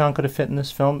Cheech and Chong could have fit in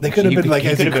this film? They could have been like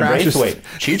he could have been Braithwaite.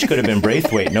 Cheech could have been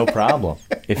Braithwaite, no problem.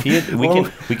 If he had,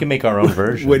 we can make our own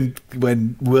version.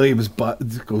 When Williams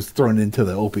goes thrown into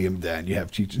the opium den, you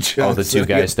have Cheech and Chong. Oh, the two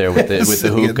guys there with the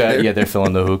hookah. Yeah, they're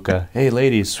filling the hookah. Hey,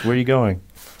 ladies, where are you going?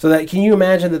 So can you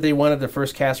imagine that they wanted to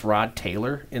first cast Rod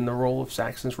Taylor in the role of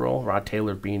Saxon's role? Rod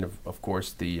Taylor being, of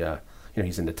course, the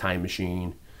he's in The Time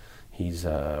Machine. He's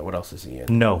what else is he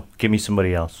in? No, give me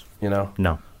somebody else. You know?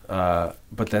 No.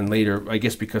 But then later, I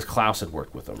guess because Klaus had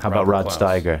worked with him. How about Rod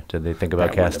Steiger? Did they think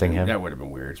about casting him? That would have been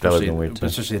weird. That would have been weird too.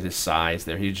 Especially at his size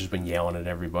there. He'd just been yelling at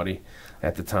everybody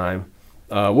at the time.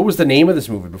 What was the name of this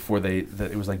movie before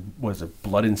it was like, was it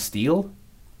Blood and Steel?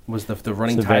 Was the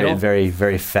running it's a title? Very,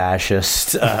 very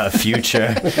fascist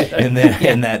future in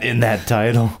that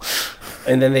title.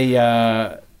 And then they,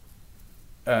 I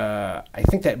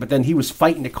think that, but then he was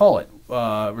fighting to call it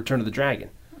Return of the Dragon,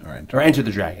 or Enter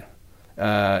the Dragon,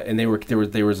 and there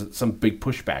was some big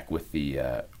pushback with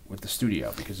the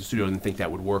studio because the studio didn't think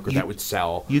that would work or that would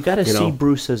sell. You got to see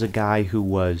Bruce as a guy who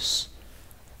was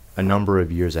a number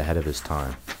of years ahead of his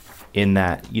time. In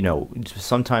that, you know,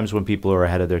 sometimes when people are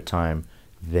ahead of their time,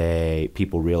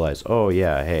 people realize, oh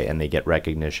yeah, hey, and they get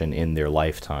recognition in their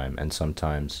lifetime. And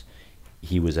sometimes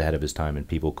he was ahead of his time, and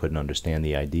people couldn't understand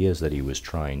the ideas that he was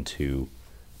trying to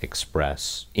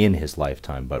express in his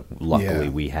lifetime. But luckily,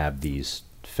 we have these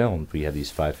films. We have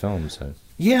these 5 films.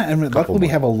 Yeah, and luckily we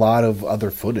have a lot of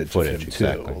other footage of him too,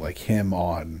 exactly. like him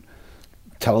on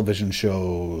television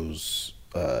shows,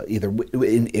 either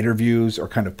in interviews or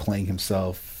kind of playing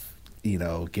himself, giving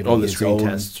the his screen own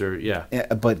tests or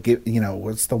but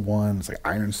what's the one? It's like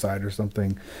Ironside or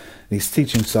something. And he's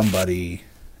teaching somebody,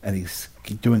 and he's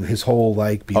doing his whole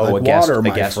be like water,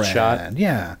 my guest friend. shot?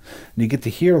 Yeah, and you get to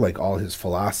hear all his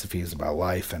philosophies about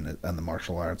life and the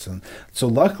martial arts, and so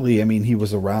luckily, I mean, he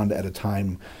was around at a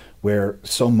time where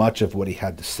so much of what he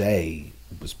had to say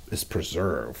is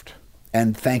preserved,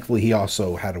 and thankfully, he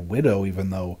also had a widow, even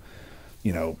though,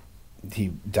 he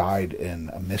died in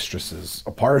a mistress's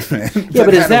apartment. Yeah,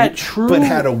 but is that true? But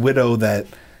had a widow that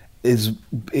is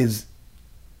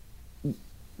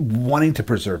wanting to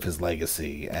preserve his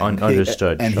legacy. And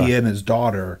Understood. And sure. he and his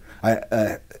daughter,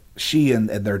 she and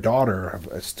their daughter,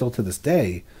 still to this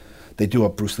day, they do a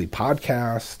Bruce Lee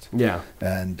podcast. Yeah.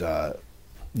 And,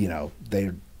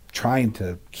 they're trying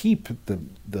to keep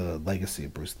the legacy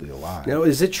of Bruce Lee alive. Now,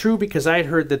 is it true? Because I had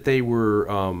heard that they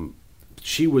were,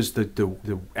 she was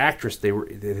the actress. They were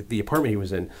the apartment he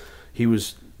was in. He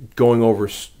was going over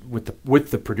with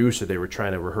the producer. They were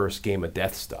trying to rehearse Game of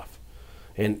Death stuff,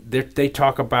 and they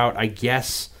talk about, I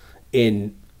guess,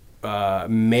 in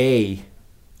May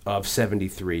of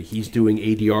 '73, he's doing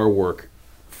ADR work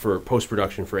for post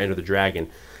production for Enter the Dragon,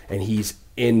 and he's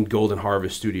in Golden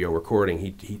Harvest Studio recording.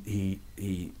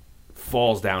 He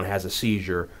falls down, has a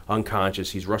seizure, unconscious.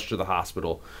 He's rushed to the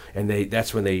hospital, and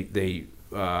that's when they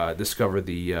discover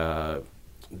the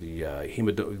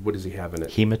what does he have in it?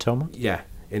 Hematoma? Yeah,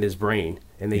 in his brain,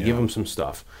 and they give him some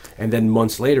stuff. And then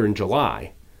months later, in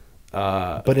July,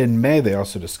 but in May, they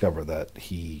also discover that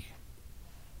he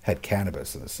had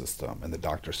cannabis in his system, and the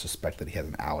doctors suspect that he had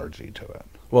an allergy to it.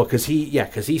 well, because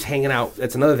he's hanging out.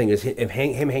 That's another thing, is him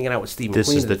hanging out with Steve McQueen. This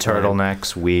is at the time.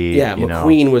 turtlenecks, weed. Yeah,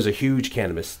 McQueen was a huge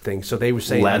cannabis thing, so they were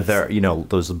saying Leather,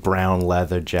 those brown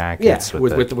leather jackets. yeah,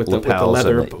 with the lapels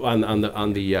leather and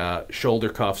on the shoulder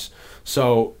cuffs.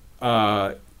 So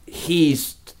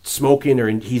he's smoking, or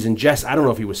he's ingest. I don't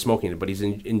know if he was smoking it, but he's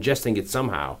ingesting it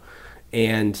somehow.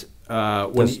 And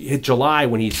when he hit July,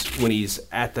 when he's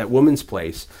at that woman's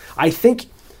place, I think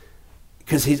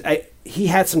because he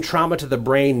had some trauma to the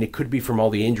brain. It could be from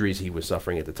all the injuries he was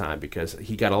suffering at the time, because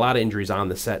he got a lot of injuries on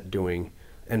the set doing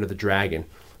Enter the Dragon.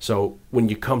 So when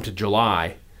you come to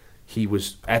July, he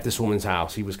was at this woman's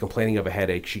house. He was complaining of a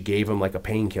headache. She gave him a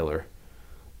painkiller.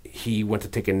 He went to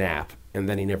take a nap, and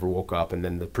then he never woke up. And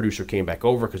then the producer came back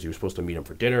over because he was supposed to meet him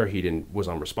for dinner. He was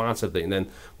unresponsive. And then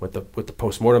what the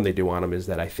postmortem they do on him is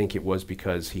that I think it was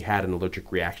because he had an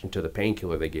allergic reaction to the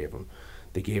painkiller they gave him.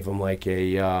 They gave him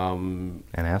an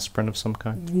aspirin of some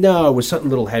kind. No, it was something a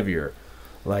little heavier.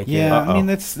 I mean,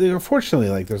 it's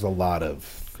unfortunately there's a lot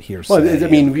of hearsay. Well, I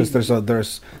mean, because there's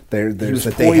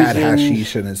that they had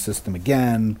hashish in his system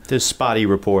again. There's spotty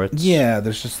reports. Yeah,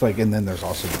 there's just and then there's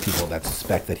also the people that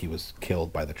suspect that he was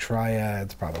killed by the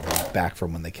triads, probably back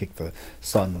from when they kicked the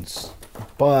son's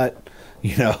butt,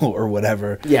 or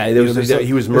whatever. Yeah, he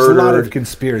was murdered. There's a lot of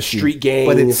conspiracy, street gang.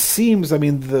 But it seems, I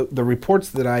mean, the reports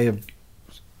that I have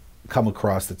come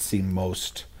across that seem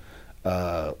most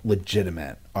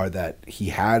legitimate are that he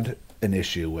had an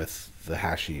issue with the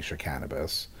hashish or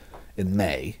cannabis in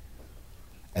May,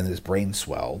 and his brain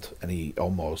swelled, and he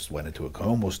almost went into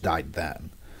almost died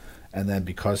then. And then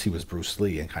because he was Bruce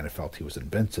Lee and kind of felt he was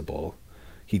invincible,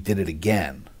 he did it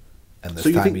again. And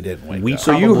this time he didn't wake up.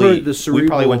 So you heard the cerebral... We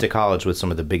probably went to college with some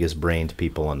of the biggest brained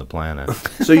people on the planet.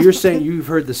 So you're saying you've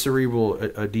heard the cerebral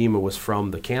edema was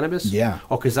from the cannabis? Yeah.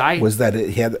 Oh, because was that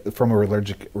he had from a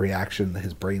allergic reaction,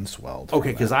 his brain swelled.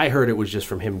 Okay, because I heard it was just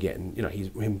from him getting,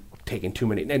 him taking too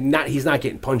many, and he's not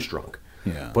getting punch drunk.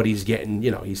 Yeah. But he's getting,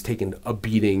 he's taking a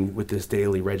beating with this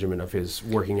daily regimen of his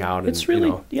working out. And, it's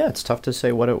really, it's tough to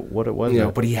say what it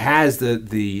was. But he has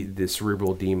the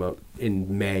cerebral edema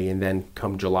in May, and then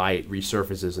come July it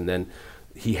resurfaces, and then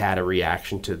he had a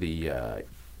reaction to the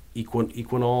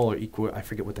Equinol or I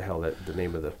forget what the hell the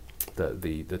name of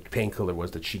the painkiller was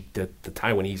that the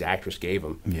Taiwanese actress gave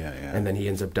him. Yeah. And then he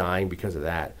ends up dying because of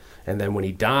that. And then when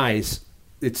he dies,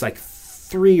 it's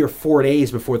 3 or 4 days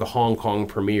before the Hong Kong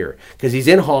premiere, because he's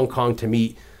in Hong Kong to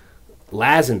meet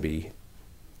Lazenby,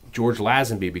 George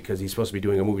Lazenby, because he's supposed to be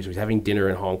doing a movie. So he's having dinner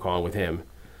in Hong Kong with him,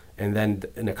 and then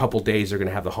in a couple days they're going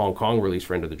to have the Hong Kong release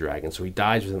for Enter the Dragon. So he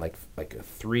dies within like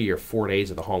 3 or 4 days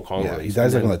of the Hong Kong release. He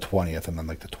dies on the 20th, and then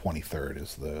the 23rd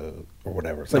is or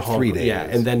whatever. It's 3 days. Yeah,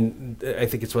 and then I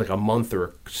think it's a month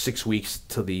or 6 weeks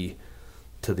to the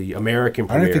American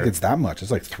premiere. I don't think it's that much.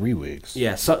 It's 3 weeks.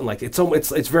 Yeah, something like it's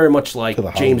very much like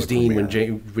James Dean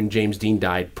premiere. when James Dean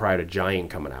died prior to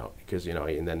Giant coming out, because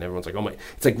and then everyone's like, oh my,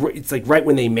 it's like right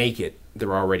when they make it,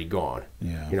 they're already gone.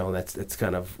 Yeah, that's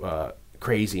kind of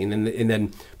crazy, and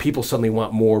then people suddenly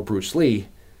want more Bruce Lee,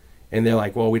 and they're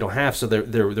like, well, we don't have, so they're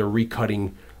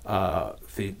recutting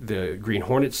the Green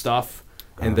Hornet stuff,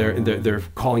 and they're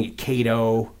calling it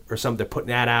Kato or something. They're putting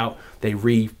that out.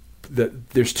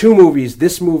 There's two movies.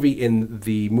 This movie and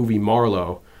the movie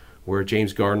Marlowe, where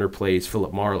James Garner plays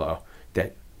Philip Marlowe,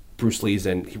 that Bruce Lee's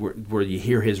in, where you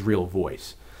hear his real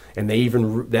voice. And they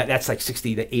even that's like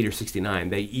 68 or 69.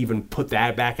 They even put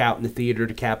that back out in the theater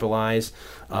to capitalize.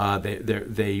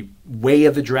 They Way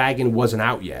of the Dragon wasn't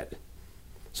out yet,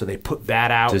 so they put that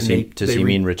out. Does he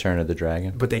mean Return of the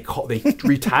Dragon? But they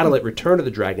retitle it Return of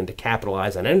the Dragon to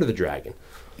capitalize on End of the Dragon.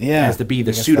 Yeah, it has to be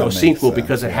the pseudo sequel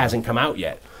because it hasn't come out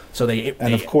yet. So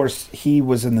of course he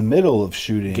was in the middle of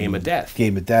shooting Game of Death.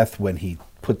 Game of Death when he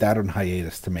put that on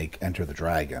hiatus to make Enter the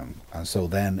Dragon. And so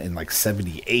then in like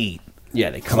 78. Yeah,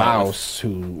 they come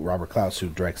Robert Klaus, who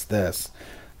directs this,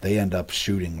 they end up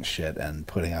shooting shit and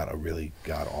putting out a really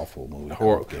god-awful movie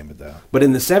called Game of Death. But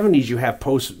in the 70s, you have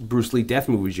post-Bruce Lee death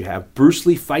movies. You have Bruce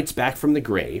Lee Fights Back from the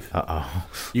Grave. Uh-oh.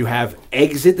 You have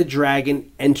Exit the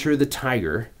Dragon, Enter the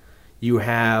Tiger. You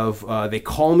have They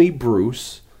Call Me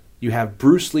Bruce. You have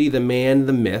Bruce Lee, the Man,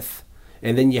 the Myth.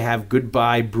 And then you have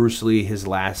Goodbye, Bruce Lee, His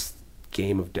Last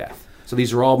Game of Death. So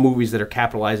these are all movies that are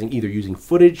capitalizing either using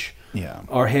footage... Yeah,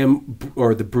 or him,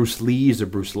 or the Bruce Lees or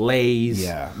Bruce Lays.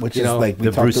 Yeah, which is like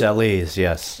the Bruce Lees.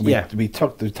 Yes. We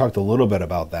talked a little bit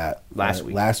about that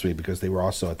last week because they were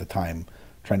also at the time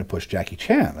trying to push Jackie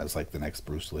Chan as like the next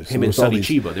Bruce Lee. So him and Sonny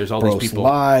Chiba. There's all these people.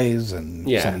 Bruce Lies and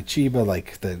Sonny Chiba,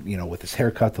 like with his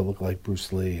haircut to look like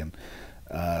Bruce Lee, and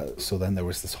so then there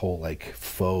was this whole like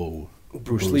faux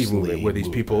Bruce Lee movement where these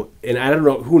people, and I don't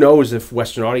know, who knows if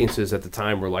Western audiences at the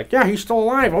time were like, yeah, he's still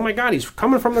alive, oh my god, he's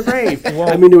coming from the grave.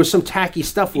 I mean, there was some tacky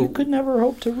stuff you could never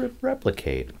hope to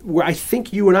replicate, where I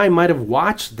think you and I might have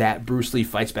watched that Bruce Lee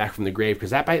Fights Back from the Grave,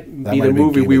 because that might be the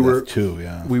movie we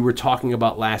were talking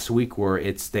about last week, where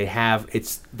it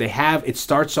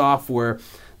starts off where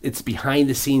it's behind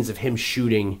the scenes of him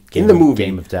shooting in the movie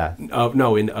Game of Death.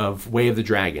 Of Way of the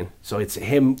Dragon. So it's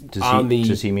him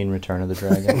Does he mean Return of the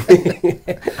Dragon?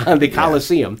 on the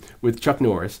Coliseum with Chuck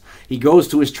Norris. He goes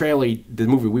to his trailer, the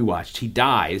movie we watched. He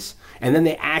dies, and then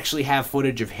they actually have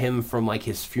footage of him from like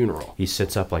his funeral. He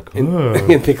sits up like, in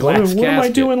the glass casket. What am I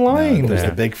doing lying there? There's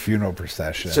the big funeral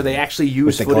procession. So they actually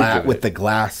use footage with the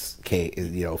glass case,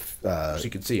 so you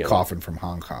could see him. Coffin from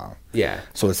Hong Kong. Yeah.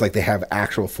 So it's like they have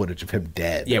actual footage of him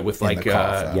dead. Yeah, with like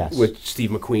with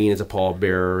Steve McQueen as a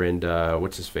pallbearer and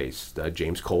what's his face,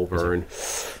 James Colburn.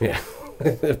 Yeah,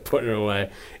 putting it away,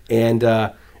 and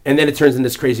then it turns into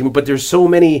this crazy movie. But there's so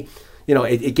many,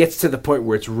 it gets to the point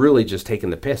where it's really just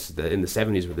taking the piss in the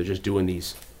 70s, where they're just doing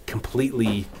these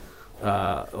completely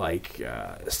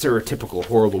stereotypical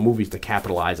horrible movies to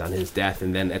capitalize on his death.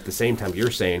 And then at the same time,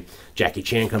 you're saying Jackie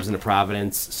Chan comes into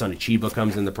Providence, Sonny Chiba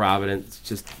comes into Providence,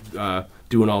 just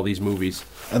doing all these movies.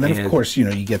 And then of course,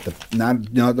 you get not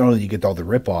only you get all the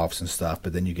rip-offs and stuff,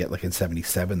 but then you get like in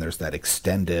 77 there's that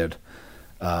extended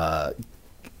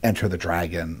Enter the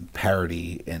Dragon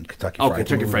parody in Kentucky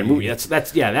Fried Movie.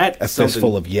 That's a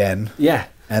fistful of yen. Yeah.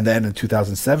 And then in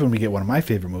 2007 we get one of my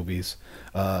favorite movies,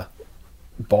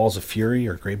 Balls of Fury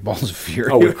or Great Balls of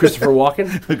Fury. Oh, with Christopher Walken?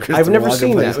 I've never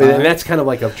seen that. And that's kind of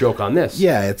like a joke on this.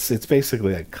 Yeah, it's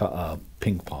basically a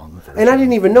ping pong version. And I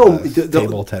didn't even know the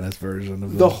table tennis version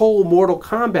of the whole Mortal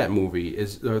Kombat movie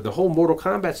the whole Mortal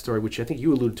Kombat story, which I think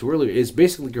you alluded to earlier, is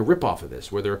basically a ripoff of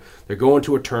this, where they're going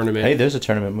to a tournament. Hey, there's a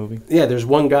tournament movie. Yeah, there's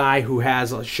one guy who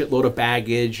has a shitload of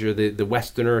baggage, or the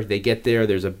Westerner. They get there.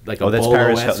 There's a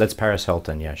that's that's Paris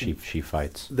Hilton. Yeah, she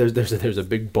fights. There's a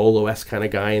big Bolo-esque kind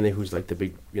of guy in there who's like the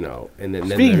big, and then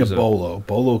speaking of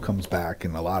Bolo comes back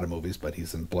in a lot of movies, but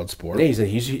he's in Bloodsport. Yeah,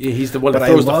 he's the one that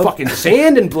throws the fucking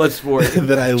sand in Bloodsport.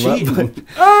 That I love.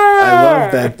 I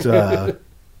love that.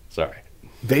 Sorry.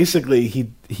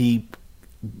 Basically,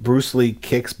 Bruce Lee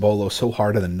kicks Bolo so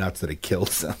hard in the nuts that it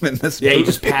kills him in this movie. Yeah, he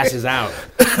just passes out.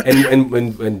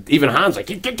 and even Han's like,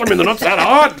 he kicked him in the nuts that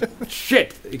hard.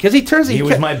 Shit. Because he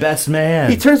was my best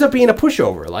man. He turns up being a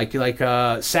pushover. Like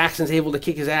Saxon's able to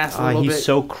kick his ass a little bit. He's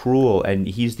so cruel, and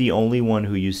he's the only one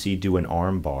who you see do an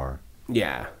arm bar.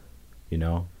 Yeah.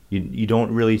 You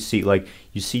don't really see,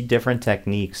 you see different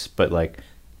techniques, but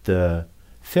the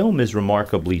film is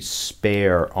remarkably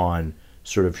spare on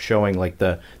sort of showing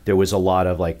there was a lot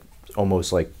of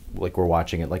almost like we're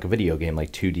watching it like a video game,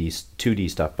 like 2D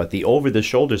stuff, but the over the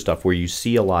shoulder stuff where you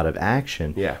see a lot of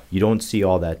action, you don't see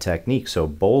all that technique. So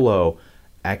Bolo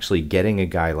actually getting a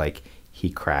guy, he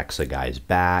cracks a guy's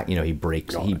back, he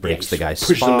breaks the guy's spine.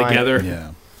 Push them together.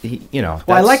 Yeah. Well,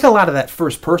 I like a lot of that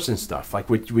first person stuff, like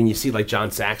when you see like John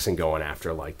Saxon going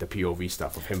after like the POV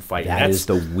stuff of him fighting. That is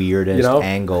the weirdest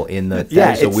angle in the.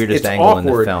 Yeah, it's the weirdest angle in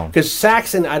the film. Because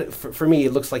Saxon, for me,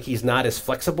 it looks like he's not as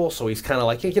flexible, so he's kind of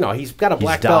like he's got a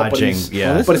black dodging,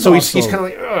 belt, but he's kind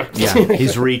of like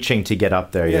he's reaching to get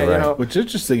up there. You're right. Which is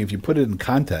interesting if you put it in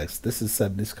context.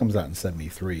 This comes out in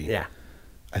 73. Yeah,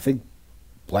 I think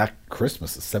Black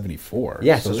Christmas is 74.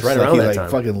 Yeah, so it's right around that time.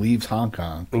 He fucking leaves Hong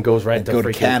Kong and goes right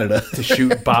to Canada to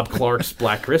shoot Bob Clark's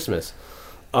Black Christmas.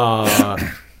 Because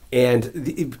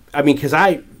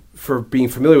for being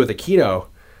familiar with Aikido,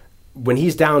 when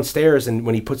he's downstairs and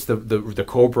when he puts the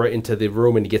cobra into the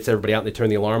room and he gets everybody out and they turn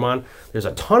the alarm on, there's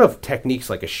a ton of techniques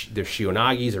like there's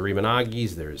shionagis,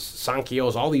 arimanagis, there's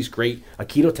sankyos, all these great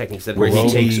Aikido techniques that where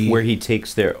he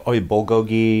takes their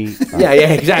bulgogi. Yeah,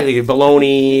 exactly,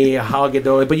 baloney,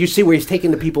 hagado. But you see where he's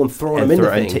taking the people and throwing them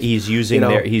into things. He's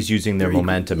using their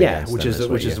momentum. Yeah, which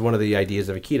is one of the ideas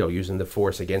of Aikido, using the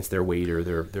force against their weight or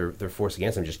their force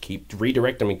against them. Just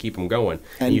redirect them and keep them going.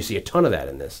 And you see a ton of that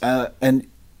in this.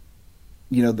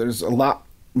 There's a lot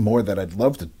more that I'd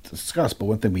love to discuss, but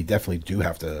one thing we definitely do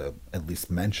have to at least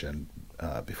mention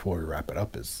before we wrap it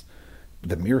up is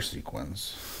the mirror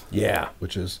sequence. Yeah,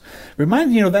 which is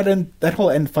that whole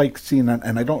end fight scene,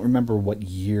 and I don't remember what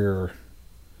year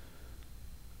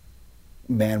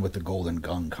Man with the Golden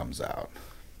Gun comes out.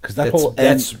 Because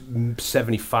that's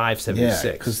 75, 76.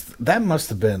 Yeah, because that must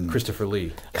have been Christopher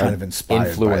Lee kind of inspired,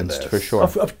 influenced by this. For sure.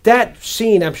 Of that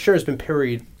scene, I'm sure has been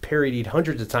parodied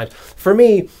hundreds of times. For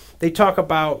me, they talk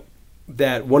about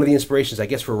that one of the inspirations, I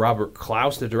guess, for Robert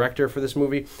Klaus, the director for this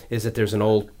movie, is that there's an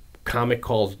old comic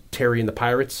called Terry and the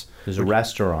Pirates. There's a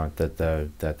restaurant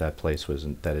that place was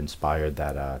that inspired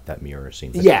that mirror scene.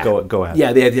 Yeah, go ahead.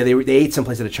 Yeah, they ate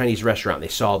someplace at a Chinese restaurant. They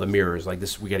saw the mirrors like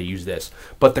this. We got to use this,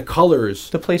 but the colors.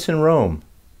 The place in Rome.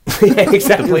 Yeah,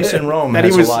 exactly. The place in Rome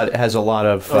has a lot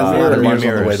of mirrors on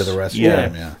the way to the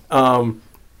restaurant. Yeah.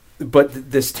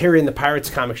 But this Terry and the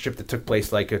Pirates comic strip that took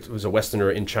place, like it was a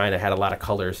Westerner in China, had a lot of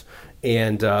colors,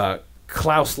 and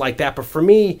Klaus liked that. But for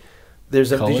me, there's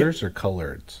colors or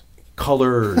coloreds.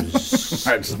 Colors.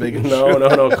 Just making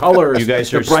no, colors. You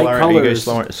guys are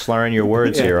slurring your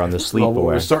words here on the sleepaway.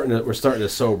 Well, we're starting to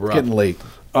sober up. Getting late.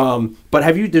 But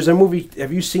there's a movie.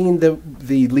 Have you seen the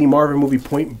Lee Marvin movie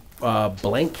Point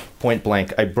Blank? Point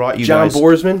Blank. I brought you John guys.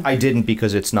 Borsman. I didn't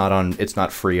because it's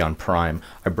not free on Prime.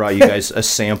 I brought you guys a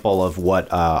sample of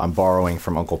what I'm borrowing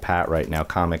from Uncle Pat right now,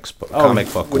 comic book.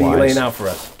 What are you laying out for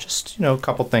us? Just a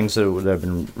couple things that I've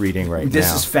been reading right now.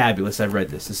 This is fabulous. I've read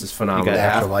this. This is phenomenal. You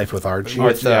got Afterlife with Archie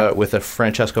with a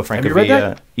Francesco Francavilla. Have you read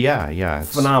that? Yeah,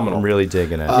 it's phenomenal. I'm really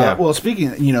digging it. Well,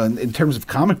 speaking, in terms of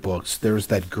comic books, there was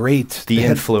that great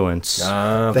Influence. They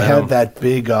had that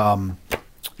big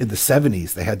in the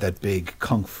 70s. They had that big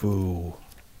kung fu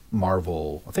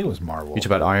Marvel. I think it was Marvel. It's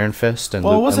about Iron Fist and it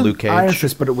wasn't Luke Cage. Iron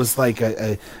Fist, but it was like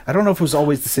I don't know if it was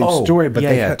always the same story, but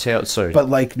but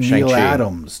like Neil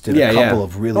Adams did a couple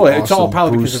of really awesome it's all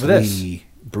probably because of this.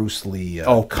 Bruce Lee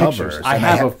covers. I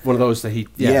have one of those that he.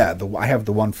 I have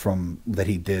the one that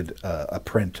he did a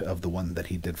print of the one that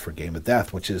he did for Game of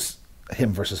Death, which is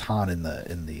him versus Han in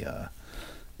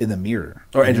the mirror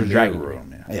or Enter the Dragon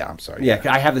room. Yeah, I'm sorry. Yeah,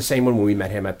 I have the same one when we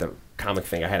met him at the comic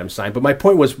thing. I had him signed. But my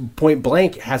point was, Point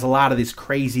Blank has a lot of this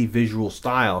crazy visual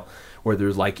style where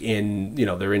there's like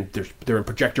they're in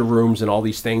projector rooms and all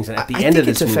these things. And at the end of this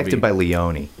movie, it's movie, affected by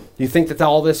Leone. You think that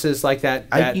all this is like that?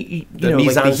 The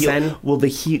mise en scène? Well,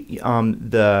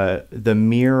 the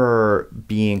mirror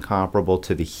being comparable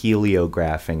to the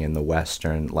heliographing in the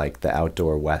Western, like the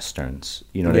outdoor Westerns.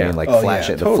 You know what I mean? Like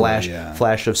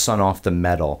flash of sun off the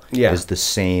metal is the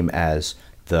same as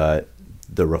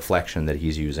the reflection that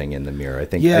he's using in the mirror. I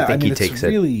think he takes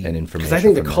an information. Because I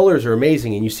think the colors are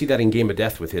amazing, and you see that in Game of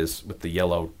Death with the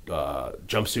yellow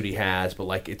jumpsuit he has. But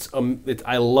like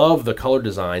I love the color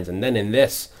designs, and then in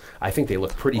this, I think they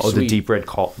look pretty sweet. The deep red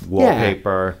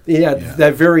wallpaper. Yeah,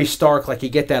 that very stark. Like you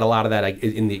get that a lot of that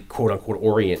in the quote unquote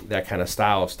Orient, that kind of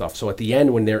style of stuff. So at the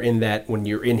end, when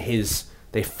you're in his.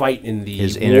 They fight in the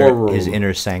war room. His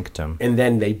inner sanctum. And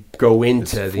then they go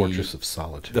into the Fortress of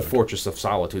Solitude. The Fortress of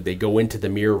Solitude. They go into the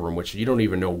mirror room, which you don't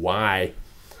even know why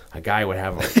a guy would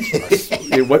have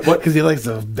what? Because he likes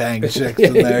to bang chicks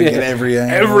in there, get every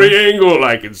angle. Every angle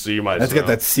I can see myself. Let's get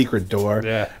that secret door.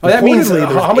 Yeah. Well, that means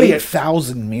how many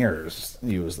 8,000 mirrors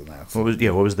used in that. What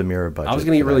was the mirror budget? I was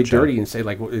going to get really dirty and say,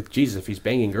 like, Jesus, if he's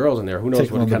banging girls in there, who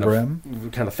knows what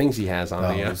kind of things he has on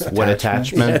what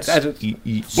attachments? Bring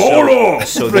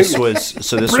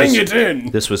it in.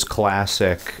 This was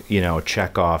classic,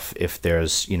 Chekhov. If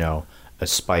there's a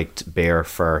spiked bear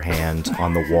fur hand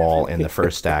on the wall in the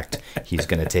first act, he's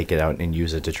going to take it out and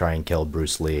use it to try and kill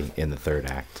Bruce Lee in the third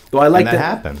act. Well, I like and that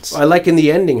happens. I like in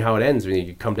the ending how it ends when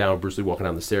you come down, Bruce Lee walking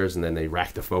down the stairs, and then they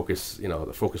rack the focus.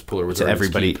 The focus puller was To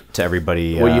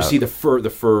everybody. Well, you see the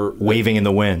fur waving in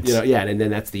the wind. And then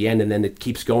that's the end, and then it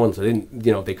keeps going. So then,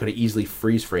 they could have easily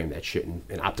freeze framed that shit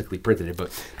and optically printed it,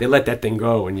 but they let that thing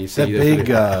go, and you see that big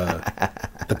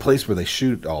the place where they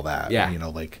shoot all that. Yeah.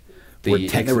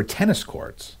 There were tennis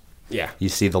courts. Yeah. You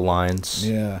see the lines.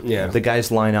 Yeah. The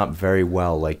guys line up very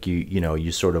well. Like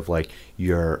you sort of like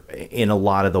you're in a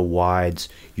lot of the wides.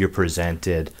 You're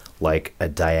presented like a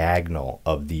diagonal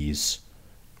of these,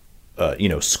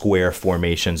 square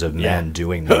formations of men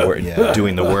doing the work,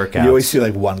 doing the workouts. You always see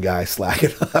like one guy slacking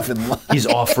off in line. He's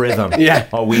off rhythm. Yeah.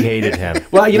 Oh, we hated him.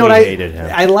 Well, you know what? Hated him.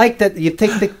 I like that you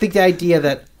take the idea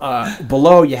that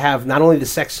below you have not only the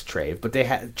sex trade, but they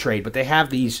have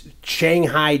these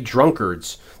Shanghai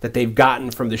drunkards that they've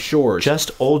gotten from the shores. Just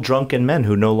old drunken men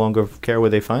who no longer care where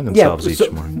they find themselves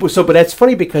each morning. But that's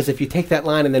funny because if you take that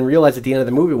line and then realize at the end of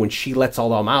the movie when she lets all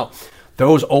them out,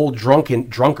 those old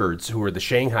drunkards who are the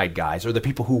Shanghai guys are the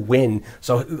people who win.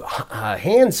 So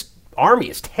Han's army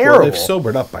is terrible. Well, they've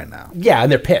sobered up by now. Yeah,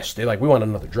 and they're pissed. They're like, we want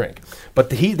another drink. But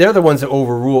they're the ones that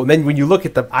overrule. And then when you look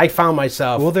at I found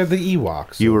myself... Well, they're the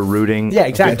Ewoks. You were rooting... Yeah,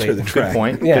 exactly. Good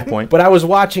point. Yeah. Good point. But I was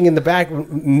watching in the back...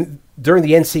 During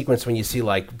the end sequence, when you see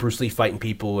like Bruce Lee fighting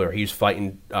people, or he's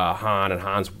fighting Han, and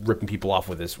Han's ripping people off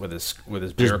with his bear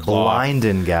Just claw.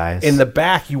 blinding guys. In the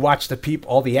back, you watch the people,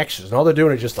 all the extras, and all they're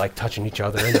doing is just like touching each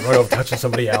other, and they're running over touching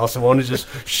somebody else, and one is just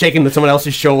shaking someone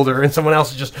else's shoulder, and someone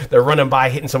else is they're running by,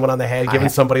 hitting someone on the head, giving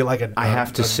somebody like a. I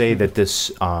have to say that this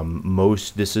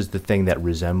is the thing that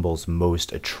resembles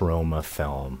most a trauma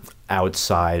film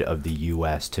outside of the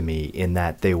U.S. to me, in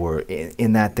that they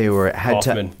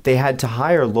had to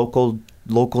hire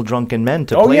local drunken men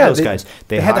to play those guys.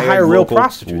 They had to hire real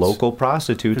prostitutes, local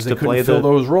prostitutes to play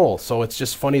those roles. So it's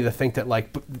just funny to think that,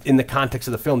 like, in the context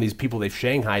of the film, these people they've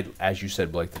shanghaied, as you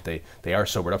said, Blake, that they are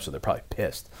sobered up, so they're probably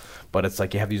pissed. But it's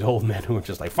like you have these old men who are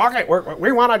just like, fuck it,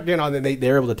 we want to, and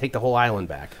they're able to take the whole island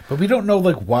back. But we don't know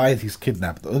like why he's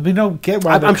kidnapped. We don't get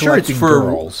why I'm sure it's for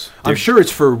girls. I'm sure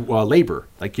it's for labor,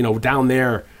 like down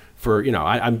there. For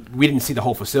we didn't see the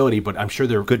whole facility, but I'm sure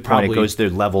they're good probably point. It goes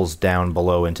their levels down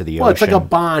below into the ocean. Well, it's like a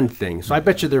bond thing. So I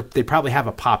bet you they probably have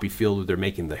a poppy field where they're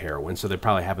making the heroin. So they're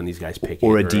probably having these guys pick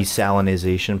or a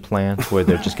desalinization plant where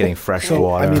they're just getting fresh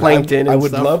water. I mean, plankton. I would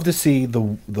stuff. love to see the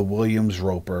Williams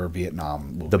Roper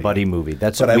Vietnam movie, the buddy movie.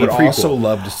 But I would also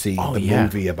love to see the yeah.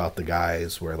 movie about the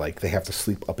guys where like they have to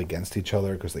sleep up against each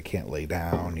other because they can't lay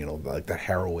down. Like the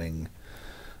harrowing.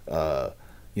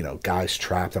 Guys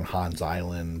trapped on Hans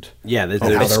Island. Yeah, they're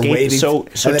waiting. So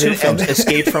two films: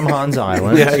 Escape from Hans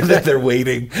Island. Yeah, they're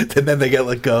waiting, and then they get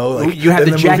let go. Like, you have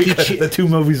the Jackie Chan, the two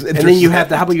movies, and then you have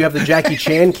the Jackie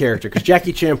Chan character, because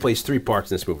Jackie Chan plays three parts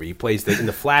in this movie. He plays in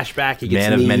the flashback. He gets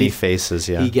man of many faces.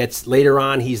 Yeah, he gets later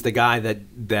on. He's the guy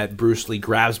that Bruce Lee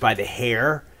grabs by the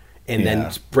hair. And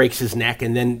then breaks his neck,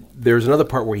 and then there's another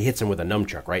part where he hits him with a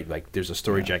nunchuck, right? Like there's a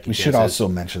story Jackie Chan We should also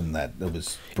mention that it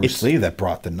was Bruce Lee that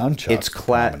brought the nunchucks to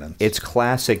prominence. It's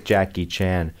classic Jackie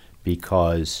Chan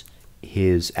because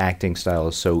his acting style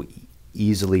is so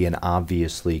easily and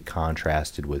obviously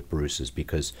contrasted with Bruce's,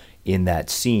 because in that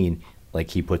scene,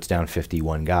 like he puts down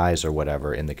 51 guys or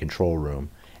whatever in the control room,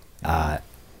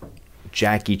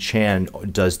 Jackie Chan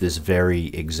does this very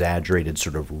exaggerated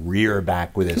sort of rear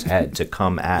back with his head to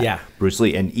come at Bruce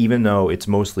Lee. And even though it's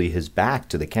mostly his back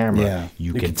to the camera,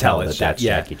 you can tell that that's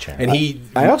Jackie Chan. And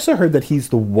I also heard that he's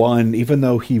the one, even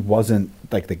though he wasn't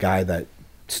like the guy that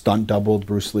stunt doubled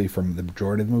Bruce Lee from the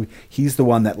majority of the movie, he's the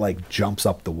one that like jumps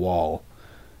up the wall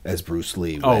as Bruce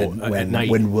Lee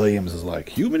when Williams is like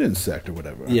human insect or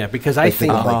whatever. Yeah, because I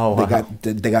think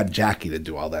they got Jackie to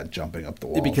do all that jumping up the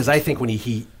wall. Because I think when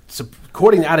he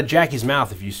according out of Jackie's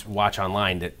mouth, if you watch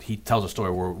online, that he tells a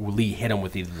story where Lee hit him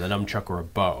with either the nunchuck or a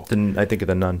bow. I think of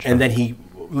the nunchuck. And then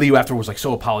Lee afterwards was like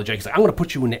so apologetic. He's like, I'm going to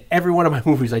put you in every one of my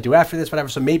movies I do after this, whatever.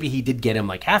 So maybe he did get him,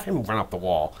 like, have him run up the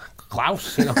wall.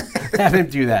 Klaus, have him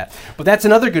do that. But that's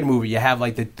another good movie. You have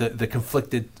like the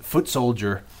conflicted foot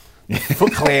soldier,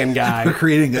 Foot Clan guy. We're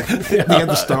creating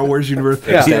the Star Wars universe.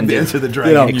 Yeah. Enter the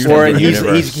Dragon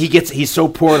universe. He's so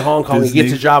poor in Hong Kong. Disney. He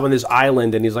gets a job on this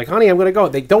island, and he's like, honey, I'm going to go.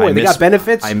 Don't worry, they got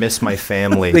benefits. I miss my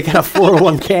family. They got a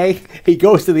 401k. He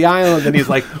goes to the island, and he's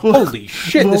like, holy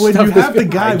shit, this stuff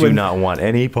I do not want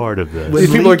any part of this.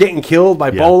 These people are getting killed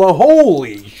by Bolo.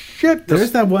 Holy shit. shit.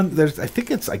 There's that one.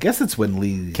 I guess it's when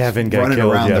Lee's Kevin got running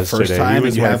killed around yesterday. the first time, He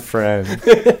was and you my have friend.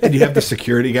 and you have the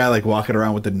security guy like walking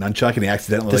around with the nunchuck, and he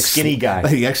accidentally The like skinny guy.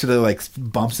 He actually like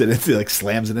bumps it into like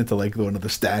slams it into like one of the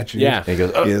statues. Yeah. He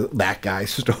goes, Yeah, that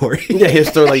guy's story. Yeah, his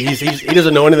story, like he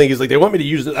doesn't know anything. He's like, they want me to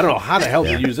use this. I don't know how the hell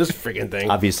to use this freaking thing.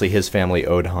 obviously his family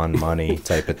owed Han money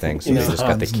type of thing, so they just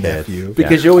got the Han's kid. nephew.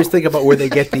 Because you always think about where they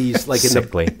get these, like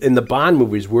Sickly. in the Bond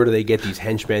movies, where do they get these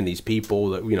henchmen, these people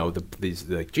that these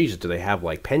like Jesus? Do they have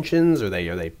like pensions? Are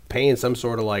they paying some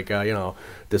sort of like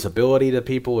disability to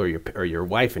people, or your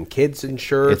wife and kids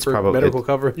insured for medical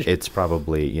coverage? It's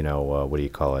probably what do you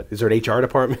call it? Is there an HR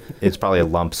department? It's probably a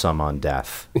lump sum on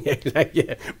death.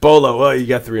 Yeah, Bolo. Well, you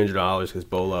got $300 because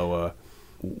Bolo.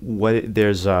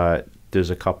 There's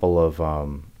a couple of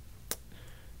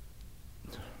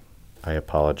I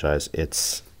apologize.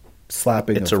 It's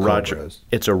Slapping. it's of a Roger cobras.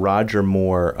 it's a Roger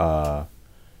Moore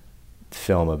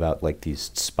film about like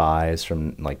these spies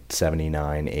from like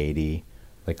 79, 80.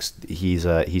 Like he's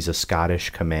a Scottish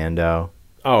commando.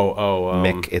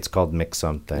 Mick. It's called Mick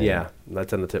something. Yeah,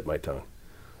 that's on the tip of my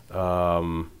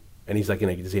tongue. And he's like,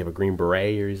 does he have a green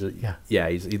beret, or yeah,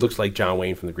 he looks like John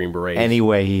Wayne from the Green Beret.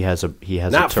 Anyway, he has not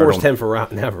a turtle. Forced 10 for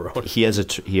round, never. He has a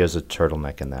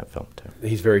turtleneck in that film too.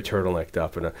 He's very turtlenecked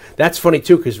up, and that's funny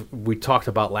too because we talked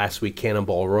about last week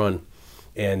Cannonball Run,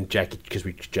 and Jackie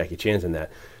Chan's in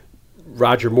that.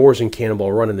 Roger Moore's in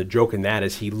Cannonball Run, and the joke in that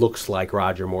is he looks like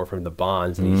Roger Moore from the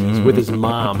Bonds, and he's with his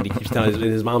mom, and he keeps telling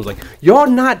his mom's like, "You're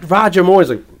not Roger Moore."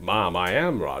 He's like, "Mom, I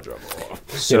am Roger Moore."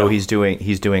 So he's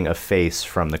doing a face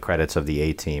from the credits of the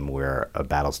A-Team where a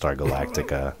Battlestar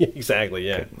Galactica exactly,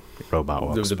 yeah. robot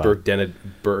walks The by.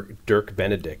 Dirk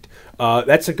Benedict.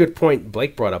 That's a good point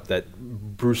Blake brought up, that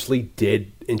Bruce Lee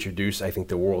did introduce, I think,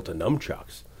 the world to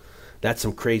nunchucks. That's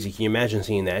some crazy. Can you imagine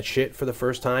seeing that shit for the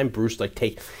first time? Bruce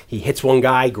he hits one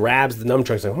guy, grabs the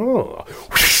nunchucks, like,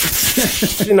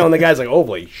 and the guy's like,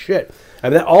 holy shit. I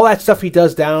mean, all that stuff he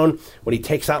does down when he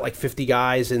takes out like 50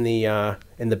 guys in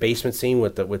the basement scene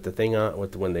with the thing on,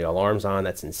 when the alarm's on.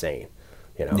 That's insane.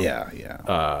 Yeah.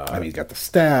 I mean, he's got the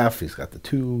staff. He's got the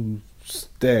two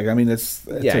stick. I mean, it's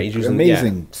he's an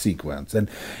amazing sequence,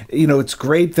 and it's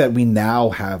great that we now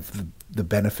have the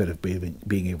benefit of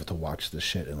being able to watch this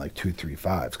shit in like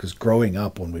 2.35s, because growing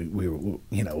up when we were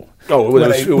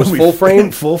it was full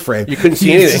frame. Full frame. You couldn't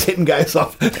see anything. Hitting guys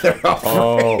off. That's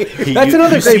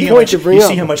another great point to bring up. You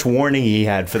see how much warning he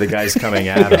had for the guys coming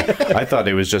at him. I thought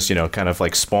it was just kind of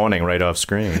like spawning right off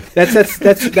screen. That's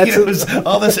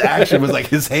all this action was like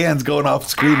his hands going off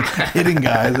screen hitting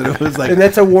guys, and it was like, and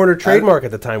that's a Warner trademark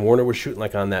at the time. Warner was shooting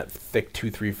like on that thick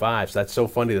 2.35, so that's so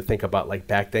funny to think about. Like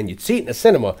back then, you'd see it in a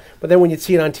cinema, but then when you'd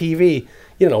see it on TV,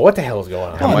 you don't know what the hell is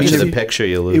going on. How much of the picture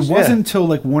you lose? It wasn't until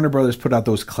like Warner Brothers put out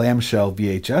those clamshell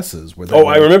VHSs.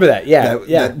 I remember that. Yeah.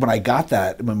 When I got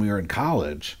that when we were in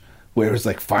college, where it was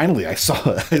like, finally I saw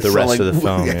the rest of the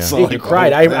film. You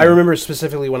cried. I remember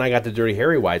specifically when I got the Dirty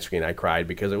Harry widescreen, I cried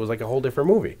because it was like a whole different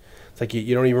movie. It's like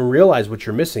you don't even realize what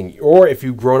you're missing, or if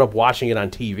you've grown up watching it on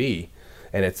TV.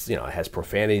 And it's it has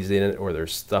profanities in it, or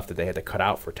there's stuff that they had to cut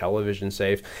out for television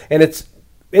safe. And it's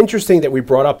interesting that we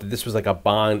brought up that this was like a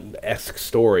Bond-esque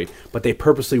story, but they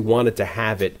purposely wanted to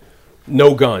have it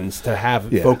no guns, to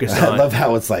have focus on. I love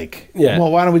how it's like, Yeah.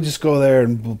 well, why don't we just go there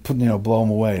and blow them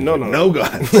away? No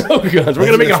guns. no guns. We're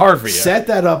gonna make it hard for you. Set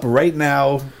that up right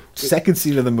now. Second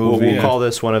scene of the movie. We'll call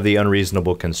this one of the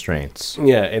unreasonable constraints.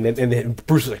 Yeah, and then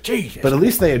Bruce is like, "Geez," But at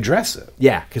least they address it.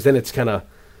 yeah, because then it's kind of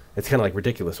like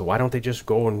ridiculous. So why don't they just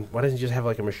go and why doesn't he just have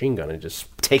like a machine gun and just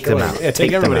Take kill them everybody? out. Yeah,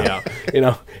 take Take them everybody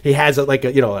out. He has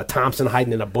a Thompson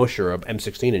hiding in a bush or a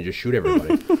M16 and just shoot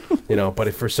everybody. But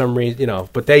if for some reason,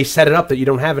 but they set it up that you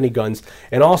don't have any guns,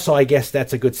 and also I guess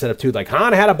that's a good setup too. Like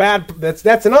Han had a bad.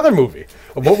 That's another movie.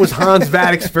 What was Han's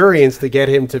bad experience to get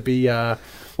him to be?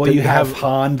 Well, you have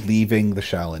Han leaving the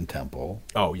Shaolin Temple.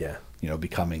 Oh yeah.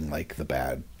 Becoming like the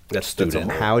bad. That's student.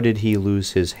 How did he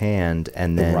lose his hand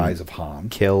and The then rise of Han.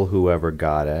 kill whoever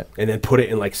got it? And then put it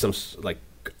in like some like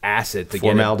acid to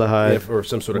Formaldehyde. get it, or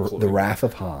some sort of The Wrath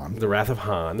of Han. The Wrath of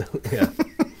Han. Yeah.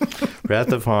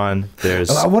 Wrath of Han. There's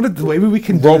I wanted maybe we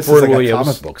can do Roper this as like and a Williams.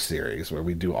 comic book series where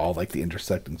we do all like the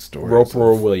intersecting stories.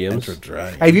 Roper of Williams. Enter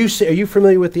Dragon. Are you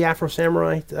familiar with the Afro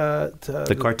Samurai?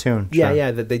 the cartoon. Yeah, sure.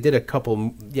 yeah. They did a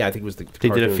couple. Yeah, I think it was the. They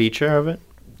did a cartoons. feature of it,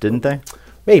 didn't they?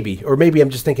 Maybe, or maybe I'm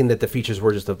just thinking that the features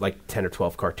were just like 10 or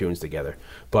 12 cartoons together.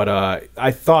 But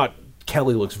I thought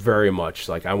Kelly looks very much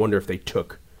like. I wonder if they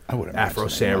took I would imagine Afro they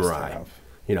must Samurai. have.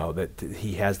 That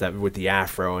he has that with the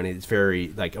afro, and it's very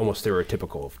like almost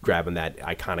stereotypical of grabbing that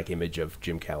iconic image of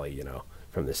Jim Kelly,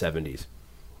 from the 70s.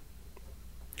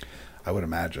 I would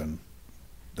imagine.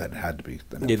 that had to be.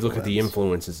 You look at the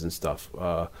influences and stuff.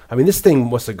 I mean, this thing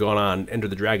must have gone on, Enter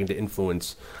the Dragon, to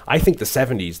influence, I think, the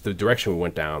 70s, the direction we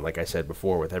went down, like I said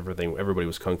before, with everything, everybody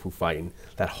was kung fu fighting.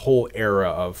 That whole era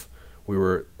of, we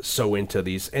were so into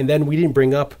these. And then we didn't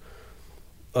bring up,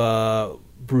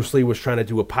 Bruce Lee was trying to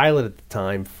do a pilot at the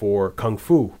time for Kung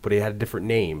Fu, but he had a different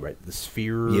name, right? The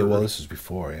Sphere. Yeah, well, this was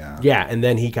before, yeah. Yeah, and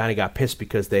then he kind of got pissed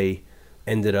because they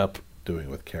ended up doing it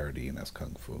with Carradine as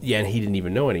Kung Fu. Yeah, and he didn't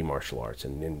even know any martial arts,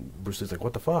 and Bruce Lee's like,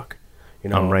 "What the fuck?" You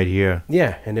know, I'm right here.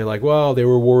 Yeah, and they're like, "Well, they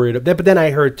were worried." But then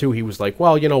I heard too, he was like,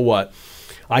 "Well, you know what?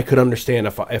 I could understand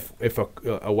if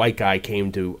a white guy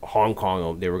came to Hong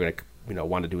Kong, they were going to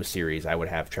want to do a series. I would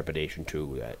have trepidation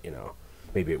too that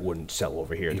maybe it wouldn't sell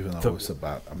over here, even though it was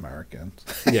about Americans."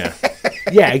 Yeah,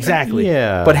 yeah, exactly.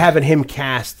 Yeah, but having him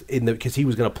cast because he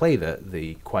was going to play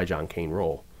the Qui-Gon Kane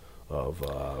role of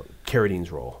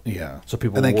Carradine's role. Yeah. So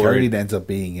people and then were worried. Carradine ends up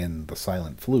being in the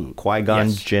Silent Flute. Qui-Gon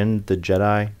Yes. Jinn, the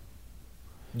Jedi.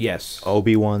 Yes.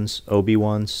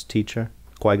 Obi-Wan's teacher.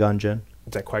 Qui-Gon Jinn.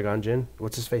 Is that Qui-Gon Jinn?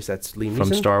 What's his face? That's Liam Neeson?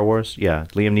 From Star Wars? Yeah.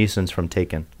 Liam Neeson's from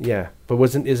Taken. Yeah. But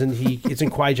isn't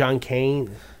Qui-Gon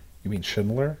Kane You mean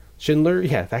Schindler? Schindler?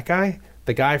 Yeah, that guy?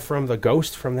 The guy from The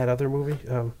Ghost from that other movie?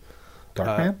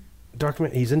 Darkman?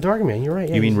 Darkman. He's in Darkman, you're right.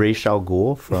 Yeah, You mean he's- Ra's al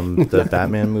Ghul from the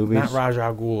Batman movies? Not Raj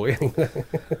Al Ghul.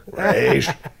 Rage.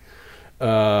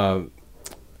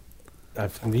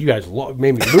 You guys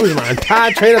made me lose my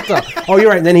entire train of thought. Oh, you're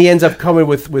right. And then he ends up coming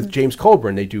with James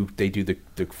Coburn. They do the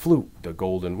flute, the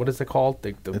golden. What is it called?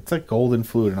 It's like Golden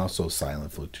Flute and also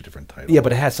Silent Flute, two different titles. Yeah,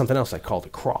 but it has something else like called the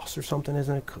Cross or something,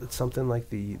 isn't it? It's something like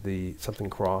the something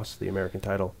Cross, the American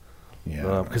title.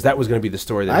 Yeah. Because that was going to be the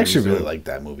story. That I he actually was really doing. like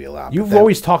that movie a lot. You've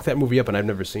always talked that movie up, and I've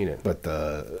never seen it. But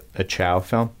A Chow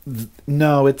film?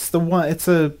 no, it's the one. It's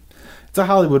a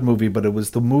Hollywood movie, but it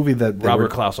was the movie that Robert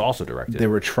Klaus also directed. they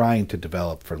were trying to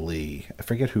develop for Lee. I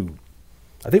forget who.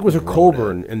 I think it was a wrote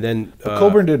Coburn, and then But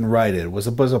Coburn didn't write it. It was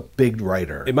a big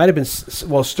writer. It might have been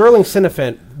Sterling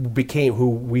Cinefant became who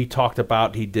we talked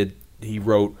about. He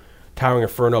wrote Towering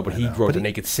Inferno, but he wrote The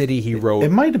Naked City. He wrote.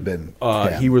 It might have been.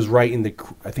 He was writing the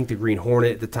Green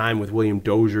Hornet at the time with William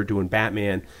Dozier doing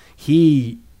Batman.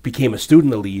 He became a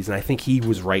student of Lee's, and I think he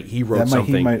was right. He wrote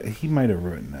something, He might have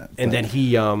written that. and then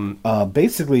he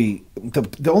basically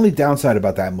the only downside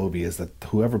about that movie is that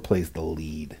whoever plays the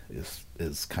lead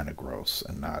is kind of gross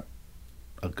and not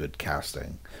a good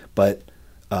casting. But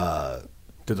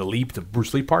did the leap the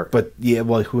Bruce Lee part. But yeah,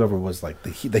 well, whoever was like the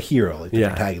hero, like the Yeah.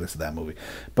 protagonist of that movie.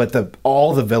 But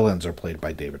all the villains are played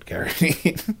by David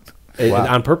Carradine.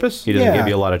 On purpose. He doesn't Yeah. give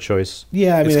you a lot of choice.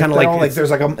 Yeah, I mean, It's it's kinda kind like- of like there's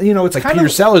like it's Like kind Peter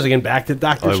of Sellers again, back to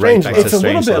Doctor Oh, right, Strange. back to it's a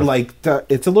little bit Strangelove. like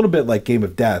it's a little bit like Game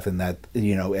of Death in that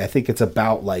I think it's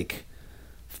about like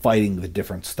fighting the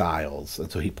different styles, and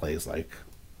so he plays like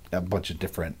a bunch of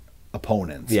different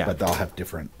opponents, Yeah. but they'll have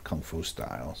different kung fu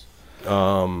styles.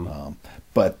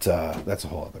 But that's a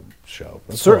whole other show.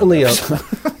 That's Certainly, a whole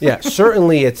other- yeah.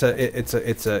 Certainly, this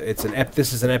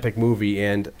is an epic movie,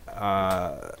 and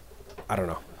I don't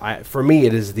know. For me,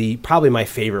 it is probably my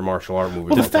favorite martial art movie.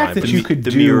 Well, of the all fact time. that you could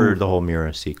The whole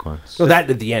mirror sequence. So that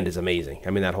at the end is amazing. I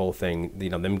mean, that whole thing.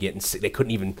 Them getting sick. They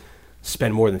couldn't even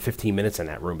spend more than 15 minutes in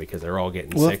that room because they're all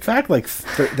getting well, sick. the fact like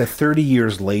that 30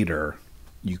 years later,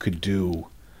 you could do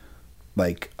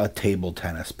like a table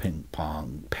tennis ping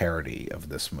pong parody of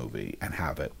this movie and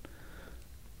have it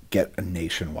get a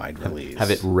nationwide release.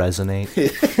 Have it resonate.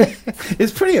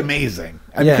 It's pretty amazing.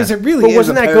 I mean, because it really But is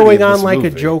wasn't a that parody going of on this like a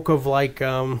movie. joke of like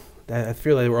I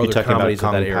feel like there were You're other talking about comedies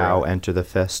of that Kung era. Pao, Enter the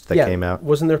Fist that Yeah, came out.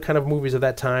 Wasn't there kind of movies of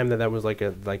that time that was like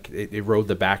it rode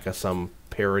the back of some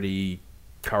karate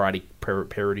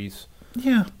parodies?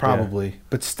 Yeah, probably.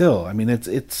 But still, I mean,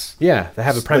 it's Yeah, they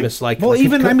have a premise like well, like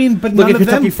even I mean, but look none at of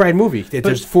Kentucky them. Fried Movie.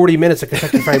 There's 40 minutes of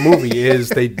Kentucky Fried Movie is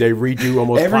they redo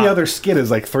almost Every plot. other skit is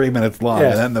like 3 minutes long, Yeah.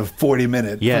 and then the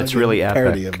 40-minute Yeah, it's really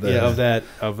parody epic. of the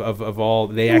of all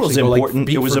they It actually was go important. like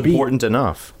beat It was for beat. important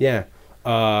enough. Yeah,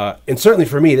 and certainly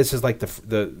for me, this is like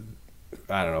the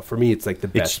I don't know. For me, it's like the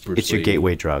best. Bruce It's your Lee.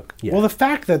 gateway drug. Yeah. Well, the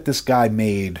fact that this guy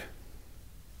made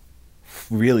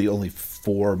really only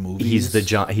 4 movies. He's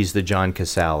the John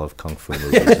Casale of kung fu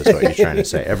movies. Is what you're trying to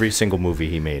say. Every single movie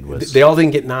he made was. They all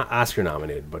didn't get Oscar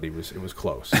nominated, but it was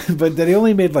close. But that he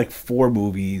only made like 4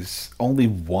 movies, only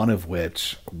one of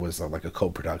which was like a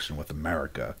co-production with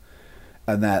America,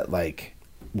 and that like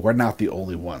we're not the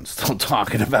only ones still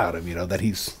talking about him. That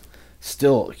he's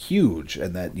still huge,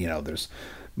 and that there's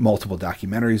multiple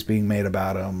documentaries being made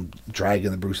about him.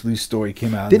 Dragon, the Bruce Lee story,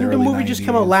 came out. Didn't in the the movie early just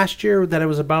come out 90s. last year that it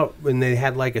was about when they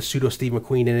had like a pseudo Steve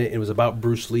McQueen in it? It was about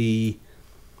Bruce Lee.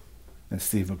 And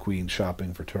Steve McQueen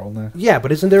shopping for turtlenecks. Yeah,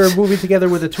 but isn't there a movie together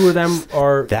where the two of them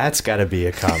are That's got to be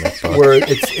a comic book. where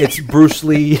it's Bruce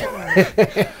Lee?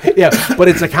 Yeah, but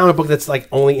it's a comic book that's like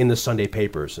only in the Sunday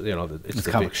papers. You know, it's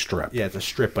the comic strip. Yeah, it's a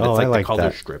strip, but Oh, it's I like like the color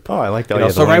that. strip. Oh, I like that. You know,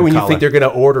 Yeah, so the right one when you color. think they're going to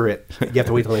order it, you have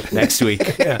to wait till like Next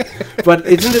week. Yeah, but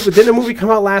didn't a movie come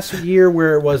out last year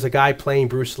where it was a guy playing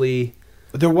Bruce Lee?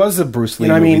 There was a Bruce Lee You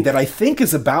know what I movie mean? that I think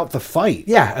is about the fight.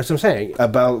 Yeah, that's what I'm saying.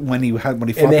 About when he fought And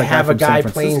they that have a from San guy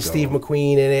Francisco. playing Steve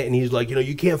McQueen in it, and he's like,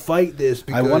 you can't fight this.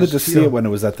 Because, I wanted to see you know, it when it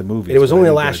was at the movies. It was but I only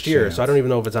didn't get a last year, chance. so I don't even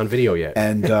know if it's on video yet.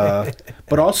 And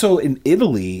but also in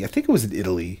Italy, I think it was in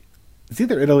Italy. It's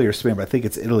either Italy or Spain, but I think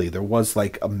it's Italy. There was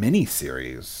like a mini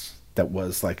series that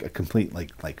was like a complete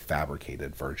like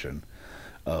fabricated version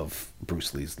of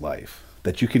Bruce Lee's life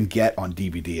that you can get on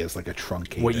DVD as like a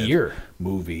truncated What year?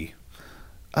 movie.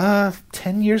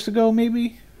 10 years ago,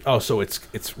 maybe. Oh, so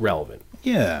it's relevant.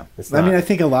 Yeah, It's I mean, not- I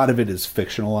think a lot of it is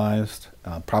fictionalized,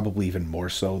 probably even more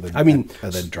so than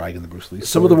than Dragon the Bruce Lee.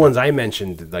 Some of the story. ones I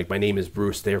mentioned, like My Name is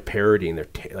Bruce, they're parodying.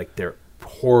 They're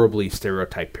horribly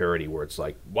stereotype parody where it's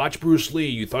like, watch Bruce Lee.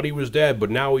 You thought he was dead, but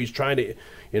now he's trying to,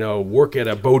 work at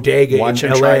a bodega Watch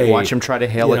in him L.A. watch him try to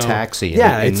hail a taxi.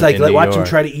 Yeah, in, it's like in New watch him York.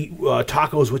 try to eat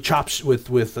tacos with chops with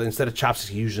instead of chopsticks,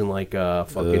 he's using like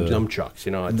fucking nunchucks.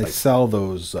 and It's they like, sell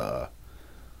those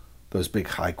big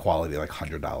high quality like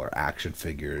 $100 action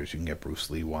figures. You can get Bruce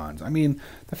Lee ones. I mean,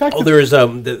 the fact that there's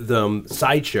the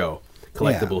Sideshow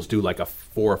collectibles do like a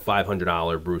 $400 or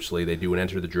 $500 Bruce Lee. They do an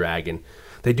Enter the Dragon.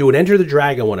 They do an Enter the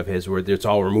Dragon one of his where it's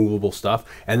all removable stuff,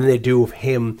 and then they do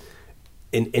him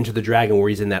in Enter the Dragon where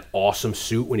he's in that awesome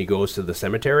suit when he goes to the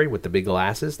cemetery with the big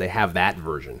glasses. They have that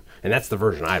version, and that's the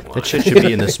version I want. That shit should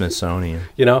be in the Smithsonian.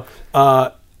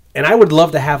 And I would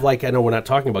love to have, like, I know we're not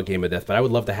talking about Game of Death, but I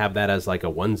would love to have that as like a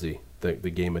onesie, the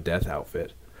Game of Death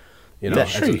outfit. I'm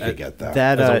sure you could get that.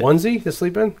 As a onesie to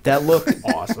sleep in. That look,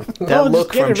 Awesome. that look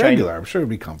just get from it China, regular. I'm sure it'd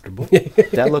be comfortable.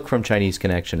 that look from Chinese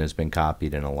Connection has been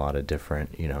copied in a lot of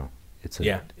different, it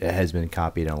has been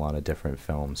copied in a lot of different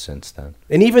films since then.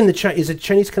 And even is it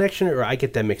Chinese Connection, or I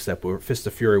get that mixed up, or Fist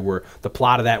of Fury, where the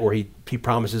plot of that where he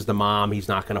promises the mom he's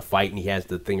not going to fight and he has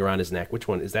the thing around his neck. Which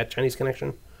one is that? Chinese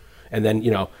Connection? And then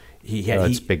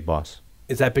It's Big Boss.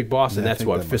 Is that Big Boss? And Yeah, I that's think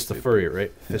what that Fist must of be Fury,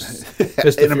 right? Fist of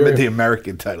In Fury. the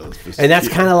American title is Fist And of that's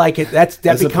Fury. kind of like it. That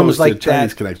As becomes opposed to like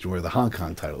Chinese that. Connection, where the Hong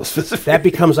Kong title is Fist of That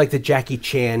Fury. becomes like the Jackie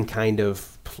Chan kind of,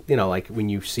 like when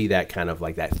you see that kind of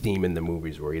like that theme in the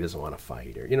movies where he doesn't want to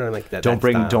fight, or like that. Don't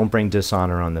that style. don't bring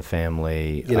dishonor on the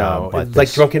family. it's but like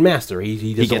this- Drunken Master. He doesn't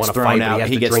He gets want to thrown fight. out. But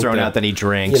He has to gets drink thrown the- out. Then he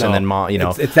drinks, and then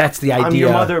that's the idea. I'm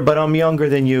your mother, but I'm younger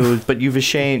than you. But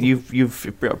you've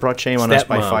brought shame on us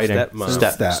by Stepmom, fighting.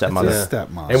 stepmom. Stepmother. It's a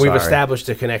stepmom. And we've Sorry. established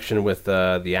a connection with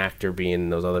the actor being in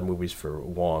those other movies for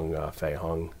Wong Fei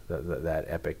Hung, that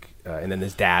epic, and then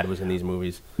his dad was in these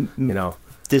movies.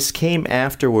 This came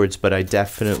afterwards, but I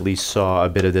definitely saw a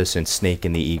bit of this in Snake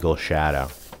in the Eagle Shadow.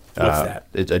 What's that?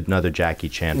 It's another Jackie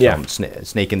Chan Yeah. film,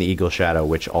 Snake in the Eagle Shadow,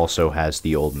 which also has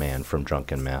the old man from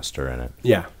Drunken Master in it.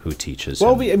 Yeah. Who teaches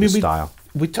Well, him the style.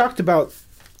 we talked about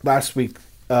last week,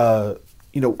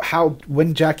 how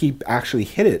when Jackie actually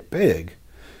hit it big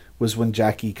was when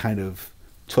Jackie kind of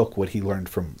took what he learned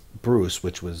from Bruce,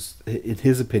 which was, in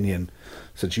his opinion,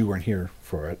 since you weren't here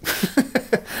for it,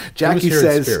 Jackie here in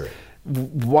says spirit.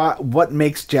 what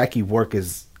makes Jackie work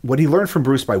is what he learned from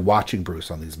Bruce by watching Bruce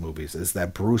on these movies is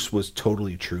that Bruce was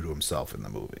totally true to himself in the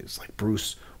movies. Like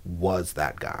Bruce was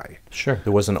that guy Sure,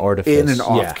 there was an artifice. in and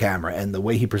off Yeah. camera, and the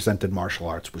way he presented martial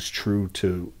arts was true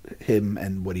to him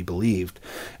and what he believed.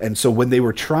 And so when they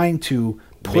were trying to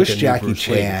push a new Jackie Bruce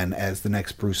Lee. Chan as the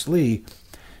next Bruce Lee,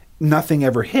 nothing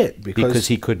ever hit because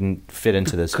he couldn't fit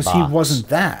into this because box. he wasn't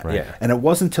that. Right. Yeah. And it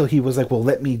wasn't until he was like, well,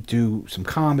 let me do some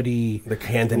comedy. The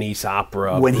Cantonese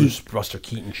opera, When he- Buster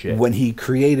Keaton shit. When he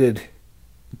created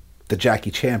the Jackie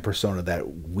Chan persona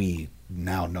that we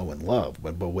now know and love,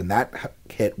 but when that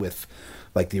hit with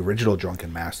like the original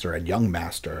Drunken Master and Young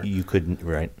Master, You couldn't,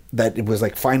 right? that it was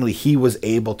like finally he was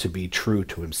able to be true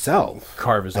to himself,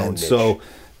 Carve his own and niche. so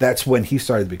that's when he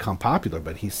started to become popular.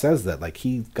 But he says that like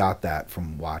he got that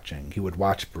from watching. He would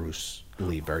watch Bruce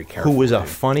Lee very carefully, Who was a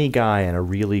funny guy and a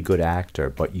really good actor,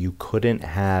 but you couldn't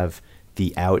have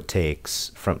the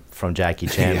outtakes from Jackie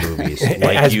Chan movies like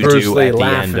As you Bruce do Lee at the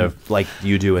laughing.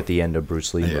 end of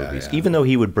Bruce Lee Yeah, movies. yeah. Even though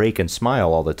he would break and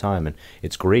smile all the time, and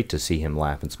it's great to see him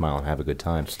laugh and smile and have a good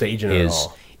time. Staging it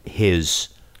all. His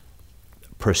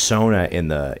persona in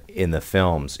the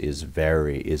films is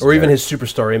very or even his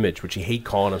superstar image, which he hate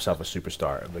calling himself a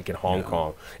superstar, like in Hong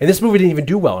Kong. And this movie didn't even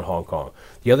do well in Hong Kong.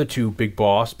 The other two, Big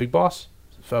Boss,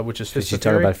 which is Fist He's of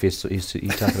talking Fury, about Fist. He's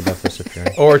talking about Fist of Fury.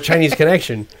 or Chinese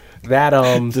Connection. That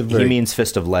He means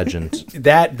Fist of Legend.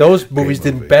 those movies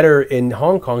movie. did better in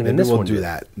Hong Kong than Maybe this we'll one do did.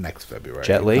 that next February.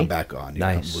 Jet Li? Come back on.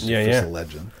 Nice. We'll Yeah, do Fist yeah. of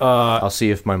Legend. I'll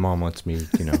see if my mom lets me,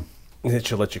 It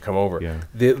should let you come over. Yeah.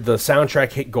 The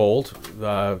soundtrack hit gold.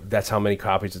 That's how many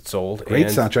copies it sold. Great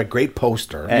And- soundtrack, great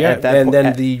poster. At- Yeah, at that and po- then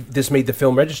at- this made the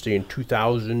film registry in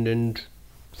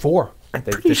 2004. They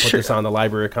pretty put sure- this on the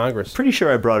Library of Congress. Pretty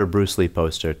sure I brought a Bruce Lee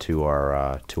poster to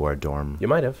our dorm. You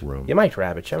might have. room. You might,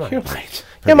 Rabbit. You might. You might.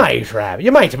 You might, Rabbit.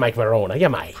 You might, Mike Verona. You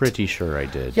might. Pretty sure I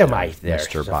did. You might, there.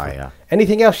 Mr. Baya.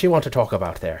 Anything else you want to talk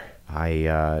about there?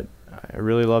 I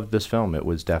really loved this film. It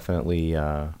was definitely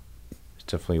one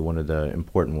of the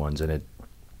important ones, and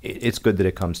it's good that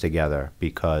it comes together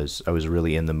because I was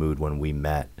really in the mood when we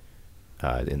met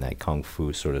in that kung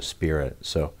fu sort of spirit.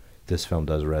 So this film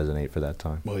does resonate for that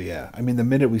time. Well, yeah. I mean, the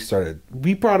minute we started,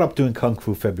 we brought up doing Kung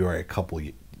Fu February a couple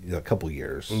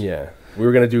years. Yeah. We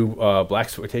were going to do black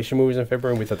exploitation movies in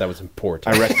February, and we thought that was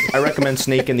important. I recommend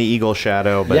Snake in the Eagle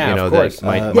Shadow, but Yeah, of course. that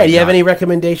might. Yeah, might do you have not- any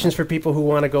recommendations for people who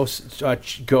want to go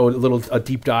a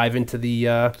deep dive into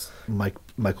the...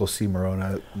 Michael C.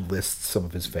 Morona lists some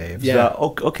of his faves. Yeah.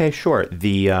 Okay, sure.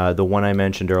 The one I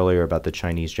mentioned earlier about the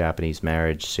Chinese-Japanese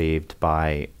marriage saved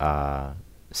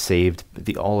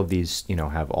all of these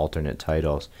have alternate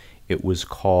titles. It was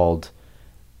called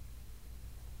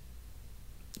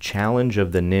Challenge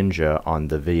of the Ninja on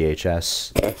the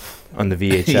VHS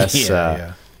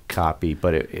Yeah. copy,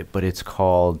 but it's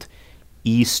called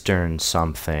Eastern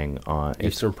something on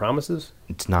Eastern Promises?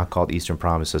 It's not called Eastern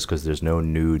Promises because there's no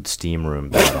nude steam room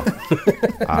battle.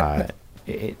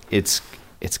 It's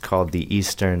called the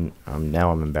Eastern.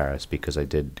 Now I'm embarrassed because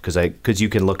you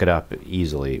can look it up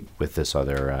easily with this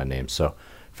other name. So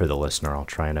for the listener, I'll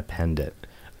try and append it.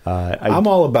 I'm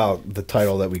all about the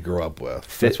title that we grew up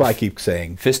with. That's why I keep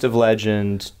saying Fist of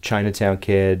Legend, Chinatown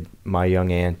Kid, My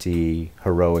Young Auntie,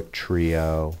 Heroic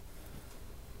Trio,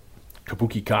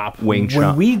 Kabuki Cop. Wing Chun.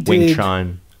 When we Wing did-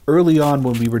 Chun. early on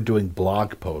when we were doing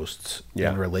blog posts Yeah.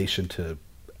 in relation to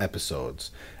episodes,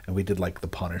 and we did like The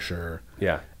Punisher.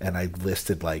 Yeah. And I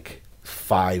listed like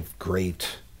 5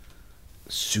 great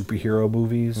superhero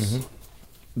movies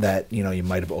that you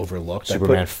might have overlooked.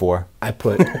 Superman 4. I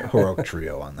put Heroic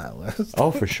Trio on that list.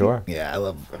 Oh, for sure. Yeah, I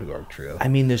love Heroic Trio. I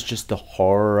mean, there's just the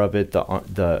horror of it, the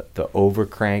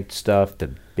overcranked stuff, the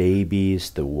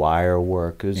babies, the wire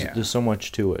work. There's so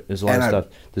much to it. There's a lot And of I- stuff.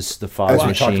 This the Fog As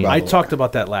we talked Machine. about- I talked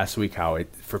about that last week, how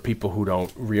for people who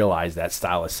don't realize that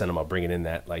style of cinema, bringing in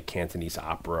that like Cantonese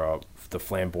opera, the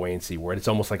flamboyancy, where it's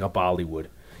almost like a Bollywood.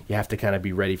 You have to kind of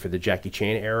be ready for the Jackie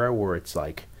Chan era, where it's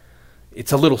like,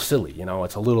 it's a little silly,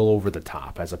 it's a little over the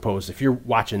top, as opposed if you're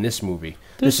watching this movie,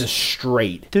 this is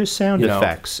straight. There's sound you know.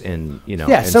 effects in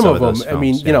Yeah, in some of them. those I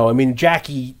mean, films,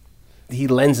 Jackie, he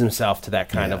lends himself to that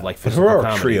kind of like The physical Heroic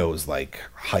comedy. Trio is like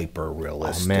hyper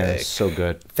realistic. Oh man, it's so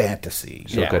good. Fantasy.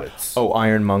 So Good. It's, Oh,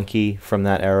 Iron Monkey from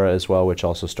that era as well, which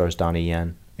also stars Donnie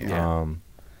Yen. Yeah.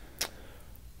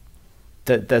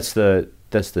 That's the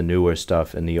newer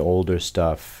stuff, and the older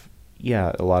stuff.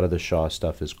 Yeah, a lot of the Shaw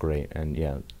stuff is great, and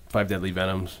yeah, Five Deadly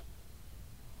Venoms.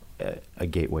 a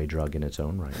gateway drug in its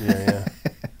own right. Yeah,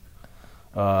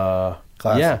 yeah.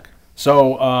 Classic. Yeah.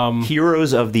 So,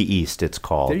 Heroes of the East, it's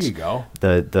called. there you go.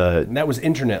 The And that was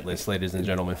Internet List, ladies and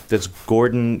gentlemen. that's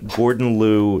Gordon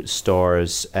Liu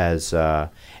stars as and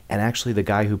actually the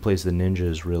guy who plays the ninja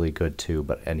is really good too,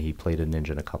 and he played a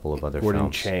ninja in a couple of other Gordon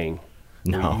films. Chang.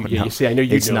 No, You see, I know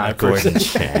you it's know not that person. Gordon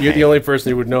Chang. You're the only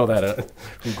person who would know that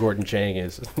who Gordon Chang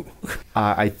is.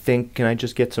 I think. Can I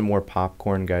just get some more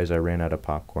popcorn, guys? I ran out of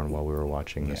popcorn while we were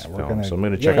watching this we're film, gonna- so I'm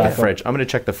going to Yeah, check yeah. the fridge. I'm going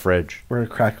to check the fridge. We're gonna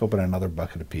crack open another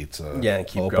bucket of pizza. Yeah, and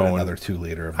keep open going. another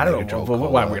 2-liter of I don't know, Mega Joe but why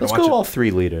Cola. we're gonna Let's watch go it. all 3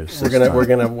 liters. What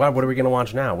are we gonna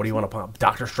watch now? What do you want to pop?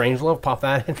 Doctor Strangelove? Pop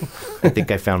that in. I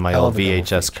think I found my I old love a double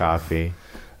VHS copy.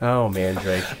 Oh man,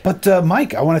 Drake. But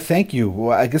Mike, I want to thank you.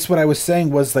 Well, I guess what I was saying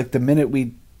was like the minute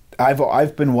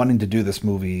I've been wanting to do this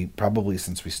movie probably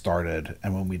since we started,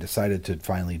 and when we decided to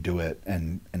finally do it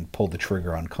and pull the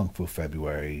trigger on Kung Fu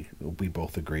February, we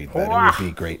both agreed that it would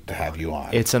be great to have you on.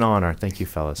 It's an honor. Thank you,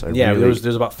 fellas. Yeah, there's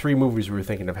about 3 movies we were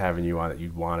thinking of having you on that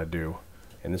you'd want to do,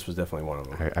 and this was definitely one of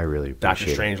them. I really Doctor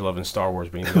appreciate it. Strangelove and Star Wars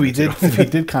being we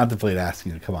did contemplate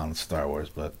asking you to come on with Star Wars,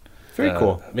 but Very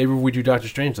cool. Maybe we do Doctor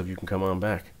Strangelove. You can come on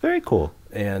back, Very cool.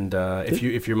 and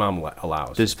if your mom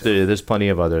allows. There's plenty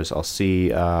of others. I'll see.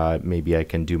 Maybe I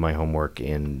can do my homework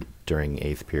during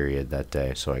 8th period that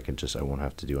day, so I won't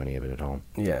have to do any of it at home.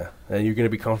 Yeah, and you're gonna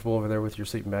be comfortable over there with your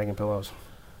sleeping bag and pillows.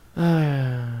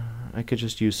 I could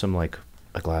just use some like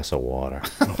A glass of water.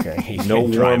 Okay. No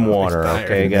warm water,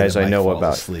 okay, guys. I know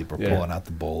about. Sleep. We're Yeah. pulling out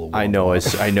the bowl. Of warm I know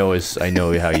water. I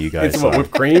know how you guys. It's what,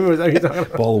 whipped cream? Is that what you're talking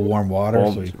about? bowl of warm water.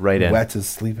 Well, so he right in. wets his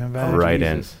sleeping bag. Right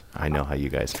Jesus. in. I know how you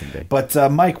guys can be. But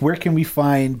Mike, where can we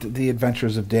find the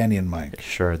adventures of Danny and Mike?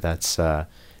 Sure, that's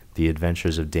the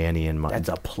Adventures of Danny and Mike. That's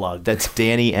a plug. That's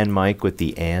Danny and Mike with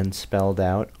the "and" spelled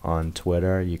out on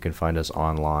Twitter. You can find us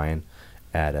online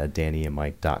at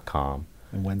DannyandMike.com.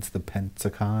 And when's the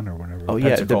Pensacon or whenever? Oh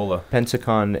yeah, Pensacola. the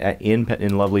Pensacon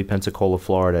in lovely Pensacola,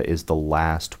 Florida, is the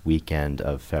last weekend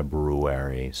of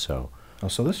February. So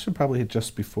so this should probably hit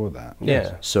just before that.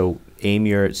 Yeah. So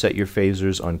set your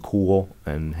phasers on cool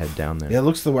and head down there. Yeah, it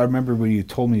looks. I remember when you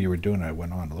told me you were doing it. I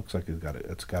went on. It looks like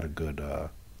it's got a good.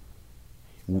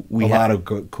 We a ha- lot of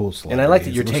good, cool celebrities. And I like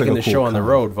that you're It looks taking like the a show cool on the con.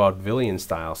 road vaudevillian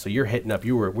style. So you're hitting up.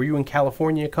 Were you in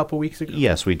California a couple weeks ago?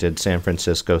 Yes, we did San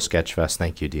Francisco Sketchfest.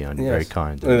 Thank you, Dion. You're very Yes.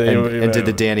 kind. You- And did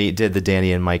the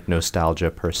Danny and Mike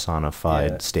nostalgia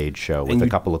personified Yeah. stage show with And a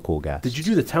you- couple of cool guests. Did you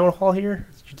do the town hall here?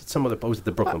 You did some of the. Was it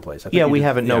the Brooklyn place? I think Yeah, you we did-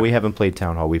 haven't. No, yeah. we haven't played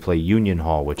Town Hall. We play Union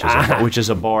Hall, which is which is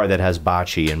a bar that has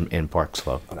bocce in Park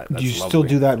Slope. Do you still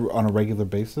do that on a regular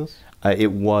basis?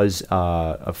 It was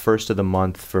a first of the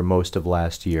month for most of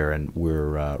last year, and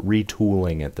we're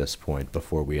retooling at this point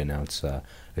before we announce a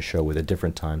show with a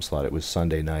different time slot. It was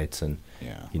Sunday nights, and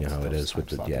you know how it is with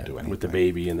the with the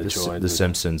baby and the the joints.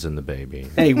 Simpsons and the baby.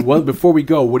 Hey, well, before we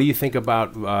go, what do you think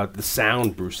about the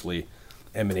sound Bruce Lee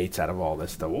emanates out of all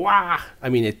this stuff? Wow! I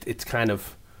mean, it's kind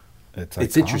of It's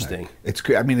iconic. interesting. It's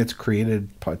created.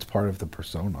 It's part of the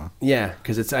persona. yeah,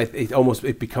 because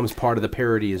it becomes part of the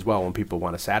parody as well when people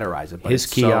want to satirize it. But His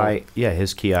it's key so- eye,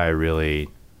 his key eye really,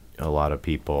 a lot of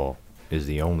people is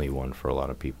the only one for a lot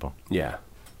of people. yeah,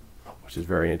 which is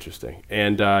very interesting.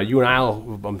 And you and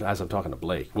I'll, as I'm talking to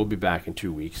Blake, we'll be back in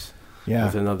 2 weeks. Yeah.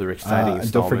 with another exciting.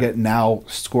 And don't forget, now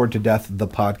Scored to Death, the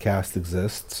podcast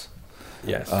exists.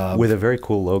 yes. With a very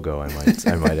cool logo, I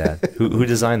might add. Who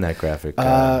designed that graphic?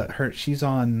 She's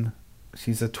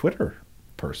a Twitter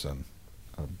person.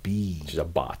 She's a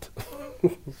bot.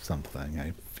 Something.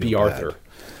 I B. feel Arthur.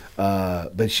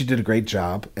 bad. But she did a great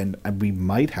job, and we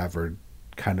might have her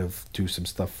kind of do some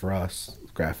stuff for us,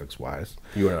 graphics wise.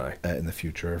 You and I. In the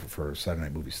future for Saturday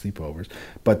Night Movie Sleepovers.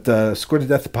 But Scored to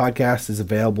Death, the podcast, is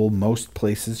available most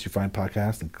places you find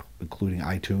podcasts, including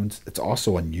iTunes. It's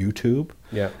also on YouTube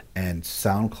Yeah. and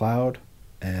SoundCloud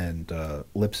and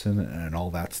Libsyn and all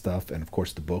that stuff. And, of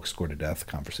course, the book, Scored to Death,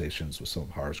 Conversations with Some of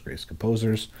Horror's Greatest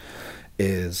Composers,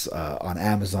 is on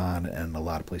Amazon and a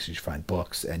lot of places you find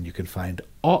books. And you can find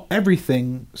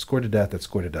everything Scored to Death at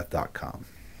scoredtodeath.com.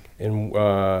 And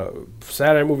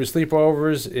Saturday Movie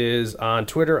Sleepovers is on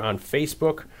Twitter, on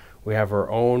Facebook. We have our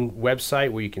own website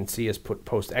where you can see us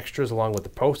post extras along with the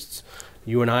posts.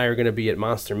 You and I are going to be at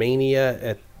Monster Mania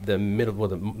at the middle of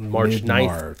the March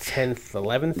 9th, 10th,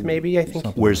 11th, maybe, I think.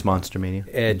 Where's Monster Mania?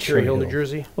 At Cherry Hill, New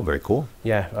Jersey. Oh, very cool.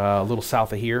 Yeah, a little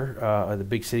south of here, the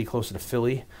big city closer to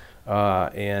Philly.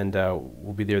 And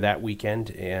we'll be there that weekend.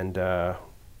 And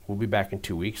we'll be back in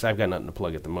 2 weeks. I've got nothing to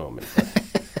plug at the moment.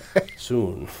 But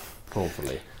soon,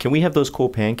 hopefully. Can we have those cool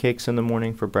pancakes in the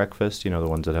morning for breakfast? You know, the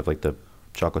ones that have like the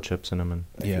chocolate chips in them, and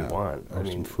If you want. Or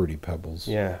some Fruity Pebbles.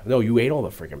 Yeah. No, you ate all the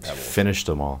freaking pebbles. finished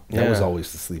them all. That was Yeah.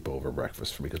 always the sleepover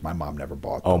breakfast for me because my mom never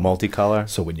bought them. Oh, multicolor.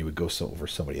 So when you would go over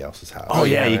somebody else's house. Oh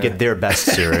yeah, you get their best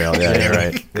cereal. Yeah, you're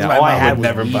right. Yeah, my all I mom had would was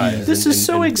never buy Wheaties it. This and- is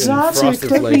so and- and exotic.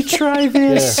 Frosted Let me Flakes. try Yeah.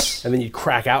 this. And then you'd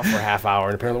crack out for a half hour,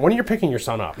 and apparently, when you're picking your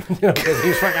son up, because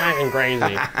he's fucking acting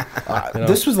crazy.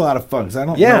 This was a lot of fun because I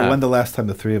don't Yeah. know when the last time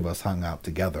the three of us hung out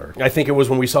together. I think it was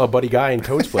when we saw Buddy Guy in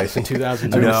Toad's Place in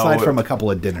 2002. I mean, No, aside from a couple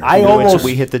of dinners.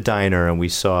 We hit the diner and we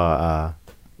saw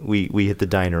we hit the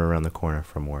diner around the corner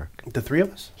from work. The three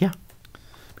of us? Yeah.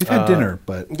 We've had dinner,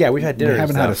 but Yeah, we've had dinner. We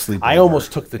haven't and had a stuff. sleepover. I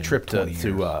almost took the in trip 20 years.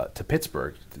 to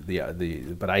Pittsburgh,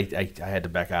 but I had to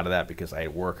back out of that because I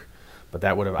had work. But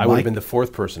that would have been the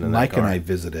fourth person in that Mike car. and I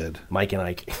visited Mike and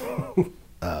Ike.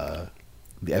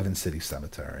 the Evans City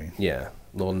Cemetery Yeah,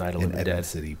 little Night of in the Evans Dead.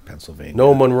 City, Pennsylvania.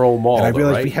 No Monroe Mall, And I though,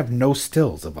 realized right? we have no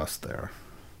stills of us there.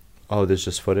 Oh, there's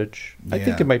just footage. I think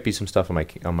Yeah. there might be some stuff on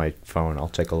my phone. I'll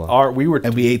take a look. We were.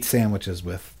 And we ate sandwiches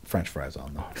with French fries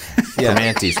on them. Yeah.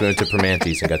 Primanti's. We went to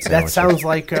Primanti's and got That sandwiches. sounds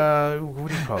like what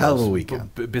do you call Hell of those? a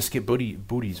weekend. Biscuit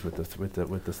booties with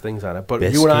the things on it. But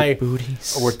Biscuit you and I,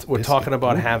 booties. we're Biscuit talking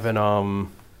about booties. having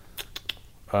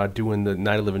doing the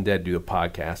Night of the Living Dead, do the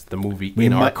podcast, the movie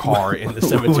in our car in the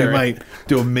cemetery. We might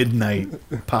do a midnight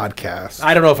podcast.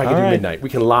 I don't know if I can All do right. midnight. We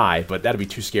can lie, but that'd be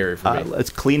too scary for me. Let's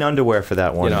clean underwear for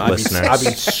that one, I'd listeners.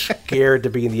 be scared to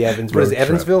be in the Evans. What is it, Road trip.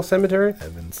 Evansville Cemetery?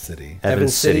 Evans City.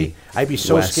 Evans City. I'd be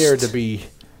so West. scared to be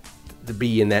to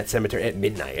be in that cemetery at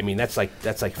midnight. I mean, that's like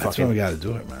That's fucking when we got to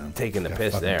do it, man. taking the Gotta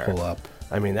piss fucking there. Pull up.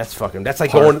 I mean, that's fucking. That's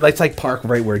like Park. going. That's like Park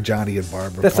right where Johnny and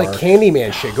Barbara That's park. like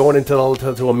Candyman shit. Going into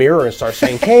a mirror and start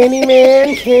saying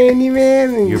Candyman,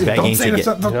 Candyman. And You're begging say to this,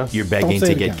 get. don't- You're begging say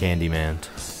to it get again.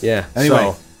 Candyman. Yeah.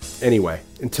 Anyway. Anyway,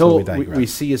 So until we digress. we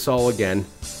see us all again.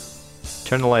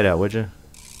 Turn the light out, would you?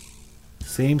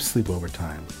 Same sleepover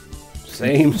time.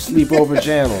 Same sleepover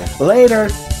channel. Later.